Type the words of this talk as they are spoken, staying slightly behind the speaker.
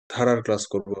ধারার ক্লাস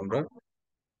করব আমরা।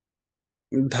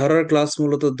 ধারার ক্লাস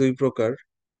মূলত দুই প্রকার।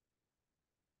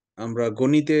 আমরা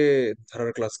গণিতে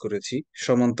ধারার ক্লাস করেছি,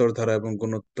 সমান্তর ধারা এবং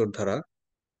গুণোত্তর ধারা।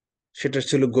 সেটা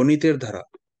ছিল গণিতের ধারা।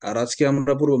 আর আজকে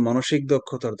আমরা পড়ব মানসিক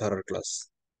দক্ষতার ধারার ক্লাস।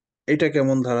 এটা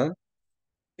কেমন ধারা?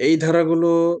 এই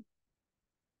ধারাগুলো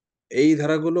এই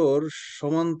ধারাগুলোর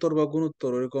সমান্তর বা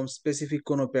গুণোত্তর এরকম স্পেসিফিক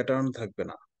কোনো প্যাটার্ন থাকবে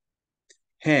না।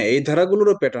 হ্যাঁ, এই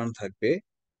ধারাগুলোরও প্যাটার্ন থাকবে,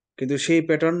 কিন্তু সেই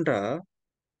প্যাটার্নটা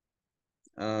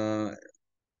আহ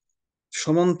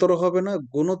সমান্তর হবে না,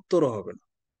 গুণোত্তর হবে না,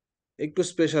 একটু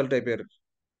স্পেশাল টাইপের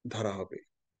ধারা হবে।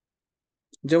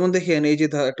 যেমন দেখেন, এই যে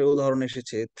একটা উদাহরণ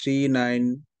এসেছে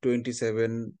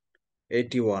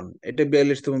 392781, এটা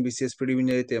 42তম বিসিএস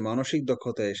প্রিলিমিনারিতে মানসিক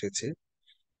দক্ষতা এসেছে।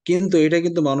 কিন্তু এটা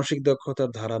কিন্তু মানসিক দক্ষতার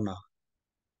ধারা না,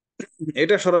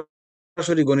 এটা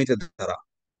সরাসরি গণিতের ধারা।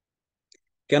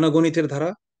 কেন গণিতের ধারা?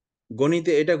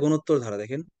 গণিতে এটা গুণোত্তর ধারা।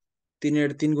 দেখেন,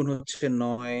 3-এর 3 গুণ হচ্ছে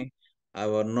 9,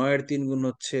 আবার 9-এর 3 গুণ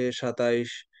হচ্ছে 27,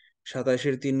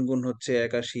 27-এর 3 গুণ হচ্ছে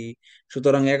 81।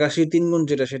 সুতরাং 81-এর 3 গুণ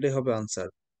যেটা, সেটাই হবে আনসার।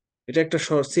 এটা একটা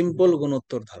সিম্পল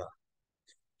গুণোত্তর ধারা।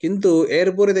 কিন্তু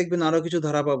এরপরে দেখবেন আরো কিছু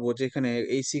ধারা পাবো যেখানে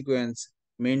এই সিকোয়েন্স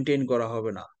মেনটেন করা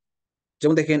হবে না।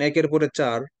 যেমন দেখেন, 1-এর পরে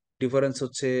 4, ডিফারেন্স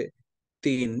হচ্ছে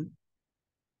 3।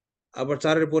 আবার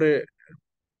 4-এর পরে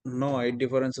 9,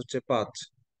 ডিফারেন্স হচ্ছে 5।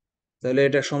 তাহলে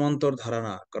এটা সমান্তর ধারা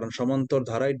না, কারণ সমান্তর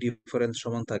ধারায় ডিফারেন্স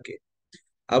সমান থাকে।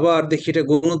 আবার দেখি এটা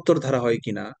গুণোত্তর ধারা হয়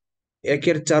কিনা।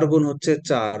 1-এর 4 গুণ হচ্ছে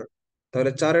 4,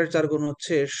 তাহলে 4-এর 4 গুণ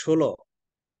হচ্ছে 16।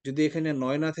 যদি এখানে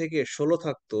 9 না থেকে 16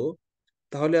 থাকতো,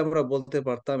 তাহলে আমরা বলতে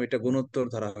পারতাম এটা গুণোত্তর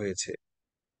ধারা হয়েছে।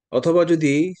 অথবা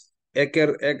যদি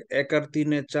এক আর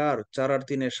তিনে 4, 4 আর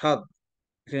 3-এ 7,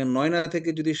 এখানে 9 না থেকে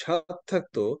যদি 7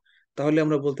 থাকতো, তাহলে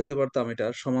আমরা বলতে পারতাম এটা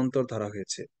সমান্তর ধারা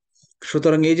হয়েছে।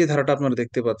 সুতরাং এই যে ধারাটা আপনারা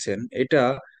দেখতে পাচ্ছেন, এটা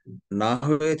না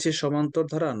হয়েছে সমান্তর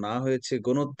ধারা, না হয়েছে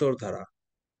গুণোত্তর ধারা।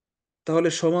 তাহলে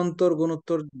সমান্তর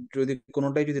গুণোত্তর যদি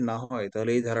কোনোটাই যদি না হয়,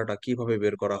 তাহলে এই ধারাটা কিভাবে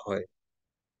বের করা হয়?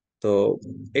 তো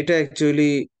এটা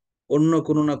অ্যাকচুয়ালি অন্য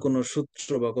কোনো না কোনো সূত্র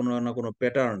বা কোনো না কোনো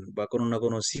প্যাটার্ন বা কোনো না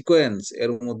কোনো সিকোয়েন্স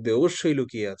এর মধ্যে অবশ্যই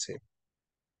লুকিয়ে আছে।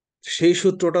 সেই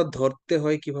সূত্রটা ধরতে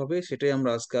হয় কিভাবে, সেটাই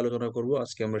আমরা আজকে আলোচনা করব।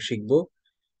 আজকে আমরা শিখব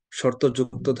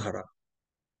শর্তযুক্ত ধারা।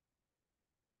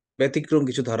 ব্যতিক্রম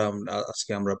কিছু ধারা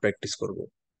আজকে আমরা প্র্যাকটিস করব।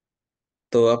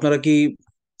 তো আপনারা কি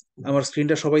আমার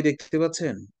স্ক্রিনটা সবাই দেখতে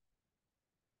পাচ্ছেন?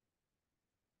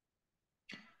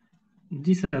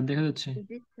 জি স্যার, দেখা যাচ্ছে।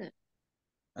 জি স্যার।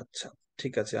 আচ্ছা,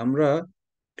 ঠিক আছে। আমরা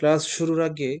ক্লাস শুরুর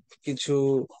আগে কিছু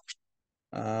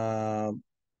আহ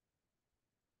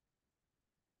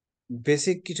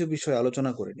বেসিক কিছু বিষয়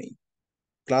আলোচনা করে নিই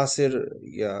ক্লাসের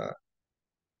ইয়া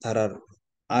ধারার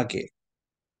আগে।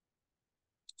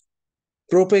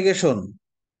 প্রোপেগেশন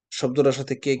শব্দটার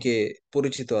সাথে কে কে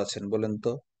পরিচিত আছেন বলেন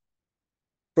তো?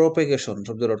 প্রোপেগেশন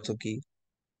শব্দের অর্থ কি?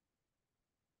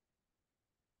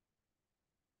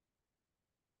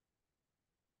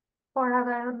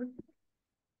 পরাগায়ন।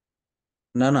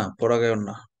 না না, পরাগায়ন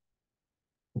না।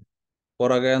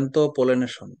 পরাগায়ন তো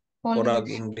পলিনেশন। পরাগ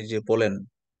পলিনেশন। ইংরেজি পোলেন।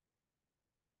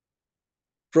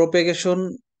 প্রোপেগেশন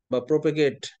বা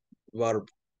প্রোপেগেট ভার্ব,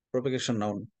 প্রোপেগেশন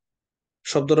নাউন,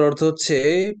 শব্দটার অর্থ হচ্ছে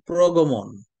প্রগমন,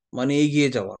 মানে এগিয়ে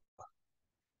যাওয়া।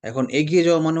 এখন এগিয়ে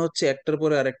যাওয়া মানে হচ্ছে একটার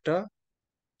পরে আরেকটা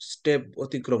স্টেপ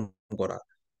অতিক্রম করা।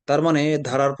 তার মানে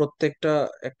ধারার প্রত্যেকটা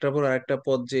একটার পর আরেকটা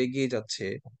পথ যে এগিয়ে যাচ্ছে,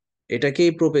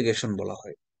 এটাকেই প্রোপেগেশন বলা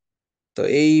হয়। তো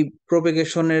এই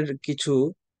প্রোপেগেশনের কিছু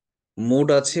মুড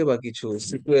আছে বা কিছু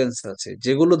সিকোয়েন্স আছে,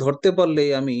 যেগুলো ধরতে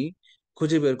পারলেই আমি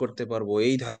খুঁজে বের করতে পারবো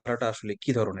এই ধারাটা আসলে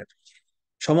কি ধরনের।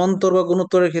 সমান্তর বা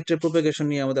গুণোত্তরের ক্ষেত্রে প্রোপেগেশন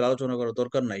নিয়ে আমাদের আলোচনা করার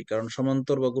দরকার নাই, কারণ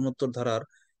সমান্তর বা গুণোত্তর ধারার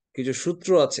কিছু সূত্র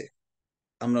আছে।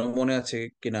 আমরা মনে আছে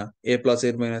কিনা,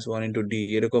 a+n−1 × d,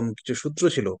 এরকম কিছু সূত্র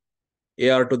ছিল।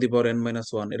 ar⁴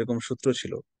 এরকম সূত্র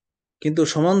ছিল। কিন্তু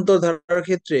সমান্তর ধারার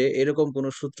ক্ষেত্রে এরকম কোনো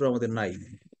সূত্র আমাদের নাই।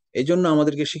 এই জন্য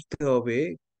আমাদেরকে শিখতে হবে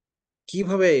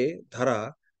কিভাবে ধারা,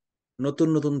 নতুন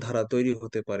নতুন ধারা তৈরি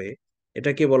হতে পারে।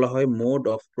 এটাকে বলা হয় মোড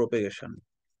অফ প্রোপেগেশন।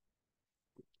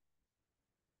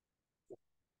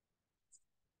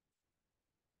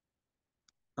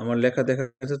 আমার লেখা দেখা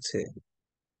যাচ্ছে?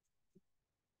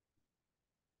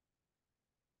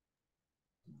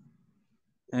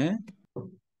 হ্যাঁ।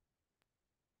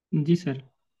 জি স্যার,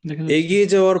 দেখা যাচ্ছে। এগিয়ে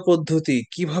যাওয়ার পদ্ধতি,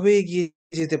 কিভাবে এগিয়ে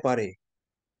যেতে পারে,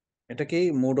 এটাকেই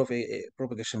মোড অফ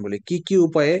প্রোপেগেশন বলে। কি কি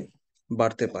উপায়ে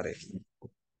বাড়তে পারে?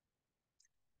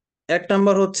 1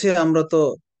 নাম্বার হচ্ছে, আমরা তো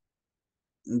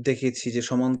দেখেছি যে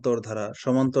সমান্তর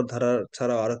ধারা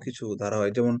ছাড়া আরো কিছু ধারা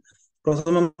হয়। যেমন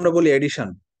প্রথমে আমরা বলি এডিশন।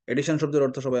 এডিশন শব্দের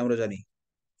অর্থ সবাই আমরা জানি।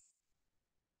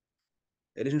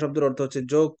 এডিশন শব্দের অর্থ হচ্ছে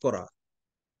যোগ করা।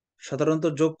 সাধারণত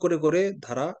যোগ করে করে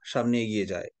ধারা সামনে এগিয়ে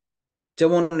যায়।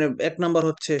 যেমন এক নাম্বার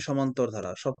হচ্ছে সমান্তর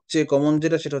ধারা, সবচেয়ে কমন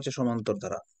যেটা সেটা হচ্ছে সমান্তর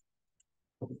ধারা।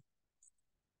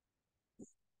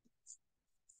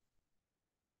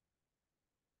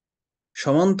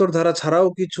 সমান্তর ধারা ছাড়াও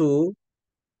কিছু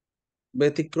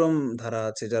ব্যতিক্রম ধারা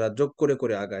আছে যারা যোগ করে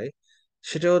করে আগায়।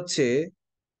 সেটা হচ্ছে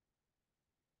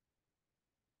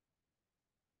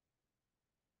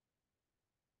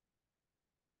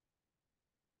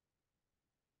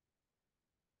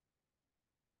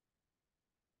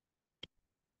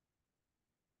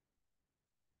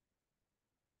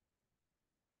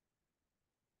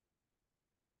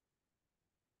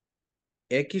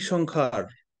একই সংখ্যার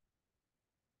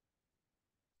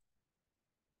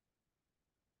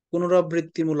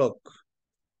পুনরাবৃত্তিমূলক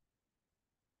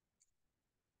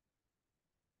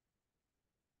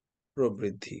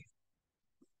প্রবৃদ্ধি।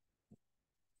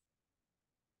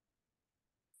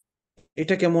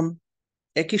 এটা কেমন?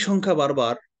 একই সংখ্যা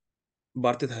বারবার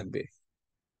বাড়তে থাকবে।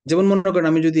 যেমন মনে করেন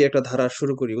আমি যদি একটা ধারা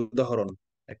শুরু করি,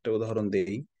 একটা উদাহরণ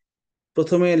দেই।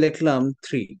 প্রথমে লিখলাম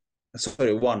 3,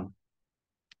 সরি 1।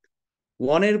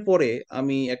 ওয়ানের পরে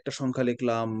আমি একটা সংখ্যা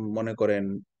লিখলাম, মনে করেন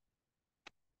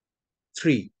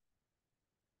 3।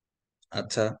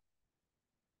 আচ্ছা,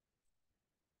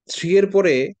 3 এর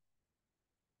পরে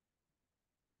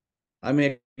আমি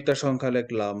একটা সংখ্যা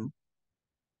লিখলাম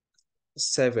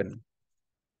 7।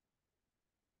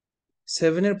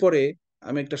 7 এর পরে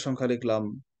আমি একটা সংখ্যা লিখলাম,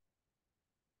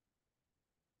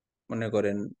 মনে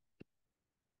করেন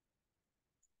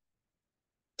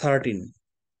 13।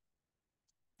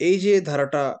 এই যে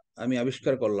ধারাটা আমি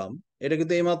আবিষ্কার করলাম, এটা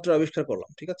কিন্তু এইমাত্র আবিষ্কার করলাম,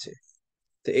 ঠিক আছে?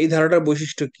 তো এই ধারাটার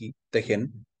বৈশিষ্ট্য কি দেখেন।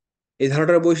 এই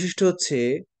ধারাটার বৈশিষ্ট্য হচ্ছে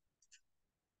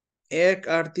 1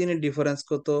 আর 3 এর ডিফারেন্স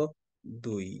কত?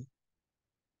 2।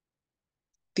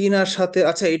 3 আর 7,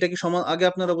 আচ্ছা এটা কি সমান, আগে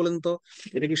আপনারা বলেন তো,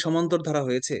 এটা কি সমান্তর ধারা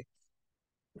হয়েছে?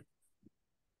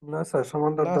 না স্যার,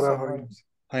 সমান্তর না দ্বারা স্যার, হয় হয় না। না।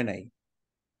 হয় নাই।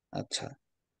 আচ্ছা,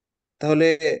 তাহলে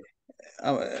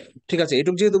আহ, ঠিক আছে,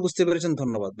 এটুক যেহেতু বুঝতে পেরেছেন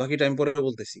ধন্যবাদ, বাকি টাইম পরে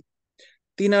বলতেছি।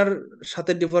 3 আর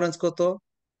 7-এর ডিফারেন্স কত?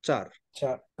 4।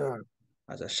 4। চার।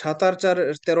 আচ্ছা, 7 আর 4,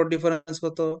 13 ডিফারেন্স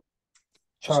কত?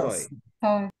 6।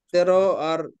 6। 13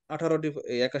 আর 18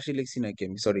 81 লিখছি নাকি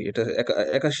আমি, সরি, এটা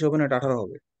 81 হবে না, এটা 18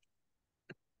 হবে।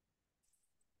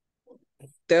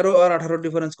 13 আর 18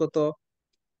 ডিফারেন্স কত?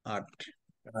 8।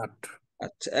 8।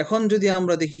 আচ্ছা, এখন যদি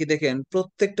আমরা দেখি, দেখেন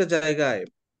প্রত্যেকটা জায়গায়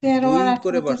 13 দুই আর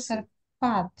করে 18 তো বাড়ছে। স্যার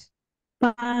 5।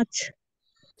 5।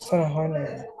 স্যার হয় না।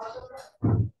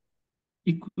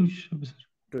 21 হবে স্যার।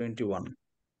 21।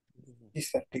 জি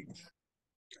স্যার, ঠিক আছে।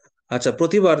 আচ্ছা,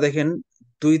 প্রতিবার দেখেন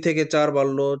 2 থেকে 4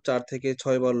 বাড়লো, 4 থেকে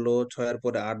 6 বাড়লো, 6-এর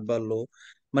পরে 8 বাড়লো।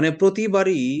 মানে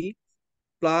প্রতিবারই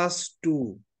 +2,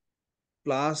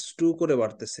 +2 করে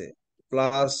বাড়তেছে,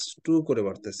 +2 করে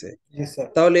বাড়তেছে। জি স্যার।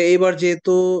 তাহলে এইবার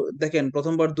যেহেতু দেখেন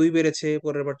প্রথমবার 2 বেড়েছে,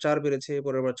 পরের বার 4 বেড়েছে,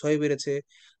 পরের বার 6 বেড়েছে,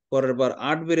 পরের বার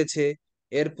 8 বেড়েছে,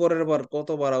 এর পরের বার কত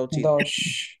বাড়া উচিত? 10।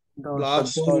 10।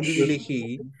 +2 10। যদি লিখি,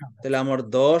 তাহলে আমার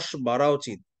 10 বাড়া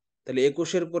উচিত। তাহলে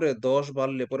 21-এর পরে 10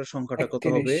 বাড়লে পরে সংখ্যাটা কত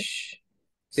হবে? 31।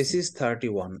 This is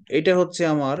 31। এটা হচ্ছে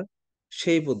আমার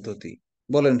সেই পদ্ধতি।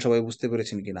 বলেন সবাই বুঝতে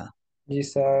পেরেছেন কিনা? জি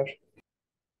স্যার।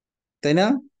 তাই না?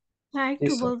 আর জি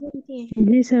একটু স্যার। বলবেন কি?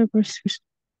 জি স্যার, পারছি।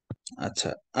 আচ্ছা,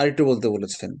 আর একটু বলতে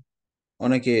বলেছেন,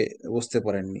 অনেকে বুঝতে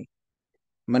পারেননি।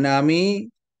 মানে আমি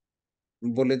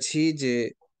বলেছি যে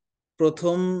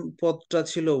প্রথম পদটা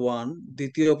ছিল 1,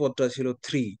 দ্বিতীয় পদটা ছিল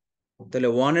 3। তাহলে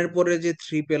 1-এর পরে যে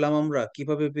 3 পেলাম আমরা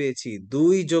কিভাবে পেয়েছি? 2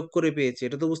 যোগ করে পেয়েছি,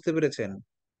 এটা তো বুঝতে পেরেছেন?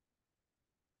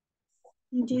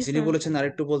 জি যিনি স্যার। বলেছেন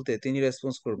আরেকটু বলতে, তিনি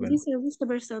রেসপন্স করবেন। জি স্যার, বুঝতে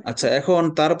পারছি আচ্ছা, অতটা। এখন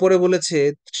তারপরে বলেছে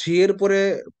 3 এর পরে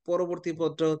পরবর্তী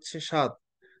পদটা হচ্ছে 7।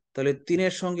 তাহলে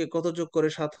 3-এর সঙ্গে কত যোগ করে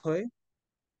 7 হয়?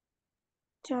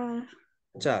 4।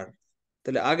 4।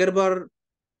 তাহলে আগের বার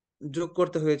যোগ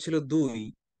করতে হয়েছিল 2,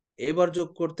 এবার যোগ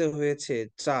করতে হয়েছে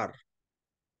 4।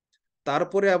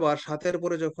 তারপরে আবার 7-এর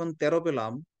পরে যখন 13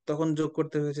 পেলাম, তখন যোগ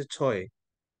করতে হয়েছে 6।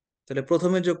 তাহলে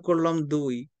প্রথমে যোগ করলাম 2,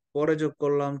 পরে যোগ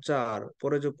করলাম 4,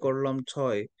 পরে যোগ করলাম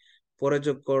 6, পরে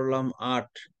যোগ করলাম 8।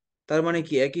 তার মানে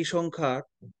কি একই সংখ্যা,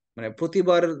 মানে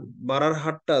প্রতিবার বাড়ার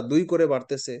হারটা 2 করে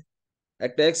বাড়তেছে।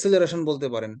 একটা অ্যাক্সেলারেশন বলতে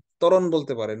পারেন, ত্বরণ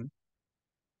বলতে পারেন,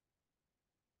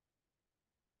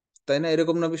 তাই না?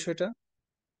 এরকম না বিষয়টা?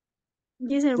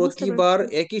 জি স্যার, বুঝতে প্রতিবার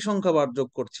পারছি। একই সংখ্যা বার যোগ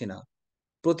করছি না,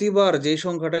 প্রতিবার যেই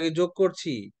সংখ্যাটাকে যোগ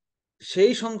করছি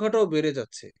সেই সংখ্যাটাও বেড়ে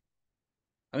যাচ্ছে।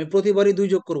 আমি প্রতিবারই 2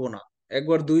 যোগ করব না,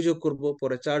 একবার 2 যোগ করব,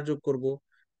 পরে 4 যোগ করব,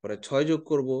 পরে 6 যোগ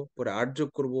করব, পরে 8 যোগ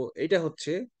করব। এটা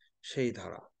হচ্ছে সেই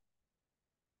ধারা।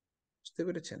 বুঝতে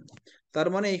পেরেছেন? তার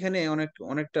মানে এখানে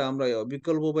অনেকটা আমরা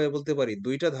বিকল্প উপায়ে বলতে পারি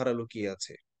দুইটা ধারা লুকিয়ে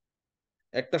আছে।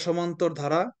 একটা সমান্তর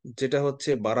ধারা, যেটা হচ্ছে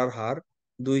বাড়ার হার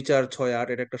 2, 4, 6, 8,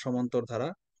 এটা একটা সমান্তর ধারা।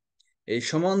 এই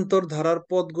সমান্তর ধারার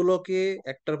পদগুলোকে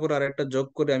একটার পর আরেকটা যোগ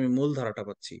করে আমি মূল ধারাটা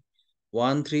পাচ্ছি।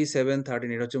 1 3 7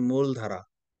 13, এটা হচ্ছে মূল ধারা,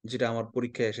 যেটা আমার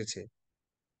পরীক্ষায় এসেছে।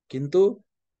 কিন্তু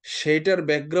সেইটার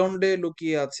ব্যাকগ্রাউন্ডে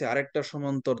লুকিয়ে আছে আরেকটা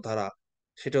সমান্তর ধারা,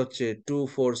 সেটা হচ্ছে 2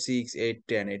 4 6 8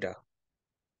 10। এটা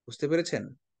বুঝতে পেরেছেন?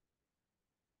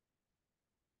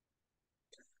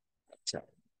 আচ্ছা,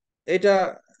 এটা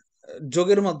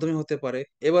যোগের মাধ্যমে হতে পারে।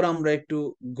 এবার আমরা একটু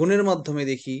গুণের মাধ্যমে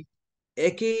দেখি।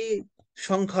 একই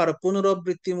সংখ্যার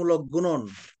পুনরাবৃত্তিমূলক গুণন,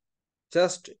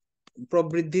 জাস্ট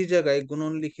প্রবৃদ্ধির জায়গায়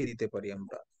গুণন লিখে দিতে পারি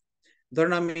আমরা।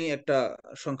 ধরেন আমি একটা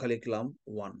সংখ্যা লিখলাম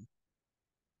 1,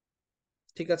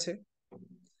 ঠিক আছে?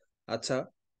 আচ্ছা,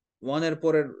 1 এর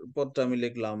পরের পদটা আমি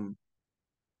লিখলাম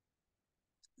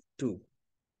 2,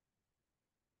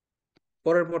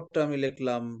 পরের পদটা আমি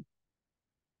লিখলাম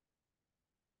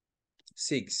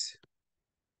 6,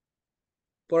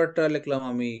 পরেরটা লিখলাম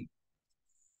আমি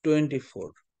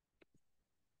 24,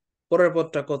 পরের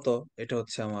পদটা কত? এটা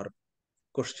হচ্ছে আমার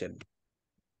কোশ্চেন।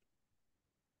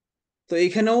 তো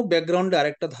এইখানেও ব্যাকগ্রাউন্ডে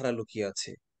আরেকটা ধারা লুকিয়ে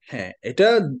আছে। হ্যাঁ, এটা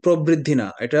প্রবৃদ্ধি না,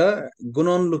 এটা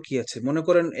গুণন লুকিয়ে আছে। মনে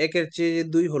করেন 1-এর চেয়ে যে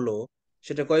 2 হলো,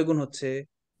 সেটা কয় গুণ হচ্ছে?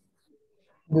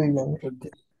 2 গুণ।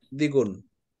 দ্বিগুণ।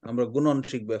 আমরা গুণন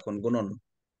শিখবো এখন, গুণন।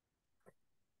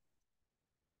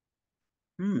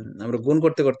 আমরা গুণ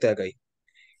করতে করতে আগাই।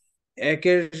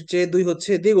 1-এর চেয়ে 2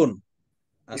 হচ্ছে দ্বিগুণ। জি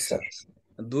আচ্ছা, স্যার।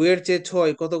 2-এর চেয়ে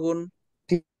 6 কত গুণ?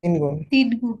 3 গুণ। 3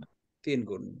 গুণ। 3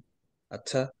 গুণ।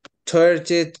 আচ্ছা, 6-এর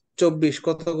চেয়ে 24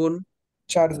 কত গুণ?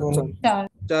 4 গুণ।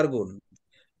 4 গুণ।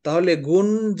 তাহলে গুণ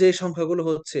যে সংখ্যাগুলো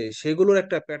হচ্ছে সেগুলোর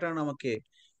একটা প্যাটার্ন আমাকে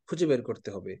খুঁজে বের করতে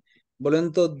হবে। বলেন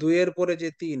তো, 2-এর পরে যে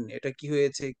 3, এটা কি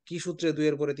হয়েছে? কি সূত্রে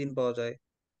 2-এর পরে 3 পাওয়া যায়?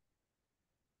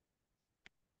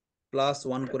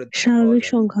 +1 করে 3 পাওয়া স্বাভাবিক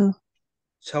যায়। সংখ্যা।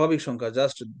 স্বাভাবিক সংখ্যা,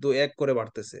 জাস্ট 1 করে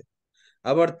বাড়তেছে।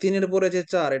 আবার 3-এর পরে যে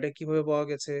 4, এটা কিভাবে পাওয়া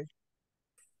গেছে?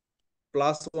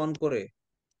 +1 করে।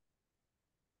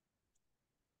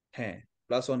 হ্যাঁ,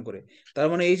 +1 করে। তার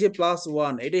মানে এই যে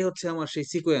 +1, এটাই হচ্ছে আমার সেই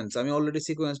সিকোয়েন্স। আমি অলরেডি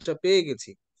সিকোয়েন্সটা পেয়ে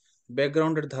গেছি,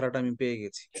 ব্যাকগ্রাউন্ডের ধারাটা আমি পেয়ে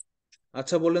গেছি।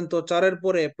 আচ্ছা বলেন তো, 4-এর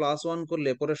পরে +1 করলে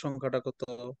পরের সংখ্যাটা কত?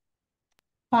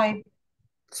 5।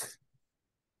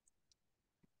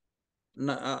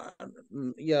 না,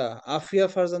 আফিয়া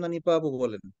ফারজানা নিপা আপু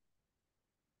বলেন।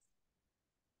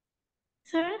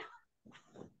 স্যার,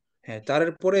 হ্যাঁ,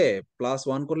 4-এর পরে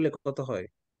 +1 করলে কত হয়?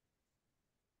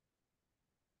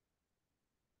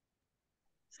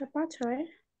 স্যার 5 হয়।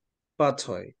 5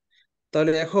 হয়।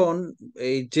 তাহলে এখন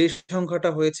এই যে সংখ্যাটা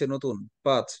হয়েছে নতুন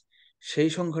 5, সেই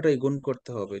সংখ্যাটাই গুণ করতে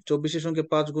হবে। 24-এর সঙ্গে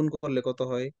 5 গুণ করলে কত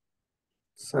হয়?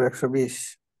 স্যার 120।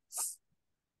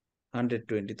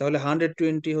 120। তাহলে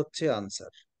 120 হচ্ছে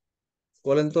আনসার।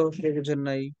 বলেন তো, কে বুঝেন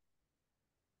নাই?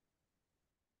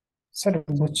 স্যার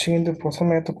বুঝছি, কিন্তু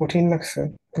প্রথমে এত কঠিন লাগছে,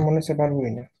 মনে হচ্ছে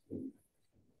পারবোই না।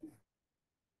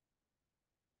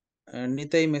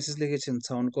 নিতাই মেসেজ লিখেছেন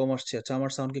সাউন্ড কম আসছে। আচ্ছা,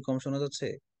 আমার সাউন্ড কি কম শোনা যাচ্ছে?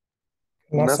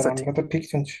 না না স্যার, স্যার, ঠিক আমরা তো ঠিক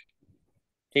শুনছি।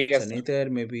 ঠিক আচ্ছা, আছে। নিতাইয়ের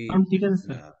মেবি সাউন্ড ঠিক আছে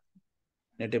স্যার।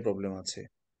 নেটে প্রবলেম আছে।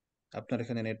 আপনার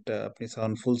এখানে নেটটা, আপনি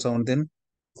সাউন্ড ফুল সাউন্ড দেন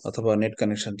অথবা নেট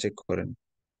কানেকশন চেক করেন।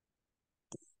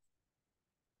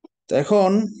 তো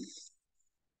এখন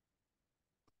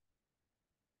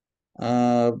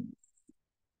আহ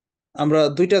আমরা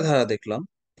দুইটা ধারা দেখলাম।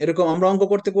 এরকম আমরা অঙ্ক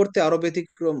করতে করতে আরো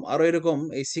ব্যতিক্রম, আরো এরকম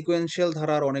এই সিকোয়েন্সিয়াল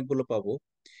ধারা আর অনেকগুলো পাবো।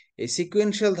 এই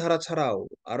সিকোয়েন্সিয়াল ধারা ছাড়াও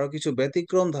আরো কিছু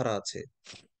ব্যতিক্রম ধারা আছে।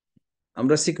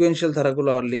 আমরা সিকোয়েন্সিয়াল ধারাগুলো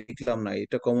আর লিখলাম না,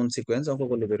 এটা কমন সিকোয়েন্স, অঙ্ক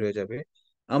করলে বের হয়ে যাবে।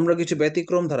 আমরা কিছু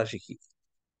ব্যতিক্রম ধারা শিখি,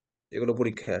 এগুলো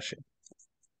পরীক্ষায় আসে।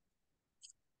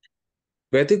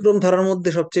 ব্যতিক্রম ধারার মধ্যে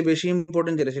সবচেয়ে বেশি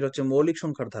ইম্পর্টেন্ট যেটা, সেটা হচ্ছে মৌলিক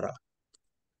সংখ্যার ধারা।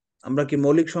 আমরা কি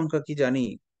মৌলিক সংখ্যা কি জানি?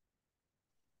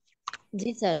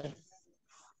 জি স্যার।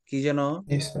 কি যেন?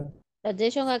 জি স্যার। তা যে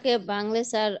সংখ্যাকে ভাঙলে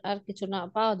স্যার আর কিছু না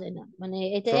পাওয়া যায় না, মানে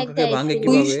এটা সংখ্যাকে একটাই ভাঙে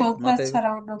শুধু ওই কিভাবে সংখ্যা মাথায়? ছাড়া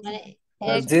অন্য মানে কিছু।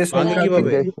 আর এক যে ভাঙে মানে সংখ্যা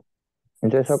কিভাবে?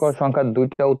 যে সকল সংখ্যার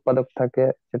দুইটা উৎপাদক থাকে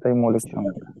সেটাই মৌলিক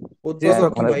সংখ্যা। যে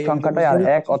উৎপাদক কি মানে ভাই, আমি তো সংখ্যাটাই আর বুঝলাম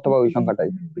না। এক অথবা ওই সংখ্যাটাই।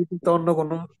 ব্যতীত অন্য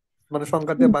কোনো মানে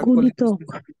সংখ্যা দিয়ে ভাগ করলে গুণিতক।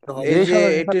 হবে। এই যে যে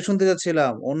সকল এটা শুনতে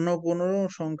চাচ্ছিলাম, অন্য কোনো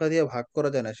সংখ্যা দিয়ে ভাগ করা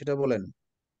যায় না, সেটা বলেন।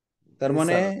 তার জি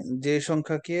মানে স্যার। যে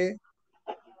সংখ্যাকে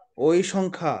ওই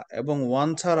সংখ্যা এবং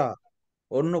 1 ছাড়া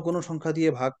অন্য কোনো সংখ্যা দিয়ে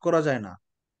ভাগ করা যায় না,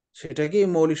 সেটাকে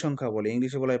মৌলিক সংখ্যা বলে।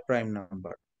 ইংলিশে বলা হয় প্রাইম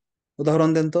নাম্বার। উদাহরণ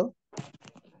দেন তো।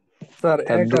 স্যার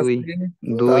তার 1 দুই, আছে,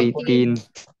 2, তারপরে 3,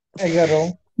 11।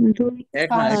 2 এক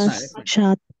না, এক 5 না, এক না,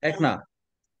 7। এক না,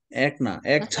 এক না,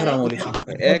 এক না স্যার ছাড়া এক মৌলিক না।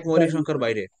 সংখ্যা, এক মৌলিক সংখ্যার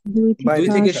বাইরে। 2 বাইরে।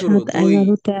 2 5 থেকে শুরু, 7 2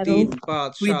 11 13। 3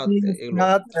 5 2 7 3 এগুলো।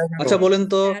 7 11। আচ্ছা বলেন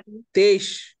তো, আর 23,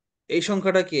 এই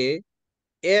সংখ্যাটাকে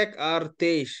 1 আর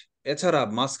 23 এছাড়া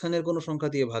মাঝখানের কোনো সংখ্যা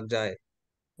দিয়ে ভাগ যায়?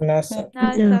 না স্যার। না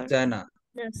না। স্যার। যায় না।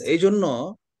 না এই জন্য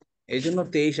এই জন্য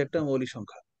 23 একটা মৌলিক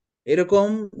সংখ্যা। এরকম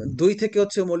 2 থেকে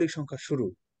হচ্ছে মৌলিক সংখ্যা শুরু।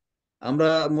 আমরা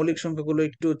মৌলিক সংখ্যাগুলো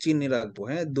একটু চিহ্নে রাখবো,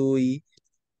 হ্যাঁ। 2,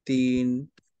 3,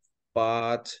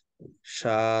 5,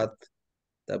 7,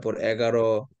 তারপর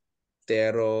 11,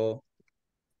 13,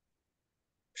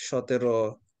 17,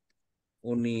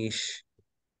 19,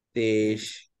 23,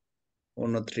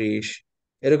 29,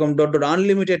 এরকম dot dot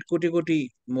unlimited crore crore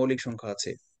মৌলিক সংখ্যা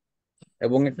আছে।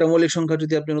 এবং একটা মৌলিক সংখ্যা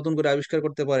যদি আপনি নতুন করে আবিষ্কার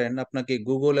করতে পারেন, আপনাকে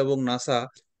গুগল এবং নাসা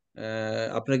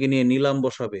আপনাকে নিয়ে নিলাম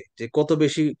বসাবে যে কত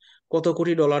বেশি, কত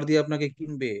কোটি ডলার দিয়ে আপনাকে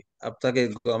কিনবে। আপনাকে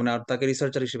মানে তাকে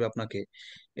রিসার্চার হিসেবে আপনাকে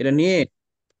এটা নিয়ে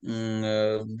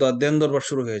দেন দরবার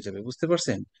শুরু হয়ে যাবে, বুঝতে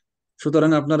পারছেন?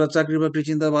 সুতরাং আপনারা চাকরি বাকরি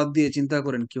চিন্তা বাদ দিয়ে চিন্তা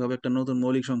করেন কিভাবে একটা নতুন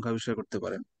মৌলিক সংখ্যা আবিষ্কার করতে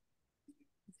পারেন।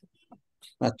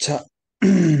 আচ্ছা,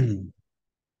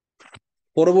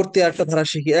 পরবর্তী একটা ধারা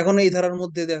শিখি। এখন এই ধারার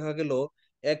মধ্যে দেখা গেল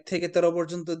 1 থেকে 13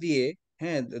 পর্যন্ত দিয়ে,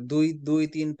 হ্যাঁ, 2, 2,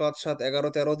 3, 5, 7, 11,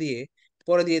 13 দিয়ে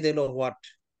পরে দিয়ে দিল হোয়াট,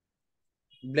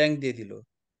 ব্ল্যাঙ্ক দিয়ে দিল।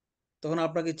 তখন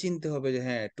আপনাকে চিনতে হবে যে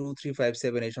হ্যাঁ 2, 3, 5,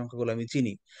 7 এই সংখ্যাগুলো আমি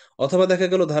চিনি। অথবা দেখা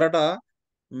গেল ধারাটা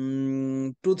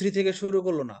 2, 3 থেকে শুরু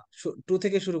করলো না, 2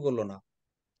 থেকে শুরু করলো না,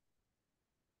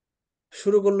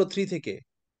 শুরু করলো 3 থেকে।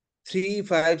 3,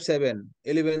 5, 7,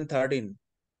 11, 13।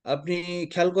 আপনি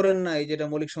খেয়াল করেন না এই যেটা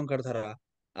মৌলিক সংখ্যার ধারা,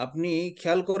 আপনি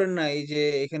খেয়াল করেন না এই যে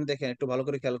এখানে দেখেন, একটু ভালো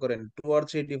করে খেয়াল করেন, 2 আর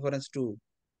 3 ডিফারেন্স 2,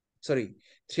 সরি,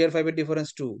 3 আর 5 এর ডিফারেন্স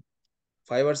 2,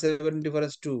 5 আর 7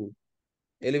 ডিফারেন্স 2,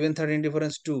 11, 13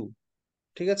 ডিফারেন্স 2,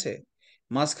 ঠিক আছে।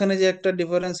 মাঝখানে যে একটা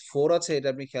ডিফারেন্স 4 আছে, এটা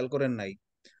আপনি খেয়াল করেন নাই।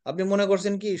 আপনি মনে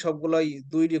করছেন কি সবগুলাই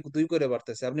দুই দুই করে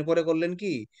বাড়তেছে, আপনি পরে করলেন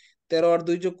কি 13 আর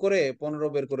 2 যোগ করে 15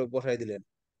 বের করে বসাই দিলেন,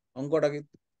 অঙ্কটা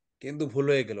কিন্তু ভুল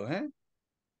হয়ে গেল, হ্যাঁ।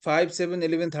 5, 7,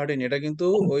 11, 13 এটা কিন্তু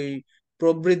ওই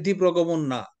প্রবৃদ্ধি প্রগমন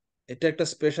না, এটা একটা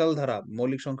স্পেশাল ধারা,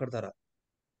 মৌলিক সংখ্যার ধারা।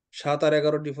 7 আর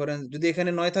 11 ডিফারেন্স যদি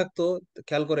এখানে 9 থাকতো,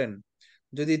 খেয়াল করেন,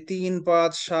 যদি 3,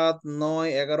 5, 7, 9,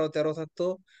 11, 13 থাকতো,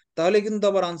 তাহলে কিন্তু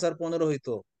আবার আনসার 15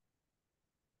 হইতো।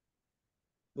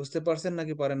 বুঝতে পারছেন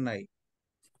নাকি পারেন নাই?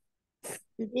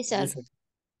 জি জি স্যার। স্যার।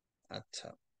 আচ্ছা,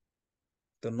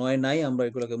 তো 9 নাই, আমরা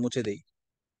এগুলোকে মুছে দেই।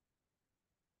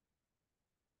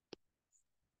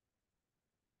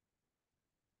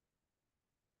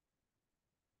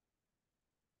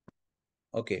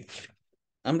 ওকে,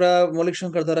 আমরা মৌলিক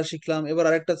সংখ্যার ধারা শিখলাম, এবার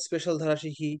আরেকটা স্পেশাল ধারা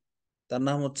শিখি। তার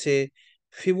নাম হচ্ছে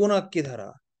ফিবোনাক্কি ধারা,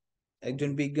 একজন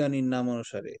বিজ্ঞানীর নাম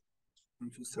অনুসারে।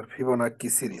 স্যার ফিবোনাক্কি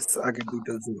সিরিজ, আগের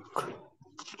দুইটা যোগ।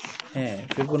 হ্যাঁ,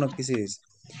 ফিবোনাক্কি সিরিজ।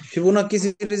 ফিবোনাক্কি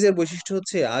সিরিজের বৈশিষ্ট্য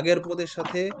হচ্ছে আগের পদের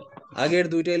সাথে আগের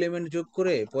দুইটা এলিমেন্ট যোগ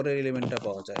করে পরের এলিমেন্টটা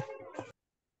পাওয়া যায়।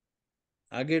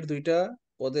 আগের দুইটা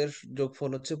পদের যোগফল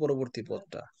হচ্ছে পরবর্তী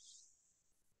পদটা।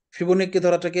 ফিবোনাক্কি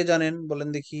ধারাটা কে জানেন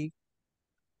বলেন দেখি?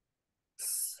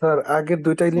 স্যার আগের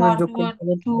দুইটা এলিমেন্ট যোগ করতে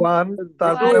টু ওয়ান, জিরো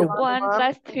তারপরে one one one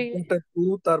plus three. একটা টু,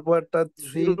 তারপর একটা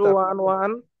থ্রি, জিরো তারপর ওয়ান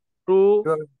ওয়ান টু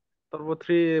এভাবে। তারপর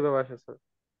থ্রি এভাবে আসে স্যার।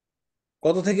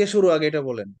 কত থেকে শুরু আগে এটা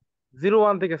বলেন।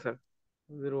 01 থেকে স্যার।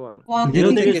 01 ওয়ান জিরো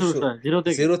থেকে থেকে শুরু,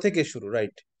 জিরো থেকে শুরু,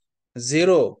 রাইট।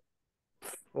 জিরো,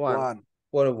 1 ওয়ান,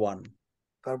 পরে ওয়ান,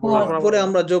 তারপর ওয়ান তারপর ওয়ান। আবার পরে 1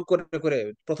 আমরা যোগ করে করে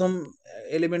প্রথম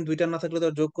এলিমেন্ট দুইটা না থাকলে তো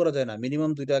আর যোগ করা যায় না,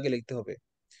 মিনিমাম দুইটা আগে লিখতে হবে।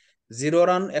 জিরো আর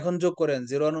ওয়ান এখন যোগ করেন,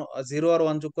 জিরো আর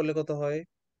ওয়ান যোগ করলে কত হয়?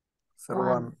 Sir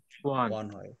one. ওয়ান। 1 ওয়ান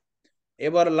হয়।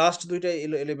 এবার লাস্ট দুইটা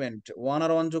এলিমেন্ট, ওয়ান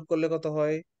আর ওয়ান যোগ করলে কত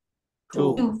হয়? 2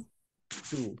 টু। Two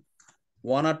two.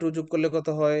 ওয়ান আর টু যোগ করলে কত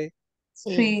হয়?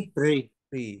 Three 3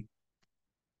 three.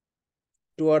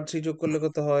 টু আর থ্রি যোগ করলে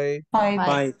কত হয়? Five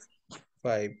 5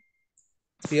 five.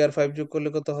 থ্রি আর ফাইভ যোগ করলে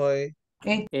কত হয়?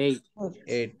 Eight 8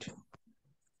 eight.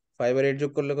 ফাইভ আর এইট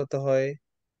যোগ করলে কত হয়?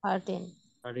 13,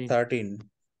 13 থার্টিন।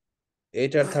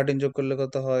 এইট আর 13 যোগ করলে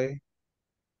কত হয়?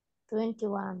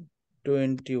 21,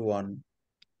 21।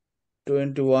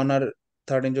 21 আর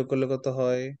 13 যোগ করলে কত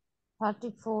হয়?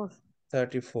 34,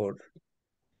 34।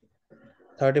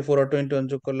 34 আর 21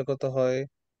 যোগ করলে কত হয়?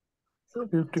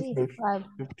 55। 55,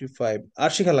 55। আর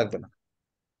শিখা লাগবে না,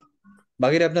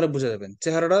 বাকিটা আপনারা বুঝে যাবেন,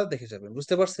 চেহারাটা দেখে যাবেন,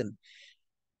 বুঝতে পারছেন?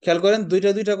 খেয়াল করেন, দুইটা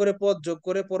দুইটা করে পদ যোগ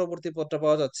করে পরবর্তী পদটা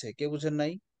পাওয়া যাচ্ছে, কে বুঝেন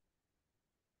নাই?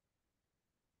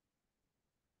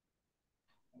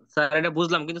 স্যার এটা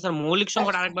বুঝলাম, কিন্তু স্যার মৌলিক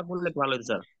সংখ্যাটা আরেকবার বললে একটু ভালো হতো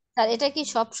স্যার। স্যার এটা কি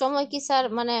সব সময় কি স্যার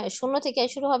মানে শূন্য থেকে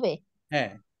শুরু হবে?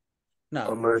 হ্যাঁ, না,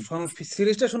 অলরাইট।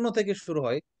 সিরিজটা শূন্য থেকে শুরু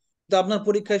হয়, তো আপনার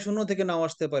পরীক্ষায় শূন্য থেকে নাও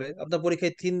আসতে পারে। আপনার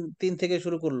পরীক্ষায় তিন তিন থেকে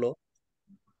শুরু করলো,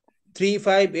 3,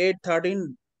 5, 8, 13,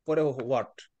 পরে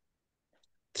হোয়াট,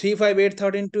 3, 5, 8,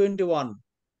 13, 21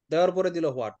 দেওয়ার পরে দিল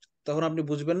হোয়াট। তখন আপনি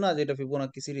বুঝবেন না যে এটা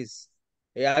ফিবোনাক্কি সিরিজ।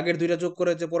 এই আগের দুইটা যোগ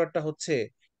করে যে পরেরটা হচ্ছে,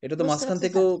 এটা তো বুঝতে মাঝখান পারছি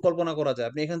থেকেও স্যার। কল্পনা করা যায়।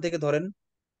 আপনি এখান থেকে ধরেন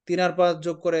 3 আর 5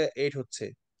 যোগ করে 8 হচ্ছে,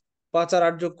 5 আর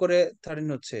 8 যোগ করে 13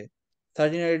 হচ্ছে,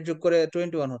 13 আর 8 যোগ করে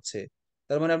 21 হচ্ছে,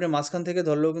 তার মানে আপনি মাঝখান থেকে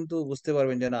ধরলেও কিন্তু বুঝতে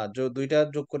পারবেন যে না, দুইটা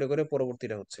যোগ করে করে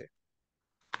পরবর্তীটা হচ্ছে।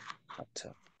 আচ্ছা,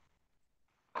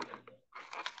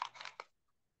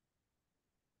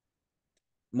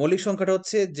 মৌলিক সংখ্যাটা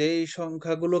হচ্ছে যেই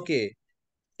সংখ্যাগুলোকে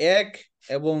এক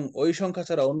এবং ওই সংখ্যা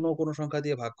ছাড়া অন্য কোনো সংখ্যা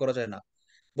দিয়ে ভাগ করা যায় না।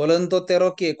 বলেন তো 13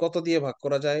 কে কত দিয়ে ভাগ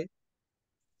করা যায়?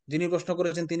 যিনি প্রশ্ন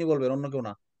করেছেন তিনি বলবেন, অন্য কেউ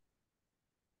না।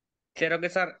 13 কে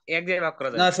স্যার 1 দিয়ে ভাগ করা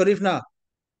না যায়। শরীফ না,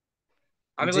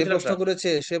 আমি যে বলছিলাম প্রশ্ন স্যার, করেছে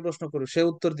সে প্রশ্ন করুক, সে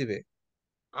উত্তর দিবে।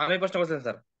 আমি প্রশ্ন করছিলাম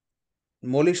স্যার।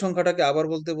 মৌলিক সংখ্যাটাকে আবার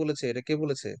বলতে বলেছে, এটা কে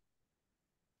বলেছে?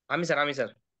 আমি স্যার।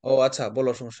 ও আচ্ছা,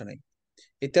 বলো, সমস্যা নেই।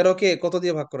 এই 13 কে কত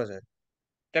দিয়ে ভাগ করা যায়?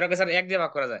 13 কে স্যার 1 দিয়ে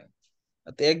ভাগ করা যায়।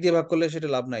 তো 1 দিয়ে ভাগ করলে সেটা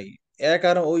লাভ নাই। এক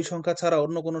আর ওই সংখ্যা ছাড়া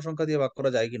অন্য কোনো সংখ্যা দিয়ে ভাগ করা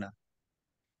যায় কিনা?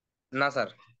 না স্যার,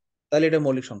 তাহলে এটা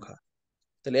মৌলিক সংখ্যা।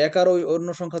 তাহলে এক আর ওই অন্য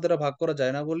সংখ্যা দ্বারা ভাগ করা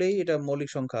যায় না বলেই এটা মৌলিক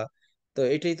সংখ্যা। তো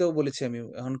এটাই তো বলেছি আমি,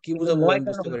 এখন কি কিন্তু বুঝাবো 9 আমি কেন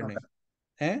বুঝতে হলো পারি না নাই। স্যার?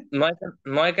 হ্যাঁ,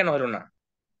 9 কেন হলো না?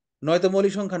 নয় তো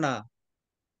মৌলিক সংখ্যা না,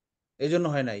 এই জন্য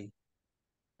হয় নাই।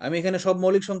 আমি এখানে সব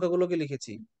মৌলিক সংখ্যাগুলোকে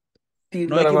লিখেছি। 3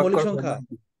 নয় দ্বারা কি ভাগ মৌলিক করা যায় সংখ্যা? না।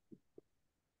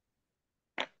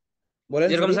 বলেন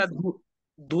যেরকম শরীফ। স্যার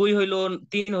 2 হইলো,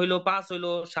 3 হইলো, 5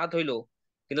 হইলো, 7 হইলো,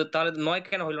 কিন্তু তাহলে 9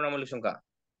 কেন হইলো না মৌলিক সংখ্যা?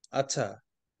 আচ্ছা,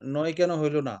 নয় কেন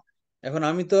হইলো না? এখন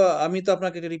আমি তো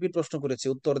আপনাকে রিপিট প্রশ্ন করেছি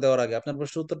উত্তর দেওয়ার আগে, আপনার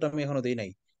প্রশ্নের উত্তরটা আমি এখনো দেই নাই।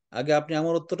 আগে আপনি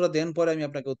আমার উত্তরটা দেন, পরে আমি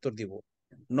আপনাকে উত্তর দিব।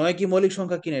 নয় কি মৌলিক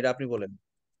সংখ্যা কিনা এটা আপনি বলেন।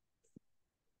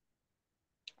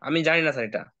 আমি জানি না স্যার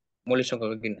এটা মৌলিক সংখ্যা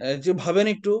কিনা। যে ভাবেন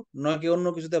একটু, নয় কি অন্য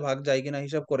কিছুতে ভাগ যায় কিনা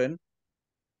হিসাব করেন।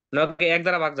 9 কে 1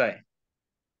 দ্বারা ভাগ যায়।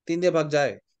 3 দিয়ে ভাগ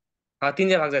যায়? হ্যাঁ, 3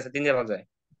 দিয়ে ভাগ যায় স্যার, 3 দিয়ে ভাগ যায়।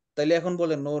 তাইলে এখন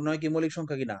বলেন নয় কি মৌলিক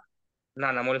সংখ্যা কিনা। না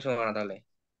না, মৌলিক সংখ্যা না তাহলে।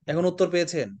 এখন উত্তর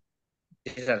পেয়েছেন?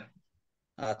 জি স্যার।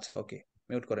 আচ্ছা, ওকে,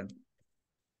 মিউট করেন।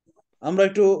 আমরা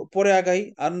একটু পরে আগাই,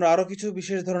 আমরা আরো কিছু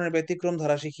বিশেষ ধরনের ব্যতিক্রম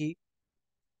ধারা শিখি।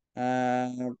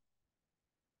 আহ,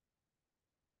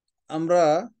 আমরা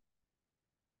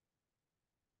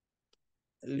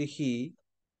লিখি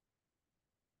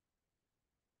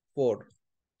 4,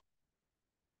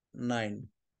 9,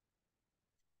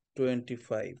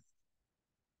 25,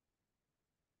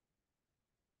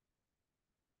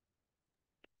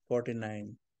 49,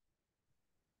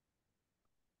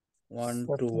 1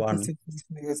 স্যার to 1 36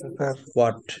 হয়ে গেছে স্যার।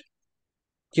 ওয়াট।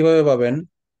 কিভাবে পাবেন?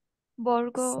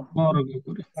 বর্গ। বর্গ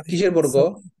করে। কিসের বর্গ?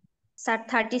 Sir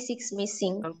 36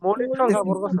 missing. স্যার মৌলিক সংখ্যা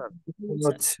বর্গ স্যার।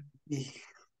 আচ্ছা,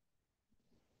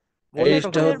 মৌলিক এইটা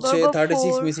সংখ্যা স্কোয়ার বর্গ। হচ্ছে বর্গ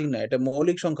 36 4। মিসিং না, এটা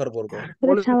মৌলিক সংখ্যার বর্গ।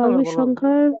 মৌলিক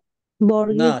সংখ্যার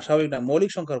বর্গ। না, স্বাভাবিক না,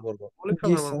 মৌলিক সংখ্যার বর্গ। মৌলিক জি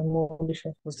সংখ্যার বর্গ। স্যার, মৌলিক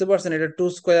সংখ্যা। বুঝতে পারছেন? এটা 2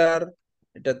 স্কোয়ার,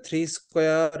 এটা 3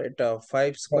 স্কোয়ার, এটা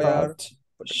 5 স্কোয়ার, 5,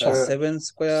 এটা 7। 7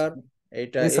 স্কোয়ার,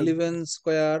 এটা জি স্যার। 11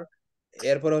 স্কোয়ার।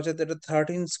 এরপরে হচ্ছে এটা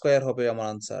 13 স্কোয়ার হবে আমার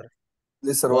আনসার।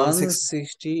 জি স্যার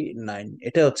 160। 169।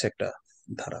 এটা হচ্ছে একটা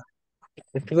ধারা।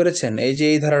 বুঝতে পেরেছেন? এই যে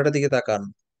এই ধারাটার দিকে তাকান,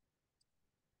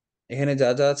 এখানে যা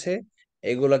যা আছে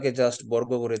এগুলাকে জাস্ট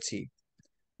বর্গ করেছি।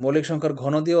 মৌলিক সংখ্যার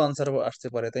ঘন দিয়েও আনসার আসতে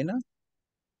পারে, তাই না?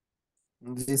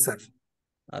 জি স্যার।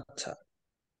 আচ্ছা,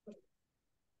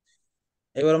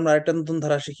 এবার আমরা আরেকটা নতুন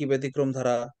ধারা শিখি, ব্যতিক্রম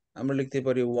ধারা। আমরা লিখতে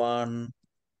পারি 1,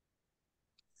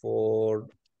 4,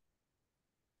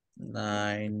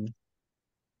 9,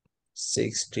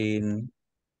 16,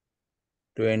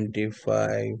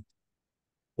 25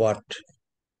 ওয়াট।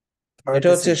 এটা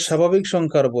হচ্ছে 36। স্বাভাবিক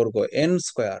সংখ্যার বর্গ, এন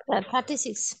স্কোয়ার।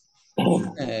 36।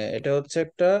 হ্যাঁ, এটা হচ্ছে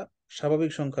একটা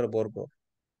স্বাভাবিক সংখ্যার বর্গ,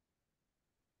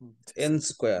 G N sir.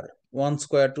 Square. 1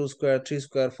 square, 2 square, 3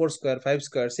 square, 4 square, 5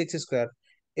 square, 6 square,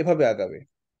 এভাবে আগাবে।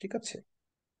 ঠিক আছে?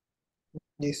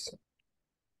 জি স্যার।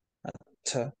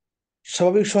 আচ্ছা,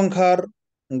 স্বাভাবিক সংখ্যার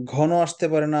ঘন আসতে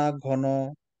পারে না? ঘন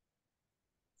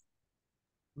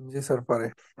জি স্যার, পারে,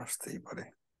 আসতেই পারে।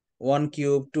 1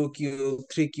 কিউব, 2 কিউব,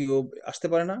 3 কিউব আসতে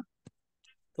পারে না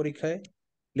পরীক্ষায়?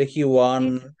 লিখি 1,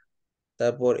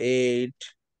 তারপর 8,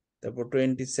 তারপর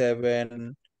 27,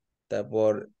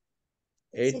 তারপর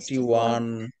 64 81,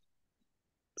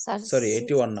 স্যার। সরি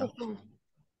 81 না, 64।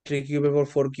 3 কিউবের পর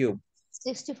 4 কিউব,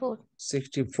 64।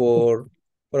 64,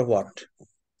 পর হোয়াট।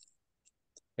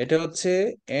 এটা হচ্ছে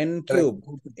এন কিউব।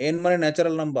 এন মানে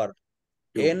natural number,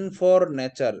 N for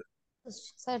nature,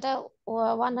 sir এটা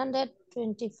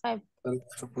 125।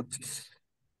 125।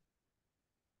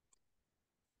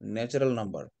 Natural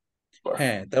number.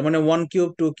 হ্যাঁ, তার মানে 1 কিউব,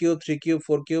 2 কিউব, 3 কিউব,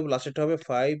 4 কিউব, লাস্টেরটা হবে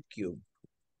 5 কিউব,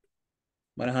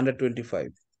 মানে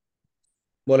 125।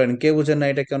 বলেন কে বুঝেন না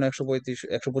এটা কেন 135,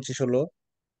 125 হলো?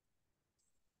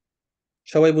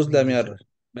 সবাই বুঝলে আমি জি আর স্যার।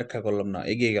 ব্যাখ্যা করলাম না,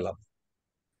 এগিয়ে গেলাম।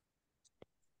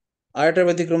 আরেকটা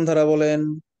ব্যতিক্রম ধারা বলেন।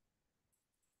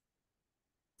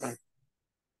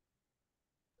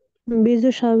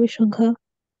 বিজোড় স্বাভাবিক সংখ্যা।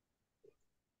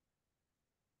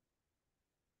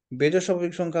 বেজোড়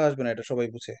স্বাভাবিক সংখ্যা আসবে না, এটা সবাই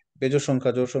বুঝে। বেজোড়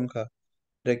সংখ্যা, জোড় সংখ্যা,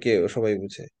 এটাকে সবাই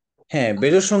বুঝে। হ্যাঁ,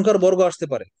 বেজোড় সংখ্যার বর্গ আসতে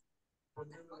পারে।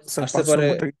 স্যার আসতে 5 পারে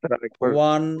নম্বরটা কি স্যার আরেকবার?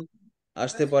 1,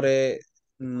 আসতে পারে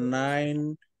 9,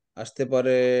 আসতে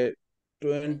পারে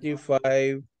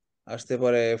 25, আসতে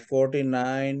পারে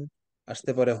 49,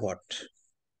 আসতে পারে হোয়াট,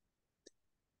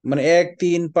 মানে 1,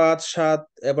 3, 5, 7,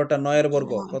 এবারটা 9 এর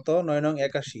বর্গ কত? 9 নং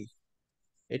 81,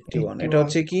 81। এটা 81।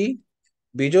 হচ্ছে কি?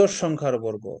 বিজোড় সংখ্যার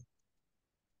বর্গ।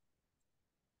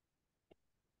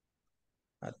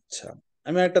 আচ্ছা,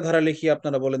 আমি একটা ধারা লিখি,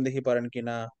 আপনারা বলেন দেখি পারেন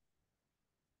কিনা।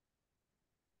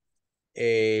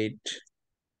 8,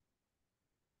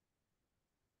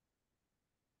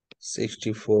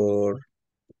 64,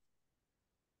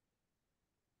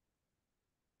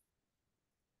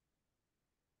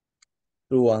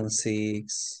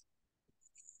 216,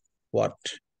 হোয়াট?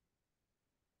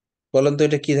 বলেন তো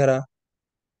এটা কি ধারা?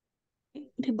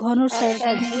 ঘনর স্যার।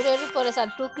 একটা জিরোর উপরে sir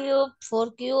 2 cube 4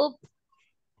 cube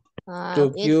 2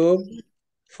 8 cube,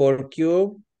 4 cube,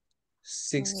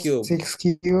 6 cube. 6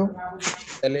 cube,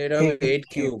 তাহলে এটা হবে 8 8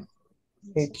 কিউব।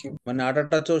 Cube, 8 cube. মানে 8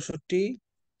 64,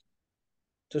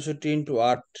 64 ইন্টু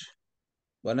 8,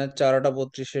 মানে 4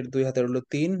 32, 2 হাতে হলো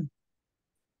 3,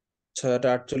 6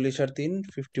 48 আর 3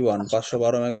 51,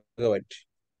 512 মেগাবাইট।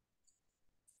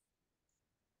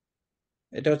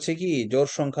 এটা হচ্ছে কি জোড়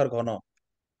সংখ্যার ঘন।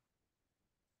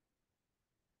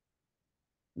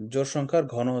 জোড় সংখ্যার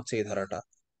ঘন হচ্ছে এই ধারাটা।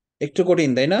 একটু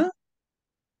কঠিন তাই না?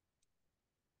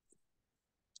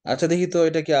 আচ্ছা, দেখি তো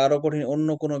এটা কি আরো কঠিন, অন্য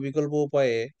কোনো বিকল্প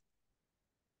উপায়ে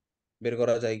বের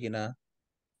করা যায় কিনা।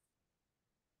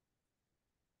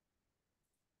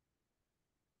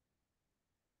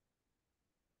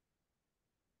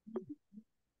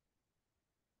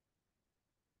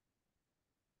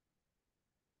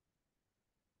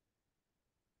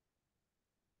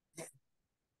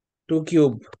 2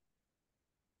 কিউব,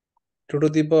 2 টু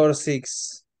দি পাওয়ার 6,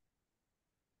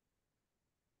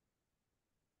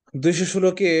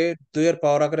 216 কে 2 এর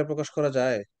পাওয়ার আকারে প্রকাশ করা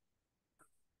যায়?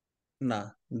 না,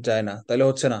 যায় না, তাহলে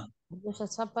হচ্ছে না।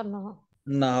 256।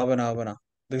 না, হবে না, হবে না।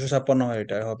 256 হয়,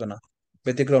 এটা হবে না।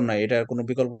 ব্যতিক্রম নাই, এটার কোনো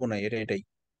বিকল্প নাই, এটাই।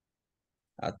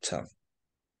 আচ্ছা,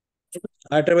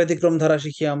 আরেকটা ব্যতিক্রম ধারা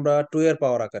শিখি আমরা 2 এর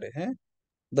পাওয়ার আকারে। হ্যাঁ,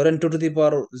 ধরেন 2 টু দি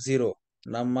পাওয়ার 0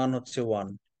 নাম মান হচ্ছে 1,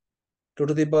 2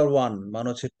 টু দি পাওয়ার 1 মান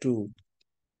হচ্ছে 2,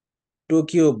 2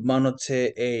 কিউব মান হচ্ছে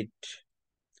 8,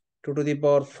 2 টু দি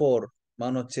পাওয়ার 4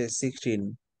 মান হচ্ছে 16,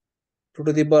 2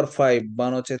 টু দি পাওয়ার 5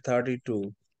 মান হচ্ছে 32,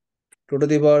 2 টু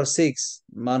দি পাওয়ার 6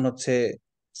 মান হচ্ছে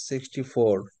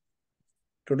 64,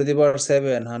 2 to the power 7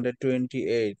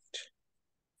 128,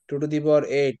 2 to the পাওয়ার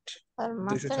 8 আর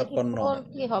মাঝখানে কি 256। 4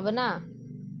 কি হবে না?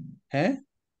 হ্যাঁ,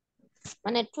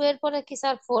 মানে 2 এর পরে কি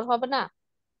স্যার 4 হবে না?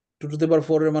 2 টু দি পাওয়ার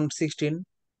 4 এর মান 16।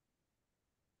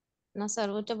 না স্যার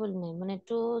ওইটা বলি নাই, মানে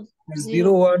 2 0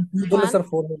 0 1 2 ধরলে 1 স্যার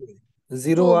 4 হবে।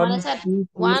 0 2 1 মানে স্যার 2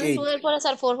 2 1 2 8। এর পরে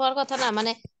স্যার 4 হওয়ার কথা না,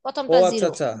 মানে ও প্রথমটা আচ্ছা 0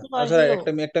 আচ্ছা, পাওয়ার আচ্ছা,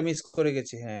 0। একটা মিস করে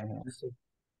গেছি। হ্যাঁ হ্যাঁ,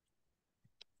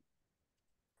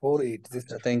 4 8 জি আচ্ছা,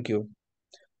 স্যার। Thank you.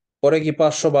 পরে কি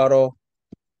 512,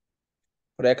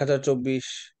 পরে 1024,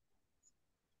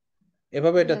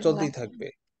 এভাবে এটা এগুলা চলতেই থাকবে।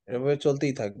 এভাবে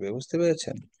চলতেই থাকবে, বুঝতে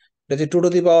পেরেছেন? এটা হচ্ছে 2 টু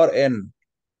দি পাওয়ার n,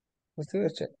 বুঝতে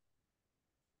পেরেছেন?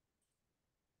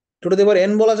 2 টু দি পাওয়ার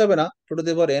n বলা যাবে না। 2 টু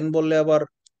দি পাওয়ার n বললে আবার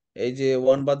এই যে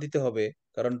 1 বাদ দিতে হবে,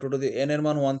 কারণ 2 টু দি n এর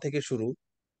মান 1 থেকে শুরু।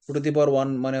 2 টু দি পাওয়ার 1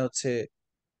 মানে হচ্ছে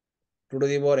 2 টু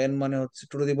দি পাওয়ার n মানে হচ্ছে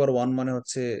 2 টু দি পাওয়ার 1 মানে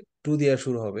হচ্ছে 2 দিয়ে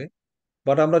শুরু হবে।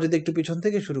 বাট আমরা যদি একটু পিছন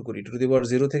থেকে শুরু করি, 2 টু দি পাওয়ার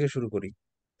 0 থেকে শুরু করি,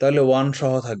 তাহলে 1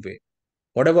 সহ থাকবে।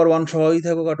 হোয়াট এভার 1 সহই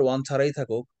থাকুক আর 1 ছাড়াই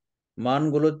থাকুক,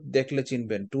 মানগুলো দেখলে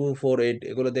চিনবেন, 2 4 8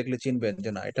 এগুলো দেখলে চিনবেন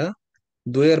যে না, এটা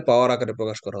 2 এর পাওয়ার আকারে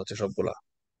প্রকাশ করা হচ্ছে সবগুলা।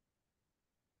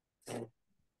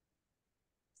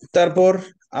 তারপর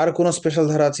আর কোন স্পেশাল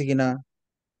ধারা আছে কিনা?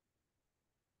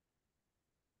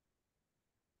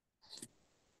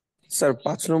 স্যার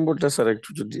 5 নম্বরটা স্যার একটু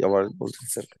যদি আবার বলতেন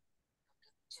স্যার।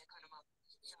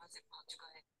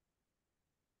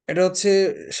 এটা হচ্ছে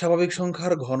স্বাভাবিক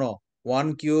সংখ্যার ঘন। 1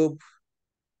 cube,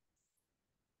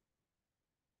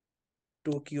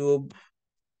 2 cube,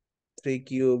 3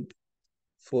 cube,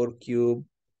 4 cube,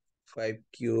 5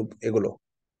 cube, এগুলো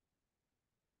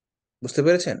বুঝতে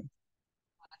পেরেছেন?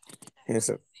 হ্যাঁ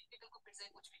স্যার।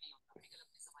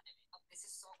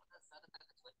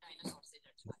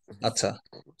 আচ্ছা,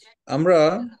 আমরা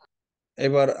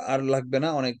এবার আর লাগবে না,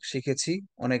 অনেক শিখেছি,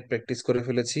 অনেক প্র্যাকটিস করে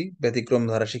ফেলেছি, ব্যতিক্রম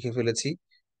ধারা শিখে ফেলেছি।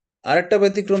 আরেকটা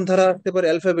ব্যতিক্রম ধারা আসতে পারে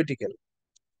অ্যালফাবেটিক্যাল।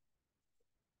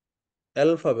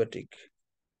 অ্যালফাবেটিক,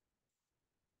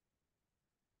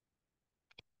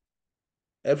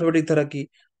 অ্যালফাবেটিক ধারা কি?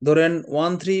 ধরেন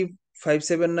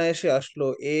 1357 না এসে আসলো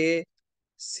এ,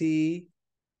 সি,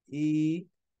 ই,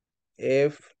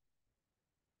 এফ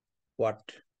হোয়াট?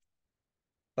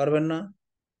 পারবেন না?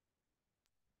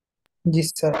 জি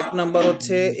স্যার। 1 নাম্বার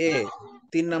হচ্ছে এ,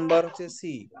 3 নাম্বার হচ্ছে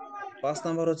সি, 5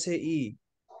 নাম্বার হচ্ছে ই,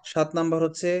 7 নাম্বার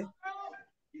হচ্ছে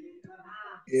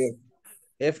এফ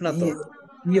এফ না ই তো?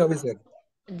 ই হবে স্যার।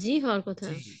 জি হওয়ার কথা।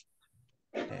 জি।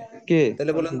 হ্যাঁ, কে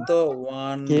তাহলে বলেন তো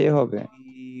ওয়ান, কে হবে?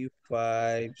 3,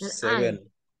 5, আর আই 7,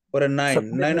 পরে নাইন, স্যার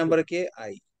 9 নাম্বারে কে?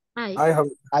 আই। আই আই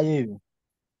হবে। আই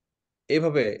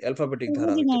এইভাবে অ্যালফাবেটিক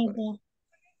ধারা হইতে পারে।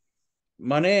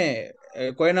 মানে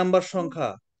কয় নাম্বার সংখ্যা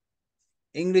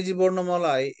ইংরেজি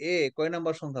বর্ণমালায় এ? কয়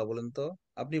নাম্বার সংখ্যা বলেন তো?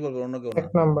 আপনি বলবেন, অন্য কেউ না।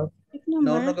 1 নাম্বার। না,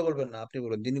 অন্য কেউ বলবেন না, আপনি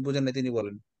বলেন, যিনি বুঝেন না তিনি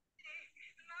বলেন।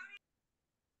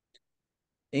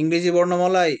 ইংরেজি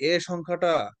বর্ণমালায় এ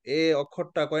সংখ্যাটা, এ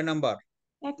অক্ষরটা কয় নাম্বার?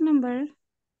 1 নাম্বার।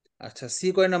 আচ্ছা, সি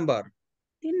কয় নাম্বার?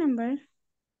 3 নাম্বার।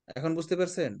 এখন বুঝতে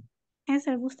পারছেন? হ্যাঁ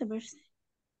স্যার, বুঝতে পারছি।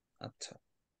 আচ্ছা,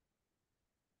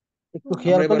 একটু আমরা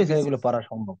খেয়াল এবার করলে স্যার এগুলো বিসিএস, পারা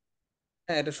সম্ভব।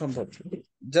 হ্যাঁ এটা সম্ভব,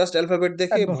 জাস্ট অ্যালফাবেট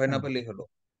দেখে একদম ভয় না সম্ভব। পেলেই হলো।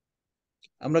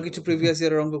 আমরা কিছু প্রিভিয়াস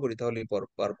ইয়ারের অঙ্ক করি, তাহলেই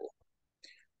পারবো।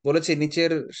 বলেছি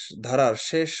নিচের ধারার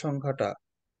শেষ সংখ্যাটা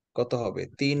কত হবে?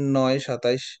 3, 9,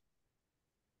 27,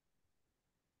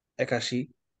 81।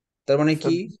 তার মানে স্যার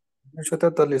কি?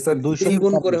 243 স্যার। 3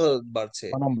 গুণ করে 243 বাড়ছে।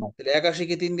 6 নাম্বার। তাহলে 81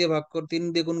 কে 3 দিয়ে ভাগ কর, 3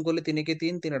 দিয়ে গুণ করলে 3 কে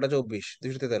 3, 3 8 24,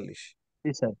 243।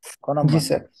 জি স্যার, জি 6 নাম্বার।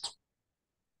 স্যার।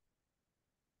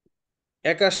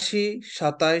 81,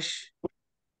 27,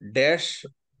 ড্যাশ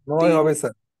 9 তিন হবে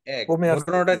স্যার, এক কমে আসছে।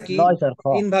 ঘটনাটা কি? 9 স্যার,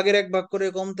 3 ভাগের 1 ভাগ করে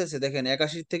কমতেছে, দেখেন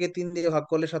 81 থেকে 3 দিয়ে ভাগ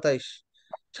করলে 27,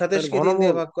 স্যার 27 কে 3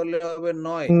 দিয়ে ঘনমূল। ভাগ করলে হবে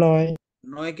 9, 9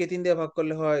 9 কে 3 দিয়ে ভাগ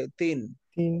করলে হয় 3,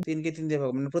 3। 3 কে 3 দিয়ে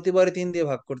ভাগ, মানে প্রতিবারই 3 দিয়ে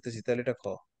ভাগ করতেছি, তাহলে এটা খ।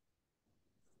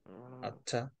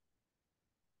 আচ্ছা,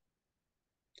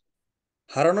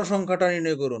 হারানো সংখ্যাটা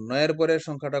নির্ণয় করুন। 9 এর পরের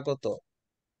সংখ্যাটা কত?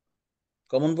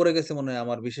 কমন পড়ে গেছে মনে হয়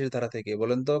আমার বিশেষ ধারা থেকে,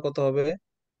 বলেন তো কত হবে?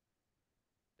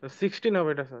 16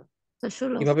 হবে এটা স্যার।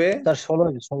 16। কিভাবে? Sir 16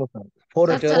 16 sir. 4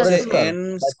 স্যার এটা 4 হচ্ছে 4 স্কয়ার। এন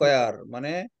স্কয়ার,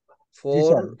 মানে জি ফোর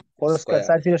স্যার, 4 স্কয়ার স্কয়ার।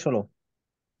 4 থেকে 16।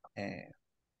 হ্যাঁ,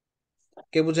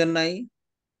 কে বুঝেন নাই?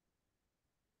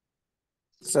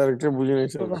 স্যার এটা বুঝে নাই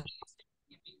স্যার।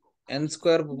 এন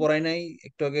স্কয়ার পড়াই নাই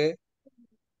একটু আগে?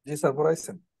 জি স্যার,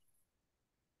 পড়াইছেন।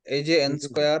 এই যে এন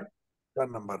স্কয়ার, 4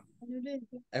 নাম্বার।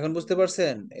 এখন বুঝতে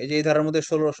পারছেন? এই যে এই ধারার মধ্যে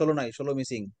 16, 16 নাই, 16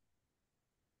 মিসিং,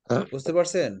 বুঝতে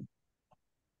পারছেন?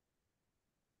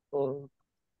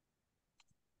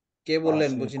 কে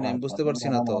বললেন বুঝি নাই? আমি বুঝতে পারছি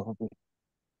না তো।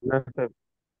 না স্যার,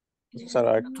 স্যার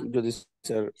একটু যদি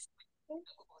স্যার।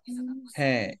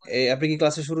 হ্যাঁ, এই আপনি কি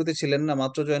ক্লাসে শুরুতে ছিলেন না,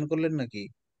 মাত্র জয়েন করলেন নাকি?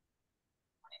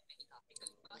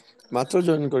 মাত্র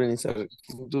জয়েন করিনি স্যার,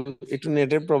 কিন্তু একটু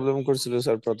নেটের প্রবলেম করছিল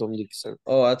স্যার প্রথম দিক স্যার।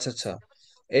 ও আচ্ছা আচ্ছা,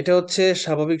 এটা হচ্ছে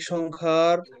স্বাভাবিক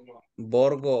সংখ্যার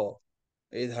বর্গ,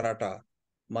 এই ধারাটা।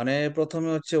 মানে প্রথমে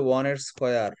হচ্ছে 1 এর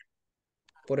স্কয়ার,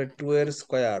 পরে 2 এর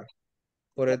স্কয়ার,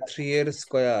 পরে 3 এর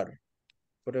স্কয়ার,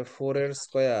 পরে 4 এর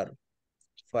স্কয়ার,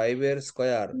 5 এর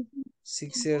স্কয়ার,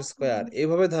 6 এর স্কয়ার,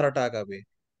 এইভাবে ধারাটা আগাবে।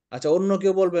 আচ্ছা, অন্য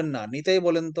কেউ বলবেন না, নিতাই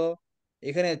বলেন তো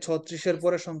এখানে 36-এর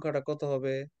পরের সংখ্যাটা কত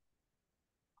হবে?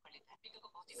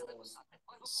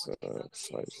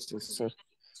 স্যার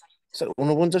স্যার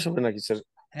 49 হবে নাকি স্যার?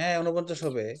 হ্যাঁ 49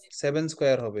 হবে, 7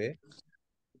 স্কয়ার হবে।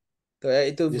 তো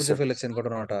এই তো জি বুঝে স্যার। ফেলেছেন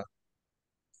ঘটনাটা।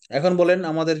 এখন বলেন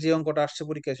আমাদের যে অঙ্কটা আসছে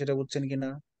পরীক্ষায় সেটা বুঝছেন কিনা?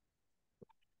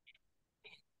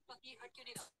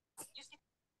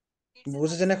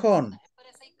 বুঝেছেন এখন?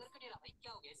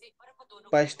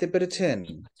 পাইতে পেরেছেন?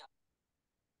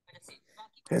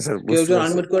 হ্যাঁ স্যার, কেউ বুঝতে একজন পারছি।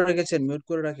 আনমিউট করে রেখেছেন, মিউট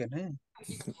করে রাখেন, হ্যাঁ,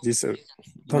 জি স্যার,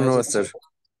 নয়েজ ধন্যবাদ হচ্ছে। স্যার।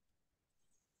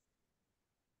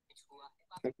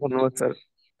 ধন্যবাদ স্যার।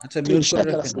 আচ্ছা, মিউট করে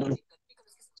রাখেন।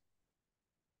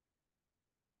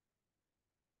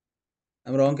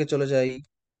 আমরা অঙ্কে চলে যাই।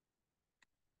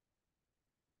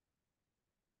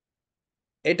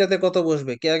 এটাতে কত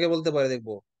বসবে, কে আগে বলতে পারে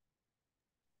দেখবো?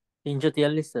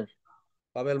 343 স্যার।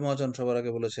 পাবেল মহাজন সবার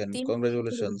আগে বলেছেন,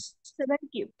 কংগ্রেচুলেশন। 7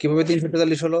 কিউব। কিভাবে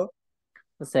 343 হলো?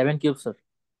 7 কিউব স্যার।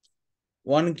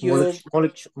 1 মৌলিক কিউব,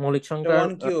 মৌলিক মৌলিক এটা সংখ্যার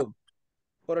 1 কিউব,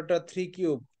 পরেরটা 3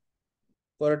 কিউব,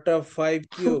 পরেরটা 5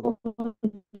 কিউব, 4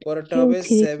 পরেরটা কিউব, হবে 3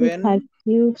 কিউব, 7, 5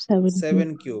 কিউব, 7 কিউব।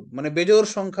 7 কিউব, মানে বেজোড়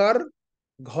সংখ্যার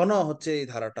ঘন হচ্ছে এই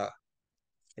ধারাটা।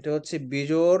 এটা হচ্ছে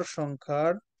বিজোড়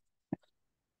সংখ্যার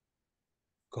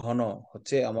ঘন,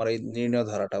 হচ্ছে আমার এই নির্ণয়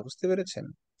ধারাটা, বুঝতে পেরেছেন?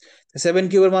 7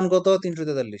 কিউবের মান কত?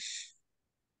 343।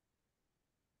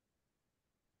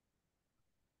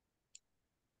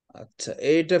 আচ্ছা,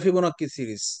 এইটা ফিবোনাক্কি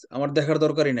সিরিজ আমার দেখার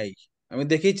দরকারই নাই, আমি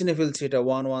দেখেই চিনে ফেলছি এটা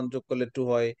 1 1 যোগ করলে 2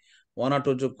 হয়, 1 আর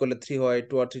 2 যোগ করলে 3 হয়,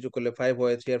 2 আর 3 যোগ করলে 5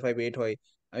 হয়, 3 আর 5 8 হয়।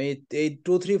 আমি এই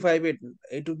 2 3 5 8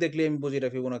 এইটুক দেখলে আমি বুঝি এটা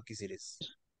ফিবোনাক্কি সিরিজ।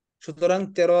 সুতরাং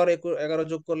 13 আর 11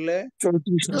 যোগ করলে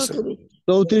 34 হবে স্যার।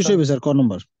 34 হবে স্যার, ক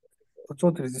নম্বর?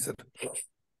 34 জি স্যার।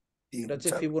 এটা হচ্ছে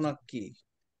 3 4 ফিবোনাক্কি।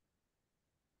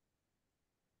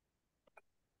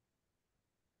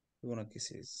 Fibonacci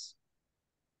series.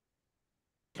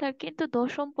 স্যার কিন্তু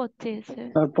দশম পদ চেয়েছে।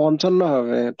 স্যার 55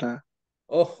 হবে এটা।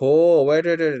 ওহো, ওয়েট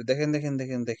ওয়েট ওয়েট, দেখেন দেখেন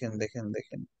দেখেন দেখেন দেখেন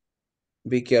দেখেন,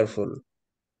 বি কেয়ারফুল।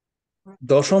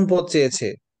 দশম পদ চেয়েছে,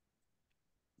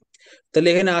 তাহলে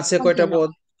এখানে আছে কয়টা 55। পদ?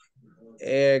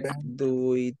 1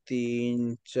 2 3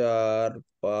 4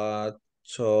 5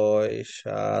 6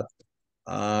 7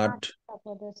 8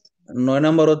 9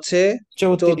 নাম্বার হচ্ছে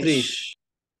 34,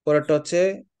 পরেরটা হচ্ছে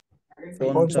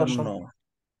 55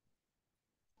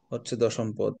 হচ্ছে দশম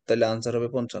পদ, তাহলে আনসার হবে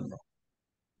 55।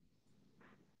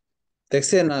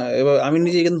 দেখছেন, এবার আমি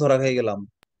নিজে কিন্তু ধরা খাই গেলাম,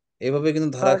 এভাবে কিন্তু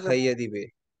ধরা খাইয়ে দিবে।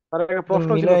 স্যার একটা প্রশ্ন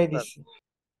ছিল মিলাই স্যার। দিছি।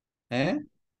 হ্যাঁ,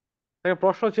 একটা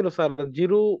প্রশ্ন ছিল স্যার,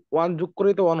 0 1 যোগ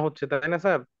করেই তো 1 হচ্ছে তাই না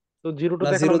স্যার? তো না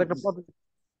জিরোটাতে এখন 0, আমাদের একটা পদ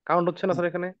কাউন্ট হচ্ছে না স্যার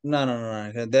এখানে। না না না না,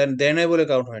 এখানে দেয় নাই বলে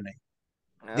কাউন্ট হয় নাই,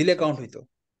 দিলে আচ্ছা কাউন্ট আচ্ছা। হইতো।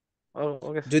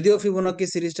 ওকে যদিও ফিবোনাক্কি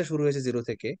সিরিজটা শুরু হয়েছে 0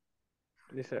 থেকে।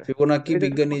 জি স্যার। ফিবোনাক্কি এই যে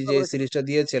বিজ্ঞানী প্রশ্ন যে করেছিল সিরিজটা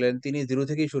দিয়েছিলেন তিনি 0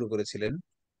 থেকেই শুরু করেছিলেন,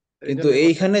 এই কিন্তু জন্যই প্রশ্ন।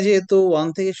 এইখানে যেহেতু 1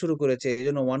 থেকে শুরু করেছে এই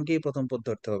জন্য 1কেই প্রথম পদ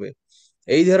ধরতে হবে।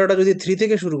 এই ধারাটা যদি 3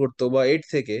 থেকে শুরু করতো বা 8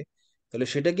 থেকে, তাহলে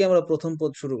সেটা কি আমরা প্রথম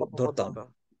পদ শুরু প্রথম পদ ধরতাম। ধরতাম।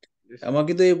 জি স্যার। আমার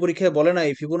কিন্তু এই পরীক্ষায় বলে নাই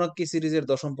ফিবোনাক্কি সিরিজের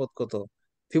দশম পদ কত।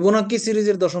 ফিবোনাক্কি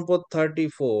সিরিজের দশম পদ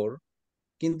 34,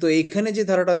 কিন্তু এইখানে যে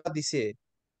ধারাটা দিছে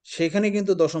সেখানে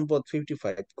কিন্তু দশম পদ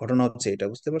 55। ঘটনা হচ্ছে এটা,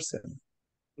 বুঝতে পারছেন?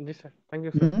 জি স্যার, থ্যাংক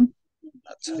ইউ স্যার। হুম,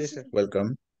 আচ্ছা, জি স্যার। ওয়েলকাম।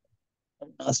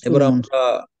 আসলে এবার মন। আমরা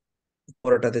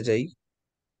পরেরটাতে যাই।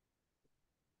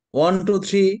 1 2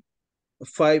 3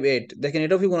 5 8, দেখেন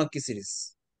এটাও ফিবোনাক্কি সিরিজ।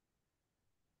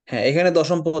 হ্যাঁ, এখানে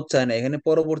দশম পদ চায় না, এখানে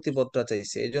পরবর্তী পদটা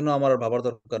চাইছে, এই জন্য আমার আর ভাবার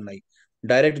দরকার নাই,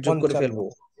 ডাইরেক্ট যোগ করে 55 ফেলবো।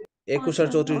 21 আর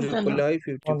 34 যোগ 55। করলে হয়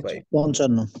 55।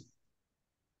 55।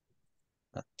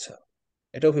 আচ্ছা,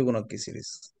 এটাও ফিবোনাক্কি সিরিজ।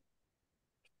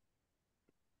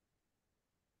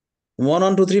 1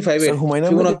 1 2 3 5 স্যার 8 হুমায়ুন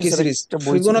আহমেদের ফিবোনাক্কি স্যার সিরিজ। একটা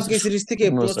বই ছিল ফিবোনাক্কি স্যার, সিরিজ থেকে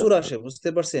শুকনো প্রচুর স্যার। আসে, বুঝতে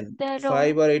পারছেন? 13।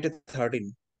 5 আর 8 13।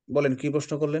 বলেন কি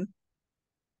প্রশ্ন করলেন?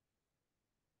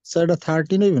 স্যার এটা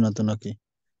 13 হইবে না তো নাকি?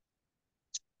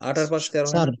 8 আর 5 13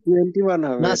 হয় স্যার না? 21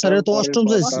 হবে, না এটা স্যার, এটা তো পরের অষ্টম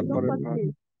পদ চাইছে। তারপরের পদ।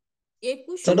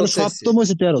 স্যার এটা তো সম্পদ চাইছে। সপ্তম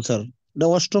হয়েছে 13 স্যার, এটা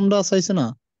অষ্টমটা চাইছে না?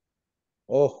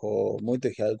 ওহো, মুই তো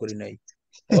খেয়াল করি নাই।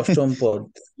 অষ্টম পদ।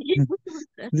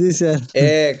 জি স্যার।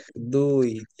 1 2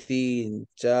 3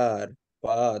 4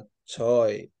 5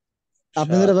 6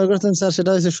 আপনি যেটা 7। বের করছেন স্যার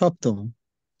সেটা হয়েছে সপ্তম।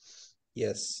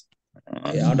 ইয়েস,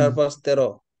 এই 8 আর 5 13,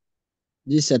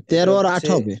 জি স্যার, এটা 13 আর 8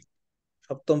 হচ্ছে হবে।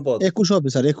 সপ্তম পদ। 21 হবে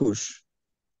স্যার, 21।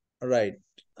 রাইট।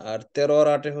 আর 13 আর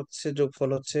 8 হচ্ছে যোগফল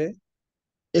হচ্ছে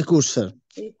 21 স্যার।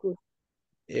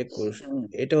 21।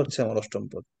 এটা হচ্ছে আমার অষ্টম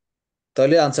পদ।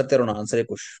 তাহলে আনসার 13 না, answer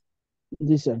 21।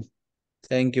 G sir.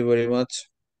 Thank you very much.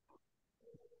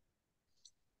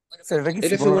 Sir এটা কি এটা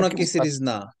ফিবোনাক্কি? ফিবোনাক্কি সিরিজ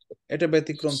না, এটা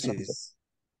ব্যতিক্রম সিরিজ।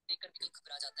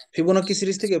 ফিবোনাক্কি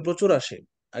সিরিজ থেকে প্রচুর আসে,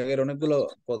 আগের অনেকগুলো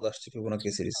পদ আসছে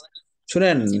ফিবোনাক্কি সিরিজ।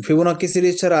 শুনেন, ফিবোনাক্কি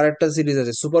সিরিজ ছাড়া আরেকটা সিরিজ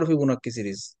আছে, সুপার ফিবোনাক্কি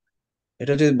সিরিজ।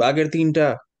 এটা হচ্ছে আগের 3টা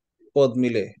পদ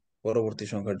মিলে পরবর্তী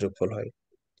সংখ্যার যোগফল হয়,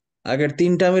 আগের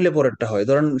 3টা মিলে পরেরটা হয়।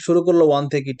 ধরেন শুরু করলো 1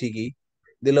 থেকে, ঠিকই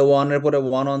দিল 1 এর পরে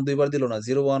 1 1 দুইবার দিল না,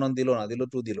 0 1 1 দিল না, দিল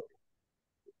 2 দিল,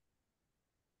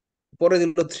 পরে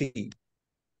দিল 3।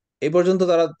 এই পর্যন্ত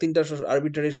তারা 3টা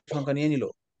আরবিট্রারি সংখ্যা নিয়ে নিল,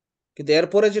 কিন্তু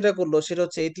এরপরে যেটা করলো সেটা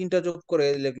হচ্ছে এই 3টা যোগ করে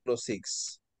লিখলো 6।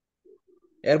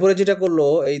 এরপরে যেটা করলো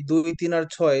এই 2 3 আর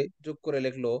 6 যোগ করে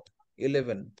লিখলো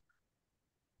 11।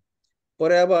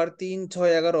 পরে আবার 3 6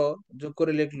 11 যোগ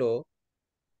করে লিখলো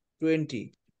 20।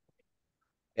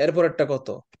 এরপর একটা কত,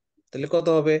 তাহলে কত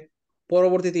হবে?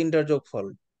 পরবর্তী 3টার যোগফল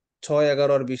 6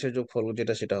 11 আর 20-এর যোগফল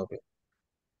যেটা, সেটা হবে।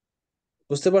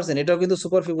 বুঝতে পারছেন? এটাও কিন্তু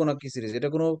সুপার ফিবোনাক্কি সিরিজ, এটা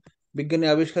কোনো বিজ্ঞানী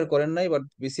আবিষ্কার করেন নাই, বাট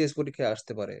বিসিএস পরীক্ষায়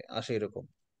আসতে পারে, আসে এরকম।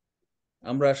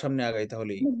 আমরা সামনে আগাই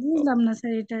তাহলেই বুঝলাম না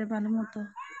স্যার এটা ভালো মতো।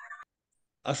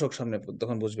 আসক সামনে,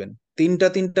 তখন বুঝবেন।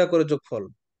 3টা করে যোগফল,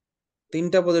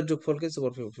 3টা পদের যোগফলকে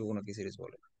সুপার ফিবোনাক্কি সিরিজ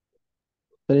বলে।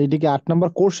 স্যার এইটা কি 8 নাম্বার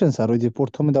কোশ্চেন স্যার, ওই যে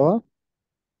প্রথমে দেওয়া?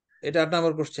 এটা 8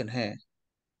 নাম্বার কোশ্চেন, হ্যাঁ।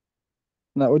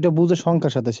 না ওইটা বুঝে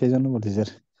সংখ্যার সাথে, সেই জন্য বলছি স্যার।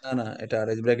 না না, এটা আর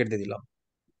ব্র্যাকেট দিয়ে দিলাম।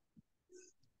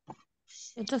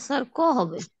 এটা স্যার ক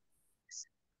হবে?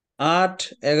 8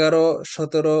 11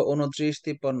 17 29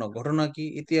 53। ঘটনা কি?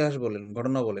 ইতিহাস বলেন,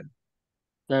 ঘটনা বলেন।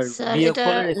 স্যার স্যার এটা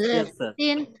বিয়োগফলের এখতিয়ার স্যার।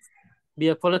 3।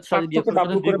 বিয়োগফলের পার্থক্য সাথে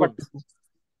ডাবল 2 করে গুণ। পার্থক্য।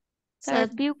 স্যার স্যার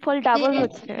বিয়োগফল ডাবল 3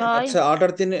 হচ্ছে। 6 আচ্ছা, 8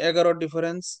 আর 3 11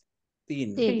 ডিফারেন্স 3।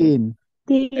 3।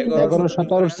 3। 11 11 17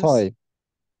 17 ডিফারেন্স 6।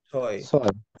 6।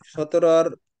 6। 17 আর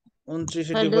 29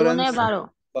 6 ডিফারেন্স দুগুণে 12।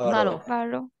 12। 12।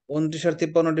 12। 29 আর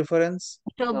 53 ডিফারেন্স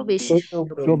 24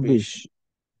 24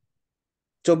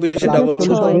 24 তাহলে ডাবল 48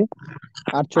 কত? হবে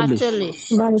 48 48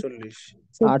 48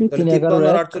 8 তাহলে 3 11 53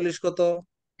 আর1 48 কত?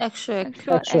 101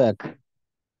 101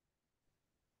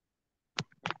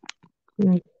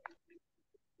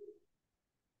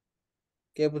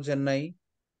 কে বুঝেন নাই?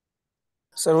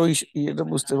 স্যার ওই ইয়েটা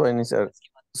বুঝতে পারিনি স্যার।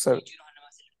 স্যার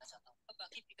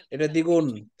এটা দ্বিগুণ,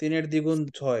 3 এর দ্বিগুণ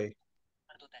 6,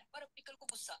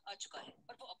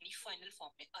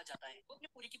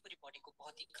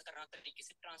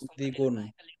 দ্বিগুণ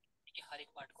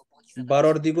 12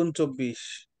 এর দ্বিগুণ 24।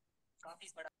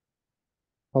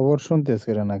 খবর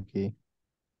শুনতেছে নাকি?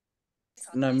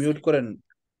 না, মিউট করেন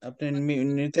আপনি।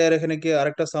 নিতে আর এখানে কি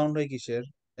আরেকটা সাউন্ড হয় কিসের?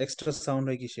 এক্সট্রা সাউন্ড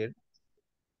হয় কিসের?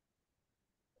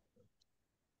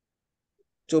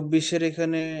 24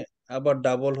 এখানে আবার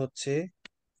ডাবল হচ্ছে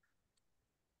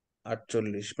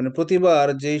 48, মানে প্রতিবার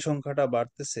যেই সংখ্যাটা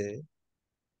বাড়তেছে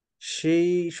সেই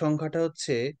সংখ্যাটা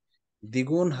হচ্ছে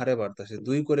দ্বিগুণ হারে বাড়তেছে,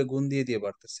 2 করে গুণ দিয়ে দিয়ে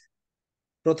বাড়তেছে।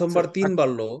 প্রথমবার স্যার 3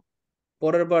 বাড়লো,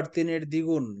 পরের বার 3 এর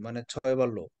দ্বিগুণ মানে 6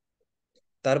 বাড়লো,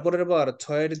 তারপরের বার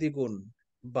 6 এর দ্বিগুণ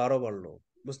 12 বাড়লো।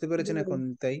 বুঝতে পেরেছেন এখন?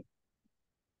 তাই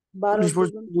 19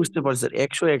 পর্যন্ত বুঝতে পারছি স্যার।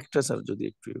 101টা স্যার যদি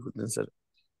একটু ইয়ে করতেন স্যার।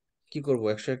 কি করব?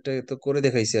 101টা তো করে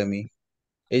দেখাইছি আমি।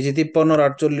 এই যে 53 আর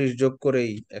 48 যোগ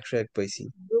করেই 101 পাইছি।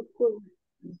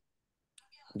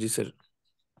 জি স্যার।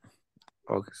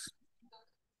 ওকে।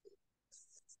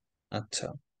 আচ্ছা,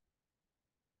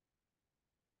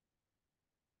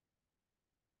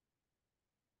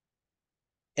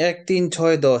 1 3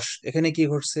 6 10 এখানে কি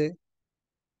ঘটছে?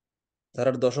 তার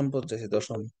দশম পদ চাইছে,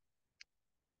 দশম।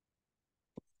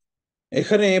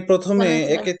 এখানে প্রথমে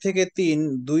এখানে স্যার 1 থেকে 3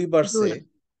 2 বাড়ছে, 2,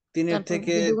 3 তারপর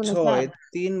থেকে 2 6 4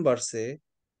 3 বাড়ছে,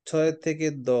 6 থেকে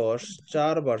 10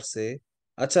 4 বাড়ছে।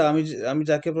 আচ্ছা, আমি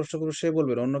যাকে প্রশ্ন করবো সে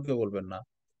বলবেন, অন্য কেউ বলবেন না।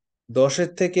 10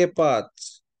 থেকে 5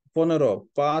 15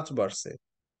 5 বাড়ছে,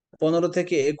 15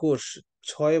 থেকে 21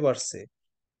 6 বাড়ছে।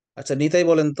 আচ্ছা নিতাই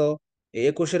বলেন তো,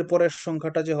 21 পরের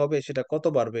সংখ্যাটা যে হবে সেটা কত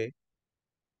বাড়বে?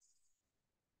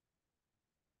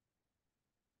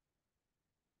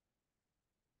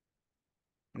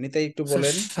 নিতাই একটু স্যার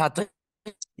বলেন। 27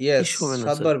 ইয়েস, হবে না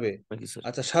 7 স্যার বাড়বে। নাকি স্যার?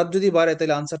 আচ্ছা 7 যদি বাড়ে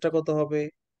তাহলে আনসারটা কত হবে?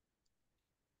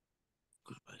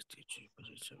 22, 23,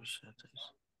 24, 26, 27।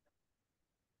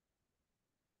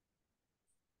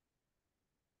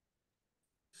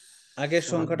 আগের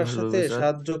 7 সংখ্যাটার ভালো সাথে হবে স্যার।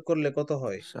 7 যোগ করলে কত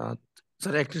হয়? 7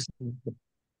 স্যার একটা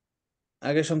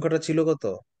আগের সংখ্যাটা ছিল কত?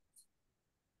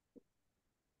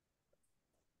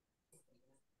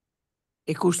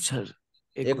 21 স্যার।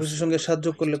 21 21 এর সঙ্গে 21 7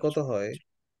 যোগ 22 করলে 23 কত হয়?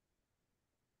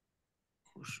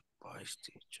 21 22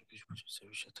 23 24 25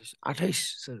 26 27 28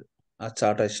 স্যার। আচ্ছা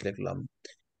 28 লিখলাম।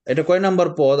 এটা কয় নাম্বার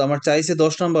পদ? আমার চাইছে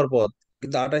 10 নাম্বার পদ,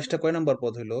 কিন্তু 28টা কয় নাম্বার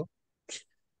পদ হইলো?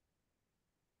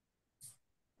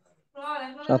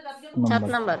 7 7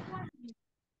 নম্বর। নাম্বার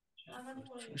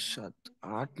 7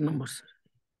 8 নম্বর স্যার।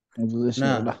 বুঝেছি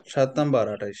না, ওটা। 7 নাম্বার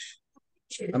 28।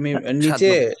 আমি 7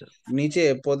 নিচে নম্বর স্যার। নিচে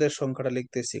পদের সংখ্যাটা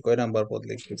লিখতেছি, কয় নাম্বার পদ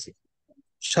লিখতেছি।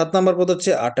 7 নাম্বার পদ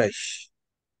হচ্ছে 28।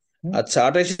 হুম? আচ্ছা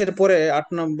 28 পরে 8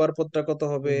 নাম্বার পদটা কত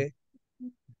হবে?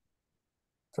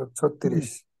 36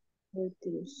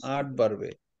 8 বাড়বে।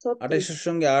 28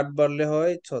 সঙ্গে 8 বাড়লে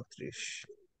হয় 36।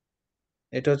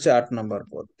 এটা হচ্ছে 8 নাম্বার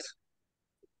পদ।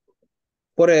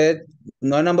 পরে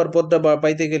 9 নাম্বার পদটা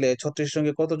পাইতে গেলে 36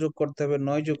 সঙ্গে কত যোগ করতে হবে?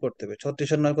 9 যোগ করতে হবে। 36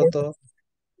 আর 9 কত?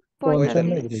 55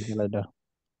 45 45। এটা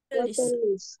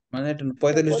মানে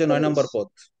 45 হচ্ছে 9 নাম্বার পদ।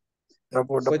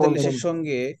 তারপর ওটা 45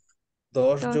 সঙ্গে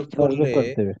 10 10 যোগ 10 যোগ করলে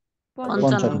করতে হবে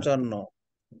 55 55 55।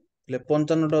 তাহলে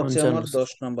 55টা হচ্ছে 55 আমার স্যার।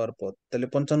 10 নাম্বার পদ, তাহলে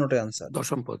 55টাই আনসার।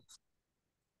 দশম পদ।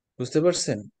 বুঝতে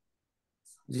পারছেন?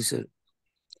 জি স্যার।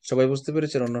 সবাই বুঝতে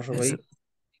পেরেছেন? অন্য হ্যাঁ সবাই? স্যার।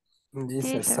 জি জি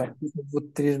স্যার। স্যার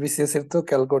 32 বিসিএস এর তো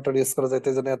ক্যালকুলেটর ইউজ করা যাইতে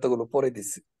জন্য এতগুলো পরে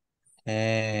দিছি।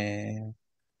 হ্যাঁ,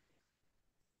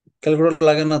 ক্যালকুলেটর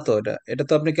লাগে না তো। এটা এটা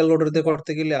তো আপনি ক্যালকুলেটর দিয়ে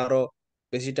করতে গেলে আরো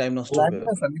বেশি টাইম নষ্ট হবে। লাগে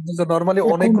না স্যার, কিন্তু নরমালি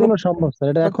এখন অনেকগুলো দেওয়া সম্ভব স্যার,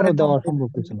 এটা করে এখনো তো দেওয়া সম্ভব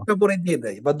কিছু না। একটা পরে দিয়ে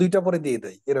দেয় বা দুইটা পরে দিয়ে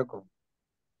দেয় এরকম।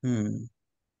 হুম,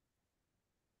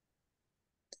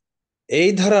 এই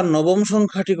ধারার নবম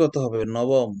সংখ্যাটি কত হবে?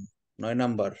 নবম, 9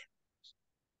 নাম্বার।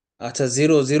 আচ্ছা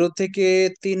 0 থেকে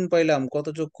 3 পাইলাম, কত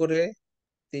যোগ করে?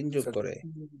 3 যোগ স্যার করে।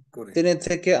 করে 3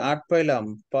 থেকে 8 পাইলাম,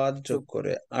 5 যোগ যোগ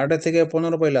করে। করে 8 থেকে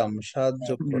 15 পাইলাম, 7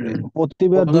 যোগ করে।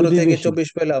 প্রতিবার 2 15 দিয়ে থেকে বেশি 24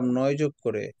 পেলাম, 9 যোগ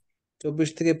করে। 24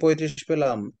 থেকে 35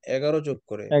 পেলাম, 11 যোগ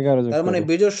করে। 11 যোগ তার মানে করে।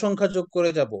 বিজোড় সংখ্যা যোগ করে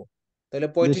যাব। তাহলে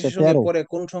জি 35 স্যার এর সঙ্গে 13 পরে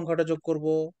কোন সংখ্যাটা যোগ করব?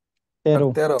 13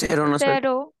 13 13 না স্যার।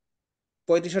 13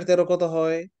 35 আর 13 কত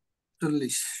হয়?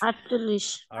 40 48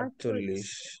 48।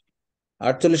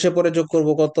 48 এর পরে যোগ করব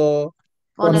কত?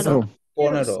 15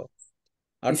 15 15।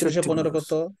 48 15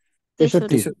 কত?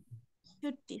 63।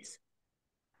 63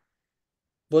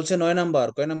 বলছে 9 নাম্বার।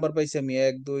 কয় নাম্বার পাইছি আমি?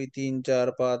 1 2 3 4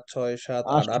 5 6 7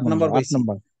 8, 8 নম্বর নাম্বার 8 পাইছি।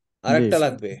 নম্বর। আর জি একটা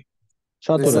লাগবে।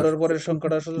 17। 15 এর পরের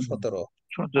সংখ্যাটা আসলে 17।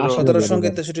 17 80 17 হবে এর সঙ্গে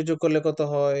এবার। 63 যোগ করলে কত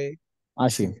হয়?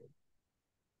 80।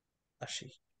 80।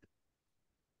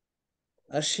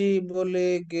 80 বলে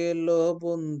গেল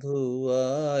বন্ধু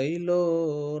আইলো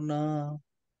না।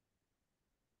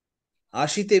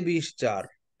 80 তে 20 4,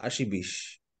 80 20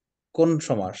 কোন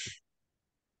সমাস?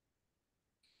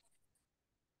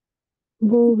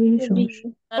 বহুব্রীহি বি সমাস।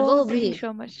 আর বহুব্রীহি বহুব্রীহি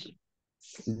সমাস।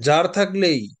 যার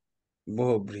থাকলেই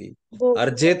বহুব্রীহি, আর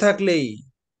যে থাকলেই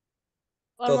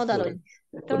তৎপুরুষ, কর্মধারয়।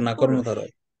 না তৎপুরুষ।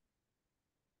 কর্মধারয়।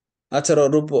 আচ্ছা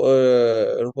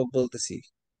রূপক বলতেছি,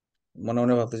 মনে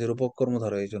মনে ভাবতেছি রূপক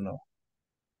কর্মধারয়, এই জন্য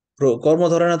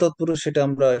কর্মধারয় না তৎপুরুষ, সেটা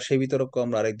আমরা সেই বিতর্ক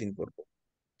আমরা আরেকদিন করবো।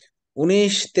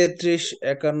 19 33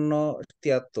 51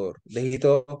 73, দেখি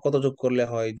তো কত যোগ করলে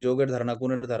হয়? যোগের ধারা না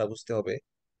গুণের ধারা বুঝতে হবে।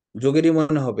 যোগেরই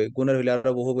মনে হবে, গুণের হইলে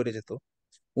আরো বহু বেড়ে যেত।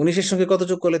 19-এর সঙ্গে কত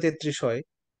যোগ করলে 33 হয়?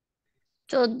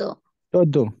 14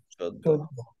 14। 14।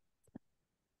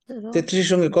 13 33-এর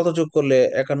সঙ্গে কত যোগ করলে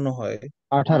 51 হয়?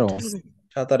 18। 18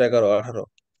 7 আর 11 18।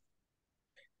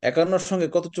 51-এর সঙ্গে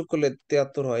কত যোগ করলে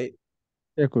 73 হয়?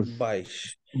 21। 22।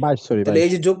 22, সরি তাহলে 22।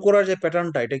 এই যে যোগ করার যে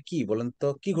প্যাটার্নটা, এটা কি বলেন তো?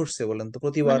 কি ঘটছে বলেন তো?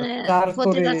 প্রতিবার মানে 4 করে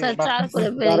প্রতিবার স্যার 4 করে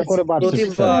বেড়ে 4 গেছে। করে বাড়তেছে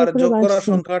স্যার। প্রতিবার করে যোগ করার বাড়ছে।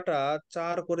 সংখ্যাটা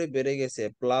 4 করে বেড়ে গেছে,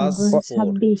 প্লাস 4।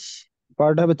 26।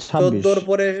 পরেরটা হবে 26। 14-র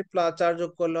পরে 4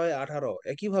 যোগ করলে হয় 18।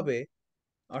 একইভাবে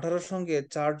 18-র সঙ্গে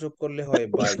 4 যোগ করলে হয়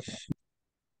 22।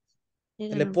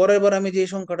 তাহলে 99 পরের বার আমি যে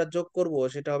সংখ্যাটা যোগ করব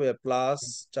সেটা হবে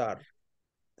 +4।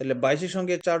 তাহলে 22-এর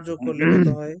সঙ্গে 4 যোগ করলে কত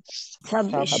হয়?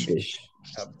 26 26।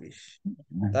 26।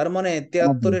 তার মানে 90।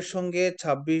 73-এর সঙ্গে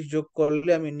 26 যোগ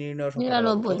করলে আমি নির্ণয় সংখ্যাটা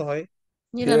পাবো। 99 কত হয়?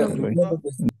 99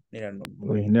 99।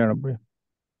 99।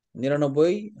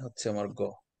 99 হচ্ছে আমার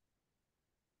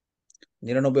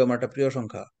 99 আমার একটা প্রিয়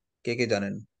সংখ্যা। কে কে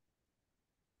জানেন?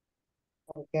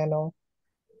 কেন?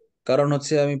 কারণ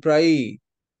হচ্ছে আমি প্রায়ই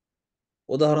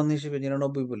উদাহরণ হিসেবে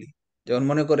 99 বলি। যেমন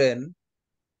মনে করেন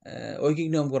ঐকিক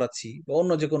নিয়ম করাচ্ছি বা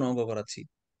অন্য যে কোনো অঙ্ক করাচ্ছি,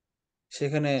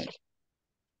 সেখানে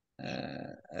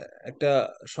একটা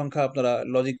সংখ্যা আপনারা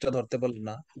লজিকটা ধরতে পারলেন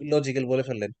না, লজিক্যাল বলে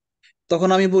ফেললেন, তখন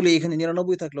আমি বলি এখানে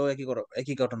 99 থাকলেও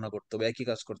একই ঘটনা করতে হবে, একই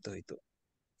কাজ করতে হইতো।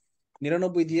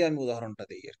 99 দিয়ে আমি উদাহরণটা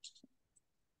দিই আর কি।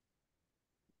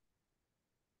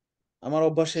 আমার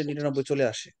অভ্যাসে 99 চলে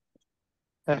আসে।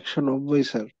 190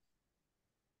 স্যার।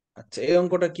 আচ্ছা, এই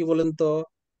অঙ্কটা কি বলেন তো?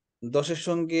 10-এর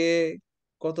সঙ্গে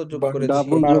কত যোগ করেছি?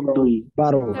 ডাবল যোগ 2।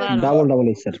 12। 12 ডাবল ডাবল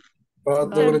স্যার। স্যার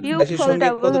 22-এর বিয়োগফল সঙ্গে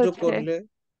ডাবল কত যোগ হচ্ছে। করলে?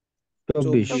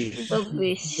 24।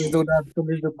 24। 24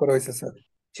 48 যোগ করা হয়েছে স্যার।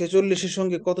 46-এর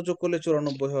সঙ্গে কত যোগ করলে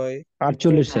 94 হয়?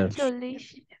 48 স্যার। 48।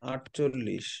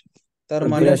 48। তার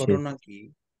মানে 82। ঘটনা কি?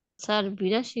 স্যার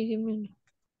 82 কি মিলে?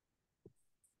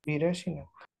 82 না।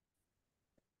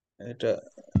 এটা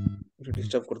একটু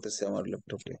ডিস্টার্ব করতেছে আমার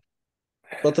ল্যাপটপে।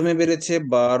 প্রথমে বেড়েছে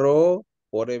 12,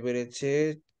 পরে বেড়েছে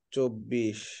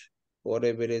 24, পরে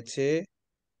বেড়েছে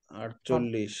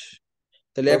 48।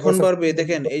 তাহলে এখন বাড়বে,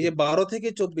 দেখেন এই যে 12 থেকে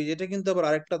 24, এটা কিন্তু আবার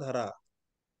আরেকটা ধারা,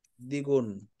 দ্বিগুণ।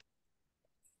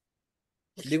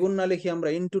 দ্বিগুণ না লিখি আমরা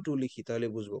ইন্টু 2 লিখি, তাহলে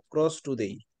বুঝবো। ক্রস 2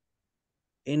 দেই,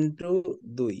 ইন্টু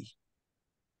 2।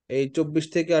 এই 24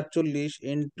 থেকে 48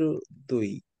 ইন্টু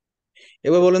 2।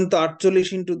 এবার বলেন তো 48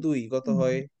 ইন্টু 2 কত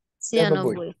হয়?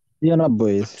 96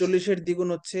 93। 48-এর দ্বিগুণ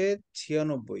হচ্ছে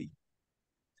 96।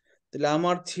 তাহলে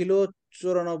আমার ছিল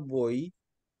 94,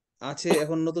 আছে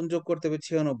এখন নতুন যোগ করতে হবে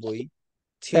 96।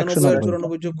 96 আর 190।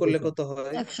 94 যোগ করলে কত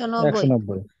হয়? 190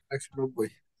 190। 190।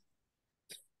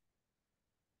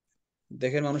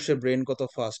 দেখেন মানুষের ব্রেন কত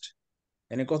ফাস্ট,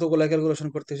 মানে কতগুলা ক্যালকুলেশন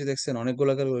করতে হয়েছে দেখছেন?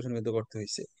 অনেকগুলা ক্যালকুলেশন কিন্তু করতে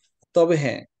হয়েছে। তবে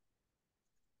হ্যাঁ,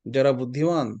 যারা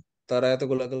বুদ্ধিমান তারা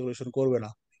এতগুলা ক্যালকুলেশন করবে না।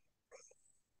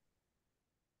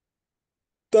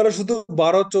 তারা শুধু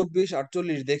 12 24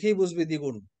 48 দেখেই বুঝবে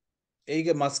দ্বিগুণ। এই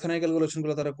মাঝখানে ক্যালকুলেশন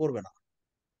গুলো তারা করবে না।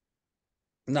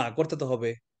 না, করতে তো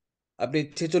হবে। আপনি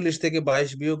 46 থেকে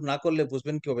 22 বিয়োগ না করলে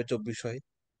বুঝবেন কিভাবে 24 হয়?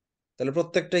 তাহলে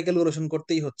প্রত্যেকটাই ক্যালকুলেশন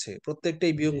করতেই হচ্ছে,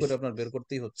 প্রত্যেকটাই বিয়োগ করে আপনার বের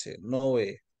করতেই হচ্ছে। No way.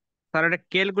 স্যার এটা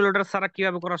ক্যালকুলেটর ছাড়া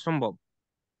কিভাবে করা সম্ভব?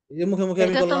 এই যে মুখে মুখে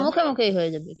আমি এটা তো করলাম, মুখে মুখেই হয়ে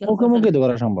যাবে, মুখে ক্যালকুলেটর মুখে তো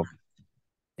করা সম্ভব।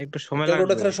 একটু সময়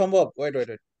ক্যালকুলেটর লাগবে। ছাড়া সম্ভব? ওয়েট ওয়েট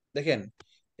ওয়েট, দেখেন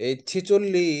এই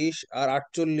 46 আর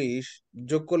 48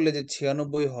 যোগ করলে যে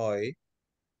 96 হয়,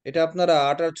 এটা আপনারা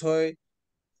 8 আর 6,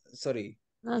 সরি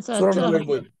না স্যার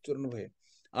 94, 94 94।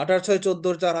 8 আর 6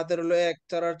 14, 4 হাতের হলো 1,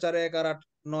 4 আর 4 1 আর 8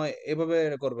 9, এভাবে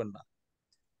করবেন না।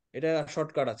 এটা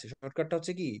শর্টকাট আছে। শর্টকাটটা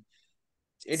হচ্ছে কি,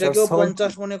 স্যার এটাকেও 6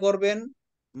 50 মনে করবেন,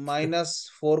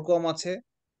 -4 কম আছে।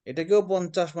 এটাকেও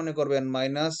 50 মনে করবেন,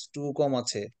 -2 কম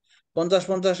আছে। 50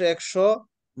 50 100,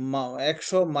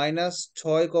 100 মাইনাস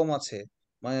 6 কম আছে,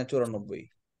 মানে 94।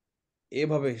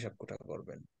 এভাবে হিসাব কোটা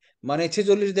করবেন। মানে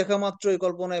 46 দেখা মাত্রই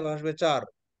কল্পনায় ভাসবে 4,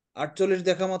 48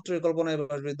 দেখা মাত্রই কল্পনায়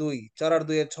ভাসবে 2, 4 আর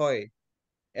 2 এ 6,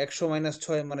 100 মাইনাস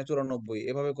 6 মানে 94।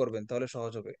 এভাবে করবেন, তাহলে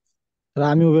সহজ হবে। স্যার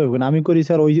আমি ওইভাবে করি না। আমি করি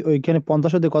স্যার ওইখানে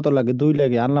 50 হতে কত লাগে, 2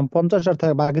 লাগে, আনলাম 50 আর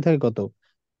থাকে বাকি থাকে কত,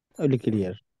 ওইটা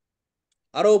ক্লিয়ার।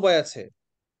 আরো উপায় আছে।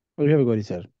 ওইভাবে করি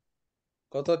স্যার।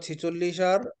 কত? 46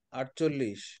 আর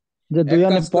 48। যে এক 2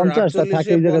 আনে কাজ করেন, 50 তার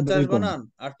থাকে 48-এ এই জায়গায় 50 2 কম। বানান,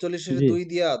 48-এর জি 2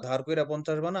 দিয়া ধার কইরা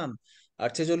 50 বানান, আর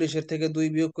 46-এর থেকে 2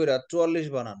 বিয়োগ কইরা 44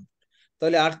 বানান।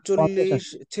 তাহলে 50 48,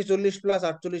 46 প্লাস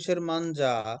 48-এর মান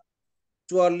যা,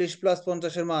 44 প্লাস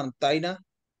 50-এর মান তাই না?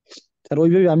 স্যার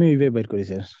ওইভাবে আমি ওইভাবে বের করি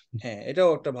স্যার। হ্যাঁ, এটাও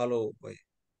একটা ভালো উপায়।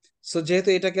 সো যেহেতু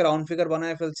এটাকে রাউন্ড ফিগার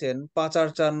বানায় ফেলছেন, 5 আর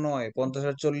 4 9, 50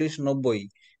 আর 40 90,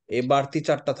 এই বাড়তি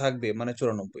 4টা থাকবে মানে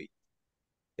 94।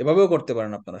 এভাবেও করতে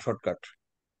পারেন আপনারা শর্টকাট।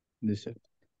 জি স্যার।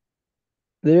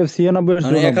 96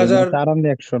 মানে 94 মানে 4 আনলে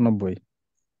 190।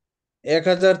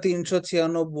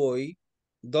 1396,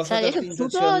 দশ স্যার হাজার এসব তিনশো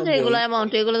ছোট ছিয়ানব্বই যেগুলো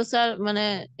অ্যামাউন্ট এগুলো তো স্যার মানে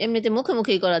এমনিতে মুখে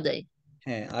মুখেই করা যায়।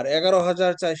 হ্যাঁ, আর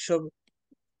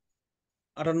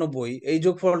 11,498, এই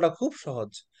যোগফলটা খুব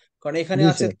সহজ। কারণ এখানে জি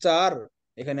আছে স্যার। 4,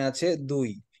 এখানে আছে 2,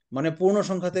 মানে পূর্ণ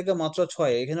সংখ্যা থেকে মাত্র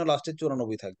 6, এখানে লাস্টে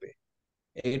 94 থাকবে।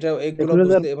 এটা এইগুলো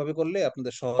বুঝলে, এভাবে করলে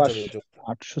আপনাদের সহজ হবে যোগ।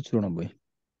 894।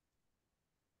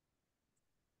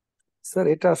 স্যার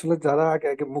এটা আসলে যারা আগে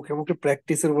আগে মুখে মুখে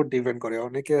প্র্যাকটিসের উপর ডিপেন্ড করে,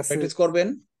 অনেকে আছে। প্র্যাকটিস করবেন,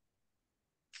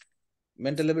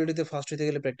 মেন্টাল এবিলিটিতে ফার্স্ট হইতে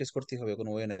গেলে প্র্যাকটিস করতে হবে, কোনো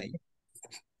ওয়ে নাই।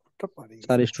 ওটা পারি।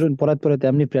 স্যার স্টুডেন্ট পড়াতে পড়াতে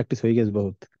এমনি প্র্যাকটিস হয়ে গেছে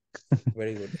বহুত।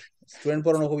 Very good. স্টুডেন্ট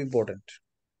পড়ানো খুব ইম্পর্টেন্ট।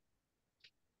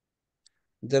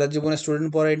 যারা জীবনে স্টুডেন্ট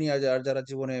পড়ায়নি আর যারা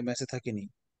জীবনে মেসে থাকেনি,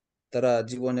 তারা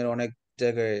জীবনের অনেক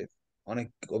জায়গায় অনেক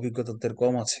অভিজ্ঞতা তাদের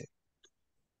কম আছে।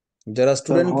 যারা স্যার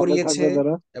স্টুডেন্ট হলে পড়িয়েছে থাকবে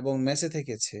যারা, এবং মেসে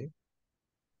থেকেছে,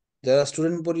 যারা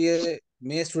স্টুডেন্ট পড়িয়ে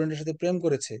মেয়ে স্টুডেন্টের সাথে প্রেম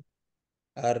করেছে,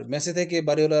 আর মেসে থেকে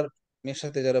বাড়িওয়ালার মেয়ের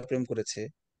সাথে যারা প্রেম করেছে,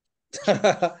 তারা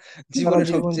তারা জীবনে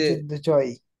জীবন সবচেয়ে যুদ্ধে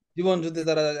জয়ী। জীবন যুদ্ধে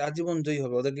তারা আজীবন জয়ী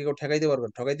হবে। ওদেরকে কেউ ঠকাইতে পারবে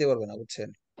না, বুঝছেন?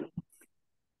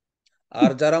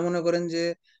 আর যারা মনে করেন যে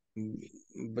উম,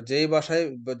 যেই বাসায়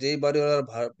যেই বাড়িওয়ালার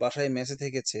বাসায় মেসে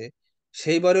থেকেছে,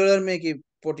 সেই বাড়িওয়ালার মেয়েকে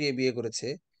পটিয়ে বিয়ে করেছে,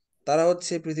 তারা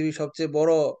হচ্ছে পৃথিবীর সবচেয়ে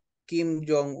বড় কিম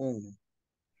জং উন।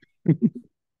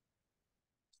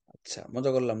 আচ্ছা,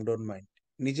 মজা করলাম, ডোন্ট মাইন্ড।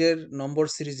 নিজের নম্বর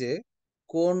সিরিজে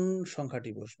কোন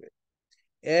সংখ্যাটি বসবে?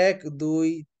 1 2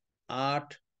 8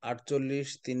 48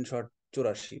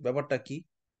 384। ব্যাপারটা কি?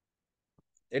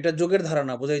 এটা যোগের ধারা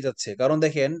না, বোঝাই যাচ্ছে। কারণ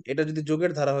দেখেন, এটা যদি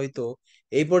যোগের ধারা হইতো,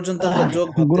 এই পর্যন্ত আমরা যোগ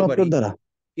ভাবতে পারি, গুণোত্তর দ্বারা।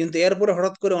 কিন্তু এরপরে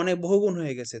হঠাৎ করে অনেক বহুগুণ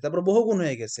হয়ে গেছে, তারপর বহুগুণ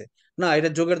হয়ে গেছে। না, এটা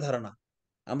যোগের ধারা না।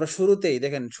 আমরা শুরুতেই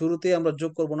দেখেন, শুরুতেই আমরা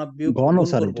যোগ করব না, বিয়োগ ঘন গুণ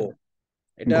স্যার করব। এটা।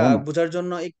 এটা ঘন। বোঝার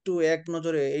জন্য একটু এক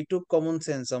নজরে এইটুক কমন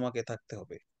সেন্স আমাকে থাকতে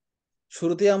হবে।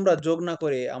 শুরুতেই আমরা যোগ না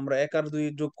করে আমরা 1 আর 2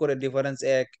 যোগ করে ডিফারেন্স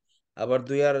 1, আবার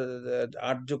 2 আর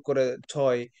 8 যোগ করে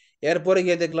 6, এরপরে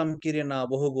গিয়ে দেখলাম কি রে না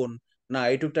বহুগুণ। না,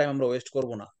 এইটুক টাইম আমরা ওয়েস্ট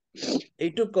করব না।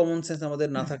 এইটুক কমন সেন্স আমাদের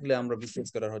না থাকলে আমরা বিশ্বাস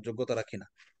করার যোগ্যতা রাখি না।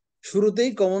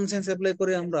 শুরুতেই কমন সেন্স অ্যাপ্লাই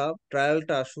করে আমরা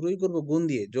ট্রায়ালটা শুরুই করব গুণ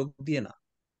দিয়ে, যোগ দিয়ে না।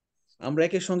 আমরা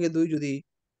একের সঙ্গে 2 যদি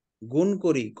গুণ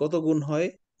করি, কত গুণ হয়?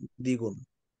 দ্বিগুণ।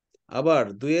 আবার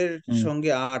 2 এর হুম।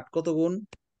 সঙ্গে 8 কত গুণ?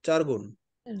 4 গুণ।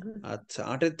 আচ্ছা,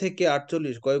 8-এর থেকে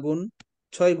 48 কয় গুণ?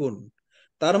 6 গুণ।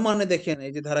 তার মানে দেখেন,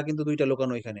 এই যে ধারা কিন্তু দুইটা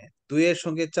লোকানো এখানে, 2 এর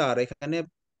সঙ্গে 4, এখানে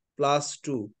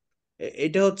 +2,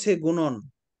 এটা হচ্ছে গুণন।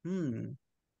 হুম,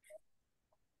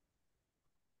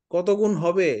 কত গুণ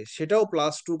হবে সেটাও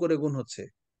 +2 করে গুণ হচ্ছে।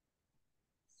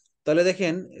 তাহলে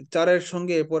দেখেন, 4-এর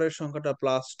সঙ্গে পরের সংখ্যাটা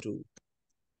 +2,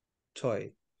 6।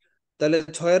 তাহলে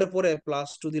 6-এর পরে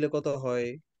 +2 দিলে কত হয়?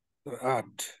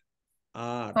 8।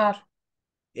 8।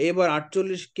 এবার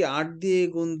 48-কে 8 দিয়ে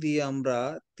গুণ দিয়ে আমরা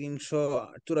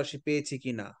 384 পেয়েছি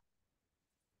কিনা?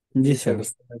 জি জি স্যার। স্যার।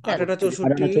 স্যার 8 আর একটা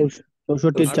 64,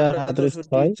 64 8 4 হাতের 64,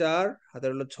 6, 4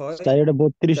 হাতের হলো 6, 4 এটা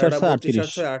 32 আর 4 6 32 আর 38।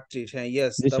 6 38। হ্যাঁ,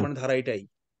 ইয়েস, জি তার স্যার। মানে ধারা এটাই।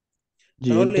 জি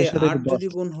তাহলে এটার সাথে 8 এটা 10। যদি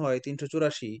গুণ হয়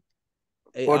 384,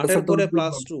 এই পরটা 8-এর স্যার পরে 10 গুণ হবে।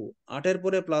 +2, 8-এর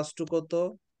পরে +2 কত?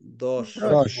 10।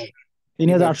 10 10 ডিভাইড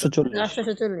 3840।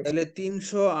 840। তাহলে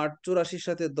 384-র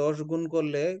সাথে 10 গুণ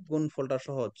করলে গুণফলটা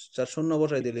সহজ, 4 শূন্য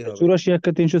বসাই দিলেই হবে। 84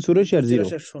 একটা 384 আর 0।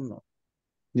 384 আর শূন্য।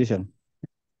 জি স্যার।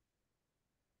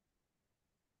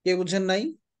 কে বুঝেন নাই?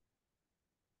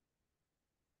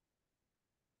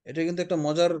 এটা কিন্তু একটা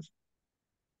মজার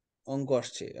অঙ্ক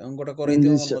আসছে, অঙ্কটা করাইতেও জি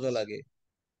আমার স্যার। মজা লাগে।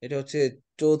 এটা হচ্ছে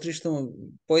 34তম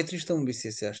 35তম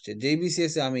বিসিএস এ আসছে, যেই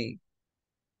বিসিএস এ আমি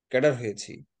ক্যাডার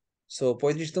হয়েছি। সো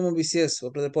 35তম বিসিএস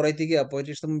আপনাদের পড়াইতে গিয়া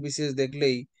 35তম বিসিএস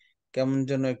দেখলেই কেমন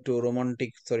যেন একটু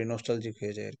রোমান্টিক, সরি নস্টালজিক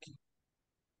হয়ে যায় আর কি।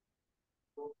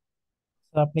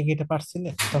 আপনি কি এটা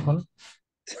পারছিলেন তখন?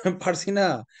 পারছি না।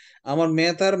 আমার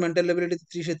ম্যাথ আর মেন্টাল এবিলিটি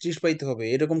 30-এ 30 পাইতে হবে,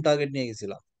 এরকম টার্গেট নিয়ে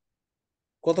গেছিলাম।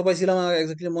 কত পাইছিলাম আমার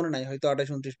এক্স্যাক্টলি মনে নাই, হয়তো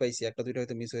 28-29 পাইছি, একটা দুইটা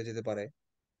হয়তো মিস হয়ে যেতে পারে।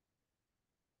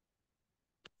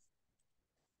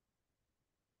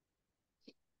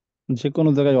 যে কোনো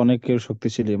জায়গায় অনেকের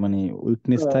শক্তিশালী মানে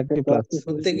উইকনেস থাকে প্লাস।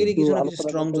 প্রত্যেকেরই কিছু না কিছু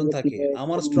স্ট্রং জোন থাকে,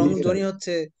 আমার স্ট্রং জি স্যার। জোনই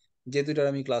হচ্ছে যে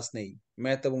দুইটার আমি ক্লাস নেই,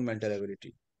 ম্যাথ এবং মেন্টাল এবিলিটি।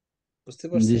 বুঝতে জি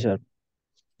পারছেন? স্যার।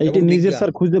 এবং এইটা নিজের বিজ্ঞান,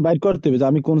 স্যার খুঁজে বাইর করতে হবে যে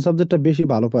আমি কোন সাবজেক্টটা বেশি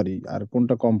ভালো পারি আর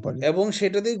কোনটা কম পারি। এবং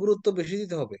সেটাতেই গুরুত্ব বেশি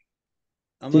দিতে হবে।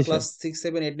 জি আমরা স্যার। ক্লাস 6,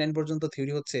 7, 8, 9 পর্যন্ত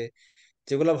থিওরি হচ্ছে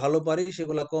যেগুলা ভালো পারি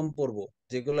সেগুলা কম পড়বো,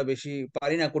 যেগুলা বেশি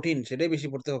পারি না কঠিন সেটাই বেশি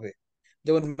পড়তে হবে।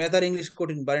 যেমন ম্যাথ আর ইংলিশ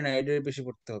কঠিন পারি না, এটাই বেশি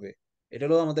পড়তে হবে। এটা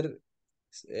হলো আমাদের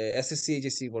এসএসসি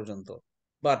এইচএসসি পর্যন্ত।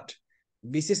 বাট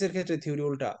বিসিএস এর ক্ষেত্রে থিওরি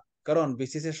উল্টা। কারণ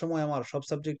বিসিএস এর সময় আমার সব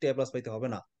সাবজেক্টে এ প্লাস পাইতে হবে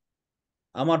না,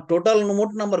 আমার টোটাল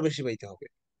মোট নাম্বার বেশি পাইতে হবে।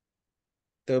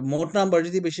 তো মোট নাম্বার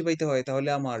যদি বেশি পাইতে হয় তাহলে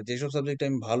আমার যেসব সাবজেক্টে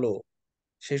আমি ভালো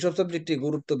সেই সব সাবজেক্টে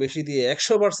গুরুত্ব বেশি দিয়ে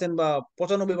 100% বা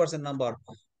 95% নাম্বার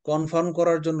কনফার্ম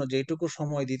করার জন্য যেটুকু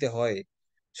সময় দিতে হয়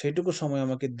সেইটুকু সময়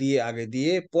আমাকে দিয়ে আগে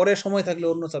দিয়ে পরে সময় থাকলে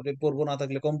অন্য সাবজেক্ট পড়বো, না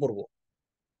থাকলে কম পড়বো।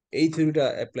 এই থিওরিটা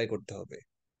অ্যাপ্লাই করতে হবে।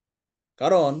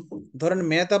 কারণ ধরেন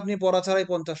ম্যাথ আপনি পড়া ছাড়াই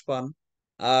 50 পান,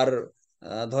 আর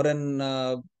ধরেন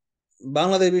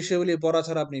বাংলাদেশ বিষয়গুলি পড়া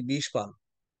ছাড়া আপনি 20 পান,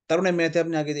 তার মানে ম্যাথে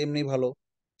আপনি আগে এমনি ভালো।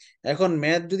 এখন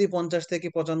ম্যাথ যদি 50 থেকে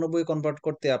 95 কনভার্ট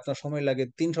করতে আপনার সময় লাগে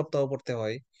 3 সপ্তাহ পড়তে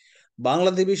হয়,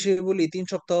 বাংলাদেশ বিষয়গুলি 3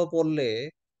 সপ্তাহ পড়লে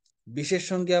 20-এর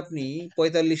সঙ্গে আপনি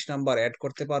 45 নাম্বার অ্যাড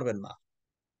করতে পারবেন না।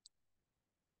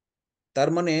 তার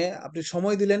মানে আপনি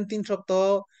সময় দিলেন 3 সপ্তাহ,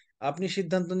 আপনি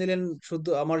সিদ্ধান্ত নিলেন শুধু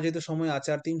আমার যেহেতু সময় আছে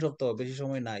আর 3 সপ্তাহ, বেশি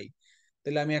সময় নাই,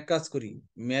 তাহলে আমি এক কাজ করি,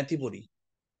 ম্যাথই পড়ি।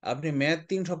 আপনি ম্যাথ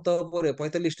 3 সপ্তাহ পরে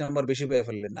 45 নাম্বার বেশি পেয়ে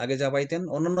ফেললেন, আগে যা পাইতেন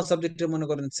অন্যান্য সাবজেক্টে মনে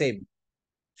করেন সেম,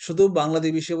 শুধু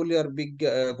বাংলাদেশ বিষয় বলি আর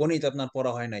গণিত আপনার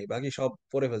পড়া হয় নাই, বাকি সব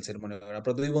পড়ে ফেলছেন। মনে করেন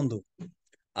আপনার দুই বন্ধু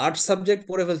আর্টস সাবজেক্ট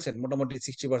পড়ে ফেলছেন, মোটামুটি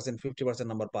 60% 50%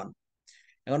 নাম্বার পান।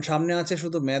 এখন সামনে আছে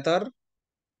শুধু ম্যাথ আর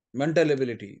মেন্টাল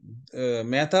এবিলিটি,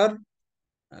 ম্যাথ আর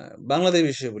বাংলাদেশ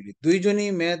বিষয়গুলি, দুইজনই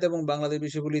ম্যাথ এবং বাংলাদেশ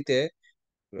বিষয়গুলিতে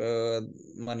আহ,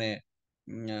 মানে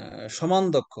সমান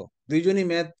দক্ষ। দুইজনই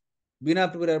ম্যাথ বিনা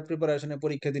প্রিপারেশনে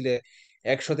পরীক্ষা দিলে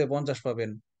 100-তে 50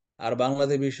 পাবেন, আর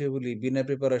বাংলাদেশ বিষয়গুলি বিনা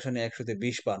প্রিপারেশনে 100-তে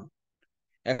 20 পান।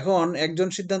 এখন একজন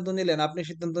সিদ্ধান্ত নিলেন, আপনি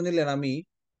সিদ্ধান্ত নিলেন আমি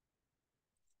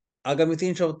আগামী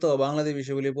 3 সপ্তাহ বাংলাদেশ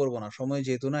বিষয়গুলি পড়বো না, সময়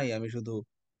যেহেতু নাই আমি শুধু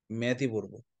ম্যাথই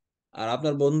পড়বো। আর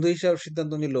আপনার বন্ধু হিসাব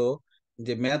সিদ্ধান্ত নিল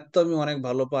যে ম্যাথ তো আমি অনেক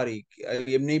ভালো পারি,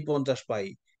 এমনিই 50 পাই,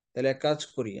 তাহলে এক কাজ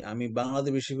করি আমি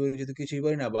বাংলাদেশ বিষয়গুলি যদি কিছুই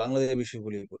পারি না বাংলাদেশ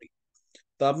বিষয়গুলি পড়ি।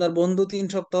 তো আপনার বন্ধু 3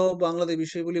 সপ্তাহ বাংলাদেশ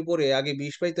বিষয়গুলি পড়ে আগে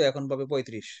 20 পাইতো, এখন পাবে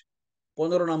 35,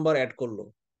 15 নাম্বার অ্যাড করলো।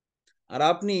 আর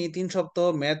আপনি 3 সপ্তাহ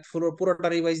ম্যাথ পুরোটা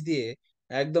রিভাইজ দিয়ে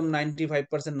একদম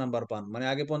 95% নাম্বার পান, মানে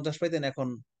আগে 50 পাইতেন এখন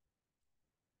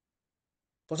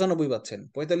 95 পাচ্ছেন,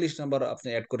 45 নাম্বার আপনি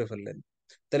অ্যাড করে ফেললেন।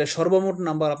 তাহলে সর্বমোট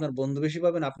নাম্বার আপনার বন্ধু বেশি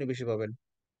পাবেন, আপনি বেশি পাবেন?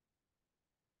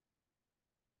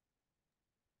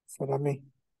 স্যার আমি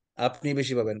আপনি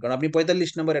বেশি পাবেন, কারণ আপনি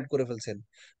 45 নাম্বার অ্যাড করে ফেলছেন।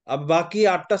 আর বাকি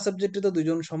 8টা সাবজেক্টে তো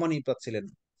দুজন সমানই পাচ্ছিলেন।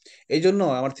 এই জন্য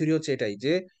আমার থিওরি হচ্ছে এটাই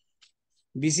যে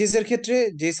বিসিএস এর ক্ষেত্রে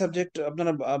যে সাবজেক্ট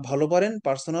আপনারা ভালো পারেন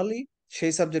পার্সোনালি,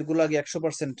 সেই সাবজেক্ট গুলো আগে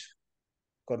 100%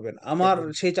 করবেন। আমার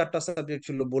সেই 4টা সাবজেক্ট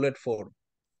ছিল bullet 4,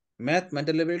 math,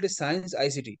 mental ability, science,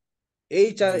 ICT. এই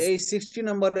 60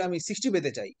 নাম্বারে আমি 60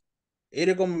 পেতে চাই,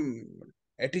 এরকম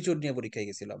অ্যাটিটিউড নিয়ে পরীক্ষায়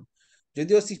গেছিলাম।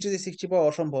 যদিও 60-তে 60 পাওয়া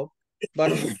অসম্ভব,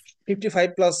 বাট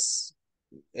 55+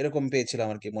 এরকম পেয়েছিলাম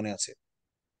আর কি, মনে আছে।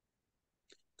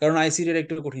 কারণ আইসিটির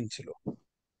একটু কঠিন ছিল,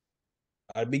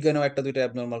 আর বিজ্ঞানেও একটা দুইটা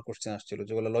অ্যাবনর্মাল কোশ্চেন আসছিল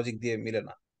যেগুলো লজিক দিয়ে মিলে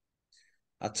না।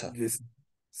 আচ্ছা, জি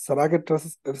স্যার আগেরটা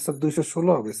স্যার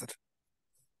 216 হবে স্যার।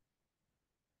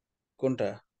 কোনটা?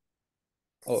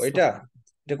 ও এটা,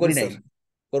 এটা জি করি নাই, স্যার।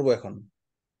 করব এখন।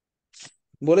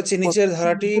 বলেছি নিচের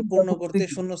ধারাটি পূর্ণ করতে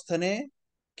শূন্যস্থানে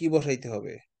কি বসাইতে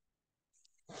হবে?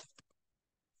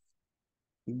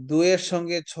 2-এর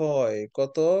সঙ্গে 6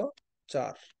 কত?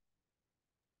 4।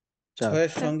 4।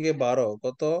 6-এর সঙ্গে 12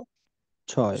 কত?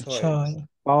 6। 6।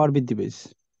 পাওয়ার বৃদ্ধি পেয়েছে।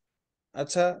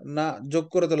 আচ্ছা, না যোগ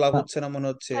করে তো লাভ না হচ্ছে না মনে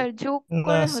হচ্ছে। স্যার যোগ না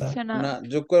করে স্যার, হচ্ছে না। না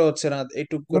যোগ করে হচ্ছে না,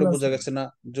 এইটুক করে বোঝা গেছে না,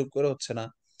 যোগ করে হচ্ছে না।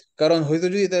 কারণ হয়তো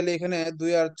যদি তাহলে এখানে 2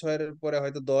 আর 6-এর পরে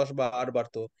হয়তো 10 বা 8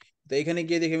 বাড়তো, তো এখানে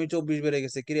গিয়ে দেখি আমি 24 বেড়ে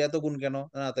গেছে, কি রে এত গুণ কেন?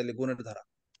 না, তাহলে গুণের ধারা।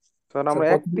 স্যার স্যার আমরা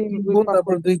 1 প্রথমে 3 তিন 2 গুণ 5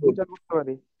 তারপর 2 গুণ। 2 করতে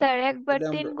পারি। স্যার একবার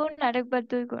তাহলে 3 আমরা গুণ আর একবার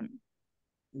 2 গুণ।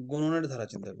 গুণনের ধারা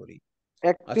চিন্তা করি।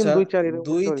 1 3 আচ্ছা, 2 4 এরকম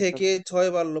 2 করতে পারি স্যার। থেকে 6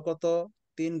 বাড়লো কত?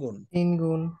 3 গুণ। 3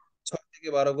 গুণ 6 থেকে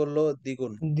 12 করলো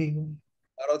দ্বিগুণ। দ্বিগুণ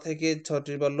 12 থেকে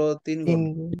 36 বাড়লো 3 গুণ।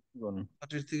 3 গুণ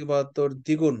 36 থেকে 72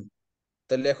 দ্বিগুণ।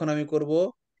 তাহলে এখন আমি করব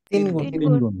 3 3 গুণ গুণ। 3 3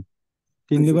 গুণ। গুণ।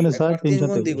 তিন দ্বিগুণে 6, একবার 3 তিন 7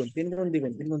 গুণ 21, দ্বিগুণ, তিন গুণ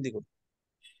দ্বিগুণ, তিন গুণ দ্বিগুণ।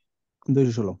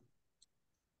 216।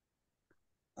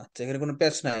 আচ্ছা, এখানে কোনো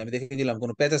প্যাচ নাই, আমি দেখে দিলাম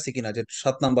কোনো প্যাচ আছে কিনা, যে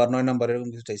 7 নাম্বার 9 নাম্বার এরকম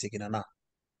কিছু চাইছে কিনা। না,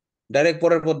 ডাইরেক্ট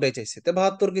পরের পদটাই চাইছে। তো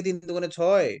 72 কি 3 দুগুণে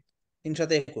 6, 3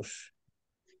 7 21।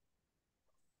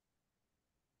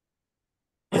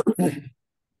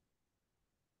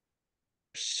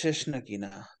 শেষ নাকি?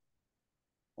 না,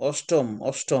 অষ্টম,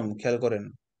 অষ্টম খেয়াল করেন।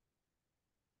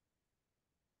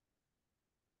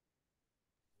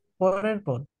 পরের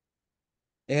পদ।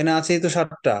 এখানে আছেই তো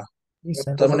 7টা। জি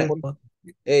স্যার, তার মানে পরের পদ।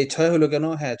 এই 6 হলো কেন?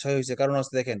 হ্যাঁ, 6 হয়েছে, কারণ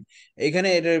আছে দেখেন এইখানে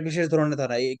এটা বিশেষ ধরনের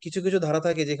ধারা। এই কিছু কিছু ধারা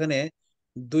থাকে যেখানে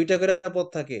 2টা করে পদ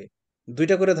থাকে,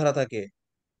 2টা করে ধারা থাকে।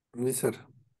 জি স্যার।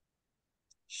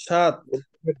 7,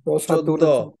 7 14,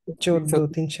 দুগুণে 14,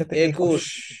 3 7 21। 21।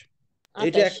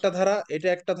 এটা 28। একটা ধারা, এটা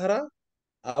একটা ধারা।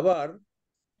 আবার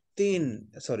 3,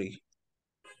 সরি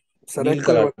স্যার নীল একখানে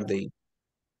কালার দেই।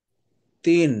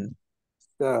 3,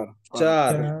 4 5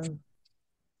 4, 4 5।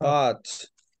 5,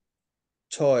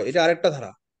 6, এটা আরেকটা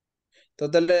ধারা। তো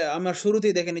তাহলে আমার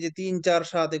শুরুতেই দেখেন এই যে 3 4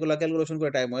 7 এগুলা ক্যালকুলেশন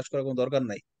করে টাইম ওয়েস্ট করার কোনো দরকার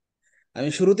নাই। আমি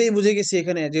শুরুতেই বুঝে গেছি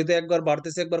এখানে যেহেতু একবার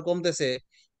বাড়তেছে একবার কমতেছে,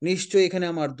 নিশ্চয়ই এখানে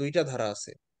আমার 2টা ধারা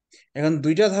আছে। এখন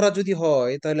 2টা ধারা যদি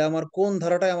হয় তাহলে আমার কোন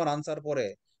ধারাটাই আমার আনসার পড়ে,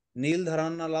 নীল ধারা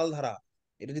না লাল ধারা,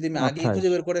 এটা যদি আমি আগেই 28। খুঁজে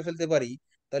বের করে ফেলতে পারি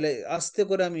তাহলে আস্তে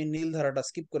করে আমি নীল ধারাটা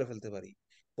স্কিপ করে ফেলতে পারি।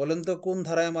 বলেন তো কোন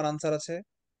ধারায় আমার আনসার আছে?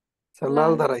 স্যার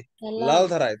লাল লাল। ধারায়। লাল। লাল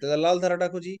ধারায়। তাহলে লাল ধারাটা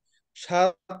খুঁজি।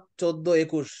 7 14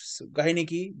 21, কাহিনী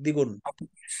কি? দ্বিগুণ।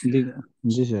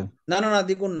 জি স্যার। না না না,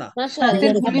 দ্বিগুণ না, না স্যার,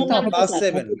 সাতের সাতের গুণিত নাম কি হচ্ছে। Plus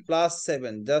sir? 7, প্লাস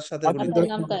 7, যার সাথে গুণিত।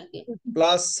 সাতের নাম কার কি?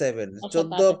 +7, আচ্ছা,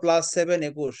 14 28। +7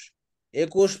 21,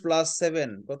 21 +7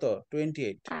 কত?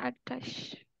 28। 28।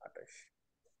 28।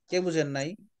 কে বুঝেন নাই?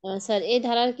 স্যার এই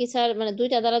ধারার কি স্যার, মানে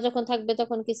দুইটা ধারা যখন থাকবে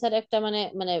তখন কি স্যার একটা মানে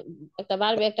মানে একটা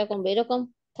বাড়বে একটা কমবে এরকম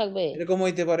থাকবে? এরকম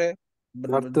হইতে পারে,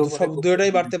 বাড়তেও পারে সব কমতেও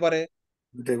দুইটাই পারে, বাড়তে পারে,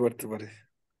 দুটাই বাড়তে পারে।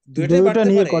 দুইটাই দুইটা বাড়তে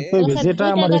নিয়ে পারে। করতে তাহলে হবে স্যার যেটা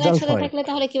দুইটা আমার ধারা রেজাল্ট একসাথে হয়। থাকলে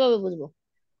তাহলে কিভাবে বুঝবো?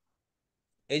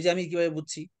 এই যে আমি কিভাবে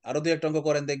বুঝছি, আরো দুই একটা অঙ্ক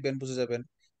করেন, দেখবেন বুঝে যাবেন।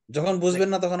 যখন বুঝবেন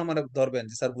না তখন আমার ধরবেন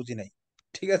যে স্যার বুঝি নাই।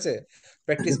 ঠিক আছে,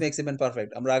 প্র্যাকটিস মেক্স ইমেন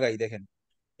পারফেক্ট। আমরা আগাই, দেখেন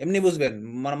এমনি বুঝবেন।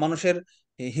 মানুষের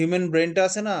হিউম্যান ব্রেনটা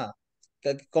আছে না,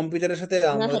 কম্পিউটারের সাথে না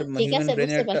আমাদের স্যার, ঠিক হিউম্যান আছে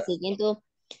ব্রেনের বুঝতে একটা, পারছি, কিন্তু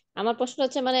আমার প্রশ্ন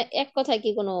হচ্ছে মানে এক কথায় কি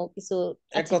কোনো কিছু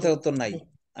এক আছে কথায় কিনা? উত্তর নাই।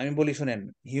 আমি বলি শুনেন,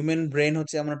 হিউম্যান ব্রেন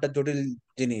হচ্ছে এমন একটা জটিল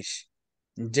জিনিস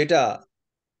যেটা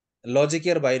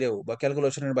লজিকের বাইরেও বা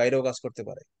ক্যালকুলেশনের বাইরেও কাজ করতে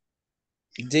পারে,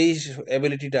 যেই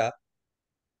এবিলিটিটা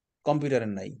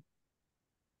কম্পিউটারের নাই।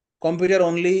 কম্পিউটার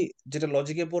অনলি যেটা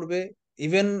লজিকে পড়বে।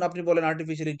 ইভেন আপনি বলেন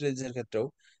আর্টিফিশিয়াল ইন্টেলিজেন্সের ক্ষেত্রেও,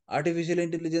 আর্টিফিশিয়াল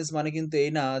ইন্টেলিজেন্স মানে কিন্তু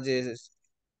এই না যে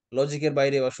লজিকের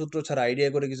বাইরে বা সূত্র ছাড়া আইডিয়া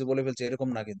করে কিছু বলে ফেলছে, এরকম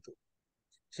না কিন্তু।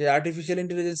 সে আর্টিফিশিয়াল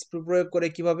ইন্টেলিজেন্স প্রয়োগ করে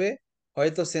কিভাবে,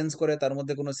 হয়তো সেন্স করে তার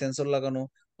মধ্যে কোনো সেন্সর লাগানো,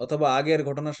 অথবা আগের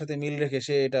ঘটনার সাথে মিল রেখে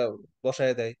সে এটা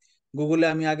বসায় দেয়। গুগলে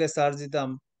আমি আগে সার্চ দিতাম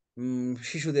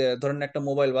শিশুদের, ধরেন একটা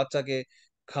মোবাইল বাচ্চাকে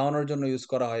খাওয়ানোর জন্য ইউজ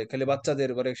করা হয়, খালি বাচ্চাদের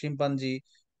মানে শিম্পাঞ্জি,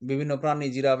 বিভিন্ন প্রাণী,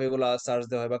 জিরাফ, এগুলা সার্চ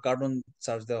দেওয়া হয় বা কার্টুন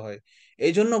সার্চ দেওয়া হয়।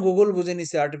 এই জন্য গুগল বুঝে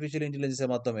নিছে আর্টিফিশিয়াল ইন্টেলিজেন্সের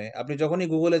মাধ্যমে আপনি যখনই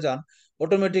গুগলে যান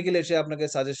অটোমেটিক্যালি সে আপনাকে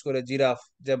সাজেস্ট করে জিরাফ,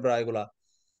 জেব্রা এগুলা।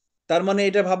 তার মানে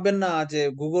এটা ভাববেন না যে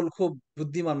গুগল খুব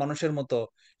বুদ্ধিমান মানুষের মতো,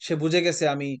 সে বুঝে গেছে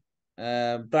আমি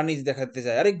প্রাণী দেখাতে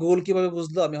চাই। আরে গুগল কিভাবে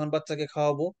বুঝলো আমি এখন বাচ্চাকে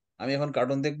খাওয়াবো, আমি এখন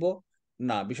কার্টুন দেখবো?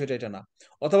 না, বিষয়টা এটা না।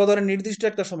 অথবা ধরেন নির্দিষ্ট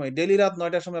একটা সময়, ডেইলি রাত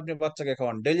 9টার সময় আপনি বাচ্চাকে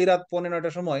খাওয়ান, ডেইলি রাত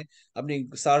 9:15টার সময় আপনি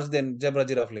সার্চ দেন জেব্রা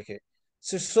জিরাফ লিখে,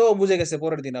 সো বুঝে গেছে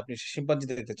পরের দিন আপনি শিম্পাঞ্জি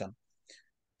দেখতে চান।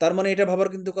 তার মানে এটা ভাবার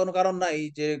কিন্তু কোনো কারণ নাই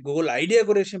যে গুগল আইডিয়া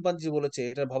করে শিম্পাঞ্জি বলেছে,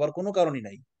 এটা ভাবার কোনো কারণই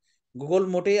নাই। গুগল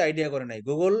মোটেই আইডিয়া করে নাই,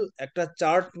 গুগল একটা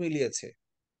চার্ট মিলিয়েছে,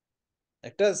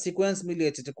 একটা সিকোয়েন্স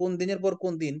মিলিয়েছে যে কোন দিনের পর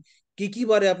কোন দিন কি কি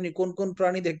বারে আপনি কোন কোন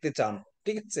প্রাণী দেখতে চান।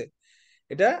 ঠিক আছে,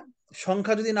 এটা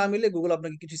সংখ্যা যদি না মিলে গুগল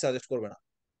আপনাকে কিছু সাজেস্ট করবে না।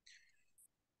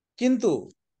 কিন্তু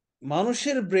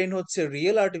মানুষের ব্রেন হচ্ছে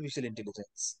রিয়েল আর্টিফিশিয়াল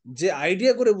ইন্টেলিজেন্স, যে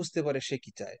আইডিয়া করে বুঝতে পারে সে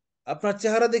কি চায়। আপনার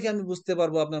চেহারা দেখে আমি বুঝতে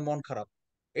পারবো আপনার মন খারাপ,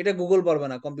 এটা গুগল পারবে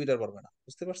না, কম্পিউটার পারবে না,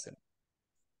 বুঝতে পারছেন?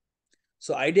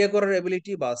 সো আইডিয়া করার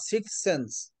এবিলিটি বা সিক্স সেন্স,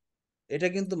 এটা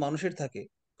কিন্তু মানুষের থাকে,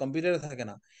 কম্পিউটারে থাকে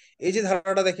না। এই যে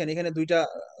ধারাটা দেখেন এখানে 2টা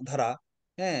ধারা,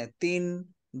 হ্যাঁ, 3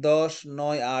 10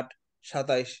 9 8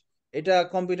 27, এটা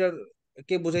কম্পিউটার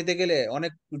কে বোঝাইতে গেলে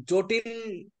অনেক জটিল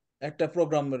একটা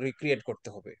প্রোগ্রাম রিক্রিয়েট করতে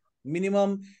হবে। মিনিমাম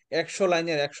 100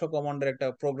 লাইনের 100 কমান্ডের একটা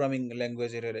প্রোগ্রামিং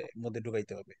ল্যাঙ্গুয়েজের মধ্যে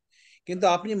ঢুকাইতে হবে। কিন্তু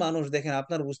আপনি মানুষ দেখেন,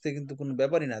 আপনার বুঝতে কিন্তু কোনো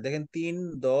ব্যাপারই না। দেখেন 3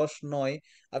 10 9,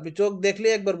 আপনি চোখ দেখলে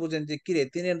একবার বুঝেন যে কিরে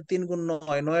 3 এর 3 গুণ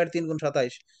 9, 9 এর 3 গুণ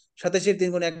 27, 27-এর 3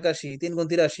 গুণ 81, 3 গুণ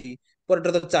 83,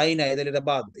 পরেরটা তো চাই না, এদের এটা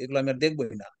বাদ, এগুলো আমি আর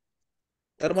দেখবোই না।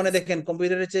 তার মানে দেখেন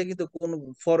কম্পিউটারের চেয়ে কিন্তু কোন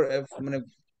ফর মানে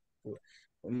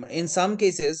ইন সাম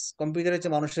কেসেস কম্পিউটারের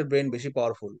চেয়ে মানুষের ব্রেন বেশি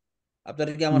পাওয়ারফুল।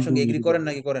 আপনারা কি আমার সঙ্গে এগ্রি করেন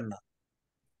নাকি করেন না?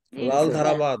 জি লাল স্যার।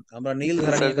 ধারা বাদ, আমরা নীল জি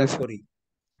ধারা স্যার নিয়ে জি কাজ স্যার করি।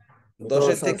 তো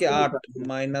 10-এর স্যার থেকে 8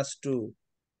 -2,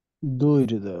 দুই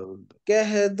রে দাও।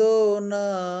 কহ দো না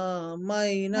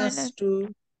মাইনাস -2।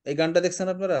 এই গানটা দেখছেন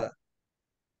আপনারা?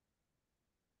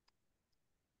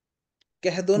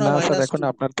 কহ দো না না স্যার, এখন -2।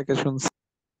 আপনার থেকে শুনছি।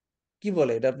 কি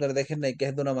বলে এটা, আপনারা দেখেন নাই?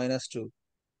 কহ দো না -2,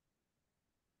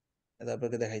 এটা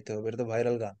আপনাকে দেখাইতে হবে, এটা তো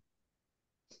ভাইরাল গান।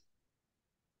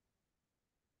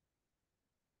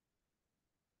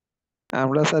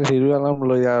 আমরা স্যার হিরো আলম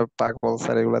লইয়া পাগল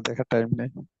স্যার, এগুলা দেখার টাইম নেই।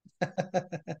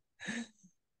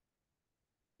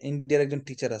 ইন্ডিয়ার একজন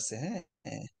টিচার আছে, হ্যাঁ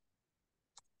হ্যাঁ।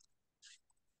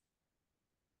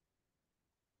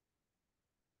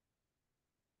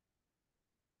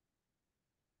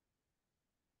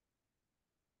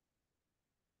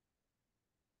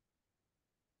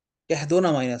 কহ দো না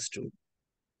 -2।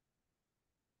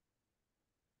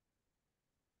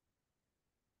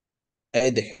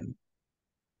 এই দেখেন,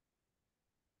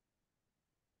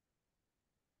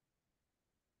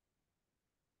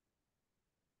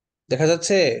 দেখা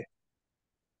যাচ্ছে?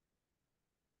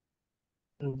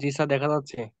 জি স্যার, দেখা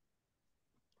যাচ্ছে।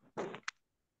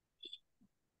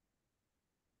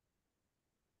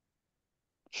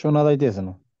 শোনা যাইতেছে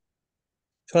না।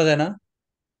 শোনা যায় না?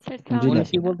 স্যার জি সাউন্ড না। উনি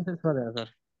কি আসে না। বলতেছেন শোনা যায় না স্যার।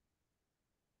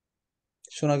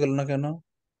 শোনা গেল না কেন?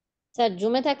 স্যার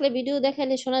জুমে থাকলে ভিডিও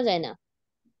দেখালে শোনা যায় না।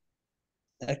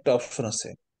 একটা অপশন আছে।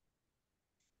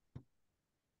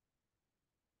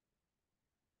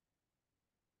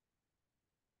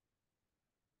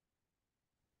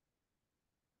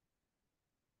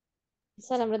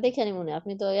 স্যার আমরা দেখে নি মনে হয়,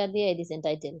 আপনি তো ইয়া দিয়ে দিয়েছেন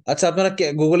টাইটেল। আচ্ছা, আপনারা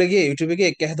গুগলে গিয়ে, ইউটিউবে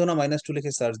গিয়ে কহ দো না -2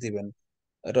 লিখে সার্চ দিবেন,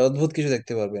 এটা অদ্ভুত কিছু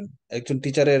দেখতে পারবেন। একজন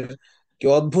টিচারের কি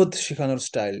অদ্ভুত শেখানোর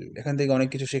স্টাইল, এখান থেকে অনেক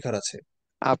কিছু শেখার আছে।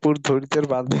 আপুর ধৈর্যের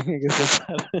বাঁধ ভেঙে গেছে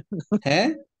স্যার। হ্যাঁ,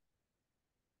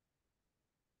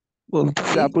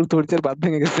 বলতেছে কি? আপুর ধৈর্যের বাঁধ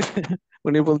ভেঙে গেছে।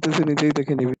 উনি বলতেছে নিজেই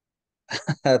দেখে নিবি।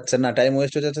 আচ্ছা, না, টাইম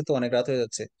ওয়েস্ট হয়ে যাচ্ছে তো, অনেক রাত হয়ে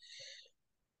যাচ্ছে।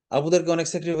 আপুদেরকে অনেক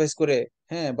স্যাক্রিফাইস করে,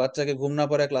 হ্যাঁ, বাচ্চাকে ঘুম না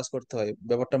পাড়ায় ক্লাস করতে হয়,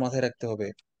 ব্যাপারটা মাথায় রাখতে হবে।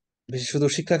 বিশেষ শুধু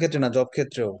শিক্ষা ক্ষেত্রে না, জব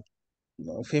ক্ষেত্রেও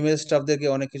ফিমেল স্টাফদেরকে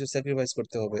অনেক কিছু স্যাক্রিফাইস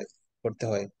করতে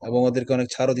হয়, এবং ওদেরকে অনেক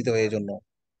ছাড়ও দিতে হয়। এই জন্য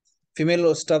ফিমেল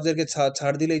স্টাফদেরকে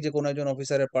ছাড় দিলেই যে কোনো একজন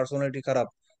অফিসারের পার্সোনালিটি খারাপ,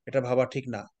 এটা ভাবা ঠিক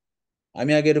না।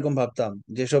 আমি আগে এরকম ভাবতাম,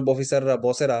 যেসব অফিসাররা,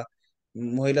 বসেরা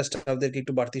মহিলা স্টাফদেরকে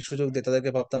একটু বাড়তি সুযোগ দেয়, তাদেরকে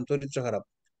ভাবতাম চরিত্র খারাপ,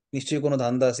 নিশ্চয়ই কোনো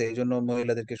ধান্দা আছে, এই জন্য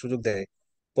মহিলাদেরকে সুযোগ দেয়।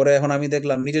 পরে এখন আমি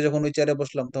দেখলাম, নিজে যখন ওই চেয়ারে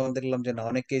বসলাম, তখন দেখলাম যে না,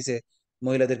 অনেক কেসে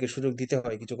মহিলাদেরকে সুযোগ দিতে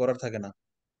হয়, কিছু করার থাকে না।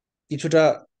 কিছুটা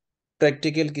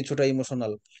প্র্যাকটিক্যাল, কিছুটা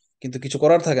ইমোশনাল, কিন্তু কিছু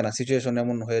করার থাকে না, সিচুয়েশন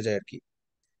এমন হয়ে যায় আর কি।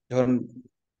 যখন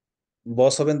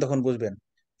বস হবেন তখন বুঝবেন।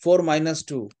 4 - 2,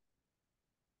 টু।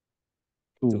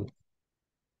 2,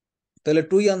 তাহলে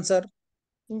 2 আনসার।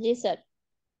 জি স্যার।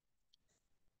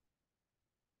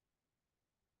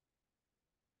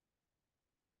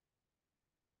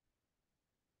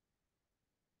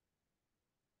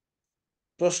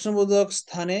 প্রশ্নবোধক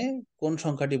স্থানে কোন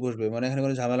সংখ্যাটি বসবে, মানে এখানে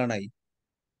কোনো ঝামেলা নাই।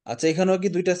 আচ্ছা, এখানেও কি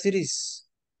দুইটা সিরিজ?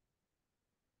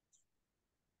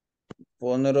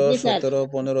 15, জি স্যার। 17,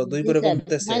 15 দুই জি করে স্যার,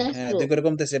 কমতেছে, হ্যাঁ, -2। 2 করে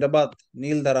কমতেছে, এটা বাদ।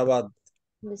 নীল ধারা বাদ।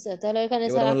 জি স্যার, তাহলে এখানে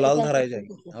এবার স্যার আমরা লাল এখানে ধারায় যাই,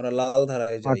 আমরা লাল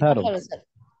ধারায় যাই। 18। 18 স্যার।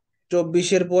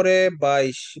 24-এর পরে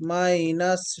 22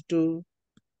 -2,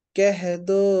 কহ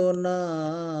দো না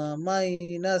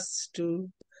 -2।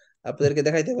 আপনাদেরকে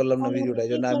দেখাইতে পারলাম না ভিডিওটা,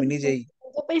 এই জন্য আমি নিজেই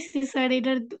মজা পাইছি স্যার,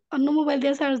 এটার অন্য মোবাইল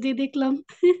দিয়ে সার্চ দিয়ে দেখলাম।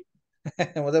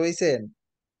 মজা পাইছেন?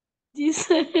 জি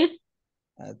স্যার।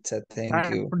 আচ্ছা, থ্যাংক স্যার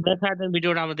ইউ। একটু দেখায় দেন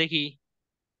ভিডিওটা, আমরা দেখি।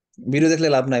 ভিডিও দেখলে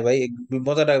লাভ নাই ভাই,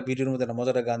 মজাটা ভিডিওর মধ্যে না,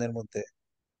 মজাটা গানের মধ্যে।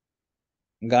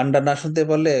 গানটা না শুনতে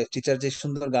পারলে, টিচার যে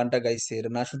সুন্দর গানটা গাইছে,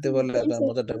 এটা না শুনতে পারলে জি আপনার স্যার।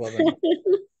 মজাটা পাবেন না।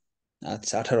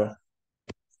 আচ্ছা, 18।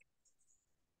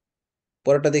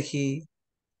 পরেরটা দেখি,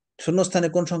 শূন্যস্থানে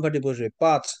কোন সংখ্যাটি বসবে?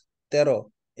 5, 13।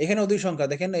 এখানেও দুই সংখ্যা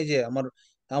দেখেন, এই যে আমার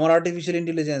আমার আর্টিফিশিয়াল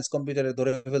ইন্টেলিজেন্স কম্পিউটারে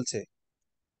ধরে ফেলছে।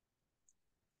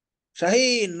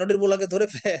 শাহিন, নদীর বোলাকে ধরে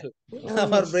ফেল।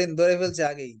 আমার 19 ব্রেন ধরে ফেলছে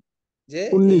আগেই, যে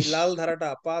এই 19। লাল ধারাটা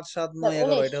 5, 7, স্যার, 9,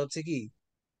 11 19। এটা হচ্ছে কি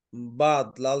বাদ,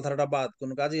 লাল ধারাটা বাদ,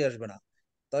 কোনো কাজেই আসবে না।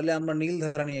 তাহলে আমরা নীল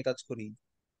ধারা নিয়ে কাজ করি।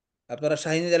 আপনারা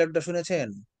শাহিনের ডায়লগটা শুনেছেন?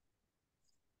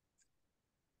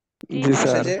 জি জি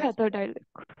স্যার, আসে স্যার। যে, বিখ্যাত ডায়লগ।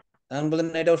 এখন বলেন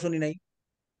না এটাও শুনি নাই।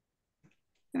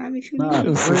 আমি না, শুনিনি।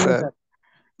 শুনছি শুনি নাই স্যার, স্যার।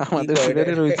 কি আমাদের কয় এটা,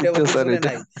 সিনিয়রের এটা ঐতিহ্য বলতে স্যার শুনে এটা।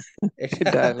 নাই? এটা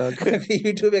ডায়লগ।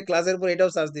 ইউটিউবে ক্লাসের পর এটাও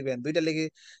সার্চ দিবেন, দুইটা লিখে,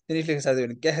 জিনিস লিখে সার্চ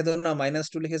দিবেন, কেহেদুর না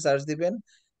 -2 লিখে সার্চ দিবেন,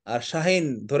 আর শাহিন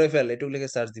ধরে ফেল এটুকু লিখে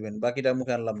সার্চ দিবেন, বাকিটা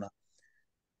মুখে আনলাম না।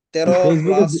 13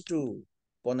 ফেসবুকে + 2,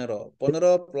 15,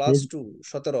 15 + 2,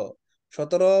 17,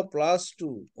 17 +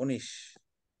 2, 19।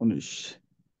 19।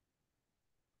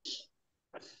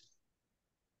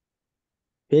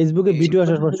 ফেসবুকে এই ভিডিও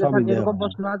আসার পর থেকে সবই থাকে দেওয়া এরকম হয়।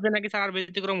 প্রশ্ন আসবে নাকি স্যার আর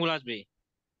ব্যতিক্রম গুলো আসবে?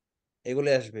 এগুলো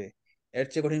আসবে, এর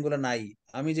চেয়ে কঠিন গুলো নাই।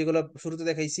 আমি যেগুলো শুরুতে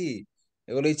দেখাইছি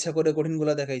এগুলো ইচ্ছা করে কঠিন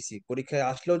গুলা দেখাইছি, পরীক্ষায়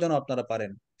আসলেও যেন আপনারা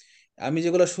পারেন। আমি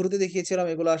যেগুলো শুরুতে দেখিয়েছিলাম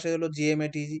এগুলো আসে হলো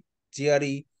জিএমএটি,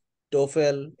 জিআরই,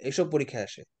 টোফেল, এইসব পরীক্ষায়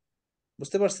আসে।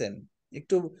 বুঝতে পারছেন?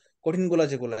 একটু কঠিন গুলা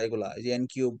যেগুলা, এগুলা এই যে এন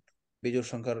কিউব, বিজোড়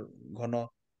সংখ্যার ঘন,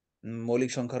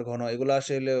 মৌলিক সংখ্যার ঘন, এগুলো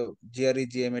আসে হলো জিআরই,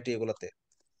 জিএমএটি এগুলাতে।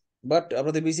 বাট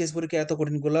আপনাদের বিসিএস পরীক্ষা এত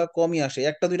কঠিন গুলা কমই আসে,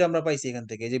 একটা দুইটা আমরা পাইছি এখান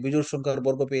থেকে, এই যে বিজোড় সংখ্যার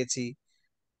বর্গ পেয়েছি,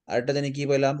 আরেকটা জানি কি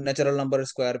পেলাম, ন্যাচারাল নাম্বারের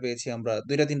স্কোয়ার পেয়েছি আমরা,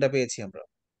 দুইটা তিনটা পেয়েছি আমরা।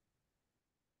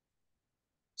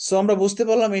 সো আমরা বুঝতে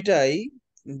পারলাম এটাই,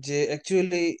 যে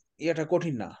অ্যাকচুয়ালি এটা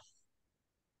কঠিন না।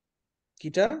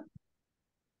 কিটা?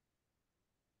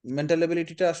 মেন্টাল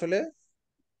এবিলিটিটা আসলে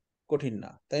কঠিন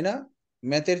না, তাই না?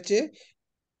 ম্যাথের চেয়ে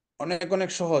অনেক অনেক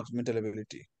সহজ মেন্টাল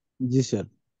এবিলিটি। জি স্যার।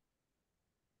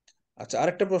 আচ্ছা,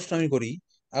 আরেকটা প্রশ্ন আমি করি,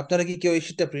 আপনারা কি কেউ এই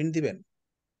শীটটা প্রিন্ট দিবেন?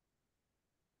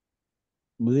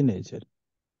 বুঝি নাই স্যার।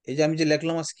 এই যে আমি যে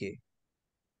লিখলাম আজকে,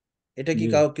 এটা কি জি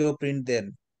কেউ প্রিন্ট দেন?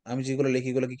 আমি যেগুলো লিখি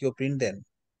এগুলো কি কেউ প্রিন্ট দেন?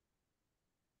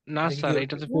 না এটা কি স্যার, কেউ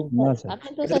এটা তো না না স্যার, স্যার। আপনি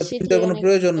তো এটা স্যার তো প্রিন্ট শীটে দেওয়ার কোনো অনেক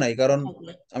প্রয়োজন নাই, কারণ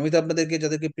থাকবে। আমি তো আপনাদেরকে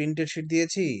যাদেরকে প্রিন্টেড শিট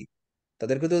দিয়েছি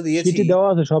তাদেরকে তো দিয়েছি। শিটে দেওয়া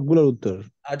আছে সবগুলোর উত্তর।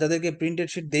 আর যাদেরকে প্রিন্টেড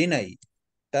শিট দেই নাই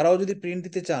তারাও যদি প্রিন্ট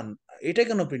দিতে চান, এটা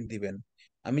কেন প্রিন্ট দিবেন?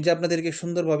 আমি যে আপনাদেরকে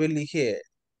সুন্দরভাবে লিখে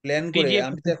প্ল্যান করে, পিডিএফ।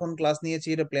 আমি তো এখন ক্লাস নিয়েছি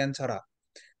এটা প্ল্যান ছাড়া,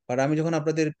 বাট আমি যখন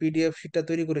আপনাদের পিডিএফ শিটটা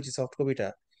তৈরি করেছি, সফট কপিটা,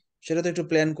 সেটা তো একটু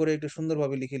প্ল্যান করে একটু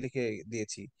সুন্দরভাবে লিখে লিখে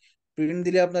দিয়েছি। প্রিন্ট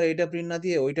দিলে আপনারা এটা প্রিন্ট না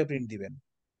দিয়ে ওইটা প্রিন্ট দিবেন,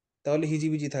 তাহলে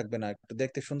হিজিবিজি থাকবে না, একটু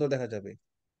দেখতে সুন্দর দেখা যাবে।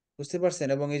 বুঝতে পারছেন?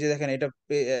 এবং এই যে দেখেন এটা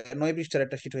 9 পৃষ্ঠার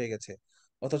একটা শিট হয়ে গেছে,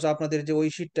 অথচ আপনাদের যে ওই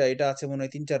শিটটা এটা আছে মনে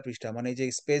হয় 3-4 পৃষ্ঠা, মানে এই যে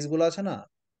স্পেস গুলো আছে না,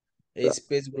 এই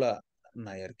স্পেস গুলা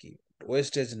নাই আর কি,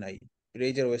 ওয়েস্টেজ নাই,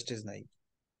 পেজের ওয়েস্টেজ নাই।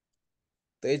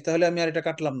 তো এই তাহলে আমি আর এটা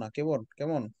কাটলাম না, কেমন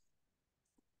কেমন,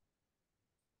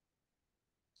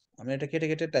 আমি এটা কেটে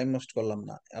কেটে টাইম নষ্ট করলাম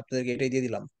না, আপনাদেরকে এটাই দিয়ে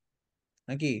দিলাম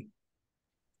নাকি?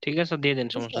 ঠিক আছে, দিয়ে দেন,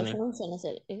 সমস্যা স্যার নেই। সমস্যা না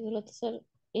স্যার, এগুলো তো স্যার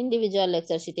ইন্ডিভিজুয়াল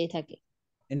লেকচার শিটেই থাকে।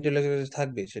 ইন্টেলেকচুয়াল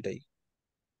থাকবে সেটাই।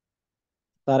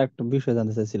 তার একটা বিষয়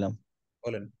জানতে চাইছিলাম।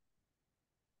 বলেন।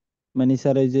 মানে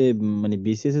স্যার এই যে মানে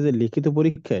বিসিএস এর যে লিখিত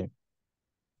পরীক্ষায়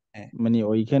হ্যাঁ, মানে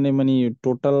ওইখানে মানে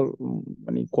টোটাল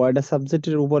মানে কয়টা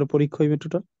সাবজেক্টের উপরে পরীক্ষা হইবে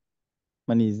টোটাল?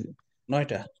 মানে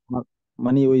 9টা,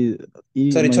 মানে ওই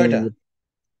সরি মানে 6টা।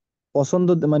 পছন্দ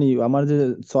মানে আমার যে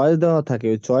চয়েস দেওয়া থাকে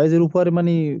ওই চয়েসের উপরে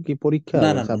মানে কি পরীক্ষা না ওই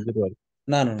না না সাবজেক্ট ওয়াইজ?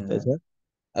 না না না তাই না। স্যার?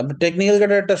 আপনি টেকনিক্যাল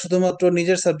ক্যাডারটা শুধুমাত্র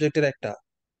নিজের সাবজেক্টের একটা,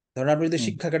 ধরেন আপনি যদি হুম।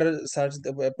 শিক্ষা ক্যাডার সার্চ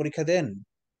পরীক্ষা দেন,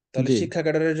 তাহলে জি। শিক্ষা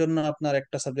ক্যাডারের জন্য আপনার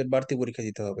একটা সাবজেক্ট বাড়তি পরীক্ষা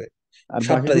দিতে হবে, আর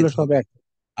 7টা বাকিগুলো দিতে সব হবে। এক?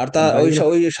 আর তা আর ওই বাকিগুলো?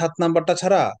 ওই 7 নাম্বারটা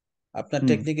ছাড়া আপনার হুম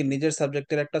টেকনিক্যাল নিজের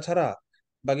সাবজেক্টের একটা ছাড়া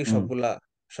বাকি হুম। সবগুলা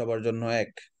সবার জন্য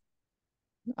এক।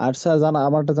 আর স্যার জানা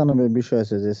আমার একটা জানার বিষয়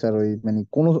আছে যে স্যার ওই মানে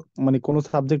কোন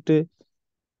সাবজেক্টে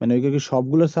মানে ওই কি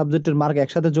সবগুলো সাবজেক্টের মার্ক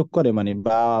একসাথে যোগ করে মানে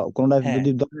বা কোনটা হ্যাঁ, যদি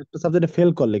ধরেন একটা সাবজেক্টে ফেল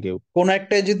করলে কেউ? কোন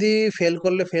একটাই যদি ফেল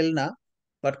করলে ফেল না,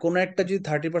 বাট কোন একটা যদি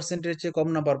 30%-এর চেয়ে কম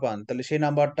নাম্বার পান তাহলে সেই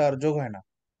নাম্বারটা আর যোগ হয় না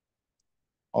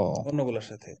ও। অন্যগুলোর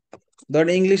সাথে।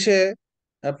 ধরেন ইংলিশে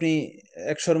আপনি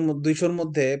 200-র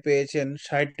মধ্যে পেয়েছেন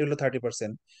 60 হলো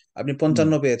 30%, আপনি হুম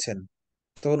 55 পেয়েছেন,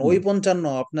 তখন হুম ওই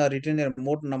 55 আপনার রিটেনের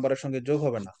মোট নাম্বারের সঙ্গে যোগ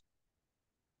হবে না।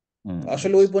 হুম।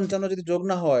 আসলে ওই 55 যদি যোগ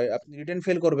না হয় আপনি রিটেন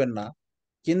ফেল করবেন না,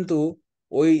 কিন্তু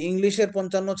ওই ইংলিশের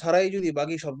 55 ছাড়াই যদি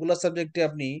বাকি সবগুলা সাবজেক্টে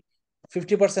আপনি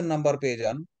 50% নাম্বার পেয়ে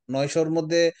যান, 900-র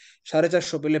মধ্যে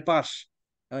 450 পেলে পাস,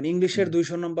 ইংলিশের হুম।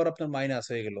 200 নাম্বার আপনার মাইনাস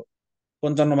হয়ে গেল,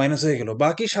 55 মাইনাস হয়ে গেল,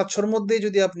 বাকি 700-র মধ্যে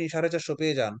যদি আপনি 450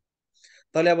 পেয়ে যান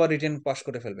তাহলে আবার রিটেন পাস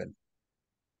করে ফেলবেন।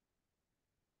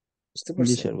 বুঝতে জি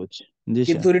পারছেন? স্যার বুঝছি। জি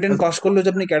কিন্তু স্যার। রিটেন পাস করলে যে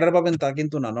আপনি ক্যাডার পাবেন তা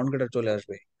কিন্তু না, নন ক্যাডার চলে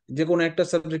আসবে। যে কোনো একটা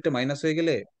সাবজেক্টে মাইনাস হয়ে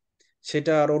গেলে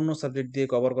সেটা আর অন্য সাবজেক্ট দিয়ে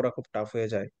কভার করা খুব টাফ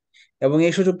হয়ে যায়। এবং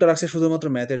এই সুযোগটা রাখছে শুধুমাত্র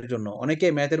ম্যাথের জন্য, অনেকে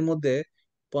ম্যাথের মধ্যে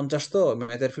 50, তো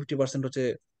ম্যাথের 50% হচ্ছে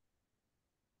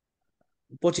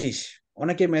 25,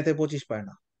 অনেকে ম্যাথে 25 পায়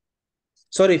না,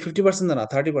 সরি 50% না,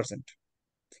 30%,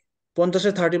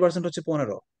 50-এর 30% হচ্ছে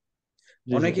 15,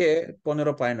 জি স্যার। অনেকে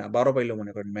 15 পায় না, 12 পাইলো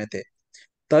মনে করেন ম্যাথে,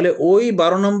 তাহলে ওই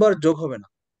 12 নম্বর যোগ হবে না।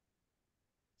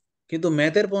 কিন্তু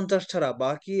ম্যাথের 50 ছাড়া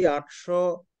বাকি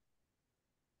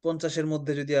 850-এর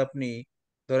মধ্যে যদি আপনি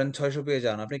ধরেন 600 পেয়ে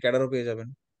যান, আপনি ক্যাডারও পেয়ে যাবেন।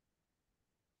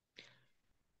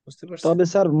 বুঝতে পারছেন? তবে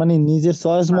স্যার মানে নিজের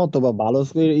চয়েস মতো বা ভালো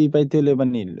করে পাইতে হলে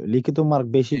মানে লিখিত মার্ক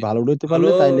বেশি ভালো উঠাইতে ভালো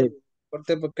পারলে তাইলে।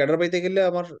 করতে ক্যাডার পাইতে গেলে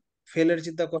আমার ফেলের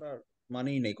চিন্তা করার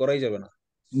মানেই নেই, করাই যাবে না।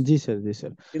 জি স্যার জি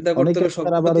স্যার। চিন্তা করতে অনেকে হবে আছে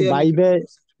স্যার আবার সবগুলোতেই আমি বাইবে,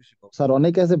 50% বেশি পাবো। স্যার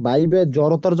অনেকে আছে বাইবে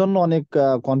জড়তার জন্য অনেক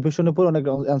কনফিউশনে পড়ে অনেক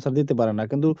অ্যান্সার দিতে পারে না,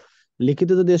 কিন্তু লিখিত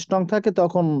যদি স্ট্রং থাকে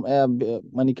তখন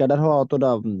মানে ক্যাডার হওয়া অতটা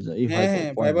হ্যাঁ হ্যাঁ,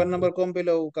 পয়েন্ট ভাইবার না। নাম্বার কম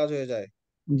পেলেও কাজ হয়ে যায়।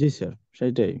 জি স্যার,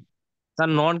 সেটাই। স্যার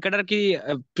নন ক্যাডার কি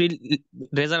প্রি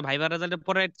রেজাল্ট ভাইবা রেজাল্টের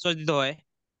পরে চয়েস দিতে হয়?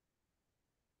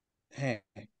 হ্যাঁ,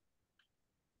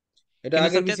 এটা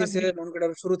কিন্তু আগের স্যার বিসিএস এ তেতাল্লিশ নন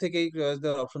ক্যাডার শুরু থেকেই চয়েস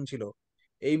দেওয়ার অপশন ছিল।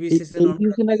 এই এই বিসিএস এ এই নন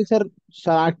বিএসসি নাকি স্যার,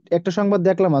 একটা সংবাদ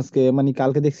দেখলাম আজকে, মানে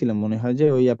কালকে দেখছিলাম মনে হয়, যে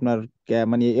ওই আপনার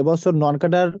মানে এবছর নন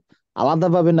ক্যাডার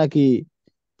আলাদাভাবে নাকি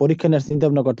পরীক্ষা নেওয়ার চিন্তা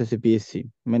ভাবনা করতেছে পিএসসি।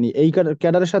 মানে এই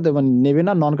ক্যাডারের সাথে মানে নেবে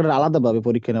না, নন ক্যাডার আলাদাভাবে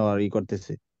পরীক্ষা নেওয়ার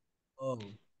করতেছে। ও,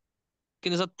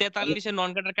 কিন্তু স্যার 43-এ নন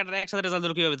ক্যাডার ক্যাডার একসাথে রেজাল্ট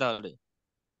দিল কিভাবে তাহলে?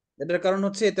 এটার কারণ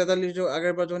হচ্ছে 43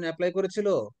 আগের বার যখন অ্যাপ্লাই করেছিল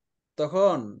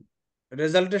তখন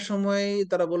রেজাল্টের সময়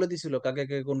তারা বলে দিছিল কাকে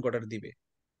কে কোন কোটার দিবে।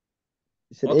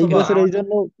 স্যার এই অথবা কিন্তু বছর এই আমাদের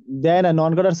জন্য দেয় না,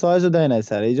 নন ক্যাডার চয়েসও দেয় না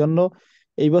স্যার, এই জন্য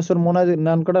এই বছর মনে হয়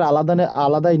নন ক্যাডার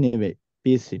আলাদাই নেবে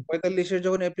পিএসসি। 45-এর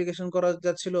যখন অ্যাপ্লিকেশন করা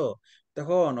যাচ্ছিল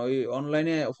তখন ওই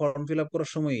অনলাইনে ফর্ম ফিল আপ করার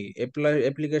সময়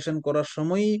অ্যাপ্লিকেশন করার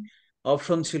সময়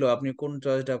অপশন ছিল আপনি কোন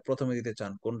চয়েসটা প্রথমে দিতে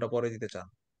চান, কোনটা পরে দিতে চান।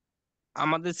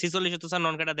 আমাদের 46-এ তো স্যার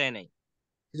নন ক্যাডার দেয় নাই।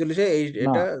 46-এ না,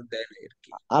 এটা দেয় না আর কি।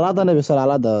 আলাদা নেবে স্যার,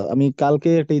 আলাদা। আমি কালকে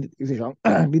একটা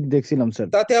দেখছিলাম স্যার।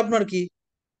 তাতে আপনার কি,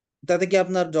 তাতে কি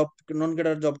আপনার জব, নন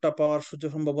ক্যাডার জবটা পাওয়ার সুযোগ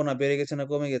সম্ভাবনা বেড়ে গেছে না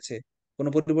কমে গেছে? কোনো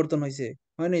পরিবর্তন হয়েছে?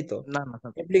 হয়নি তো। না না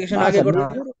স্যার, অ্যাপ্লিকেশন না আগে স্যার, না,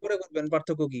 করবেন পরে করবেন,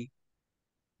 পার্থক্য কি?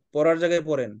 পড়ার জায়গায়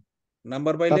পড়েন,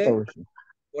 নাম্বার তা পাইলে তো অবশ্যই।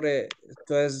 পরে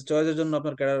চয়েসের জন্য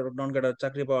আপনার ক্যাডার নন ক্যাডার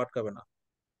চাকরি পাওয়া আটকাবে না।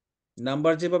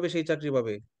 নাম্বার যে পাবে সেই চাকরি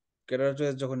পাবে, ক্যাডার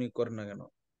চয়েস যখনই করেন না কেন।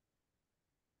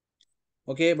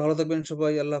 ওকে, ভালো থাকবেন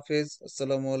সবাই, আল্লাহ হাফেজ,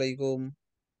 আসসালামু আলাইকুম।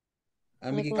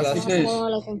 আমি কি ওয়ালাইকুম ক্লাস আসসালাম, শেষ? আসসালামু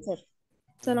আলাইকুম স্যার।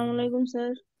 আসসালামু আলাইকুম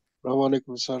স্যার।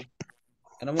 ওয়ালাইকুম স্যার।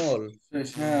 এনামল,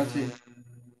 হ্যাঁ আছি।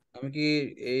 আমি কি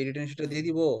এই রিটেন শিটটা দিয়ে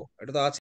দিব? এটা তো আছে।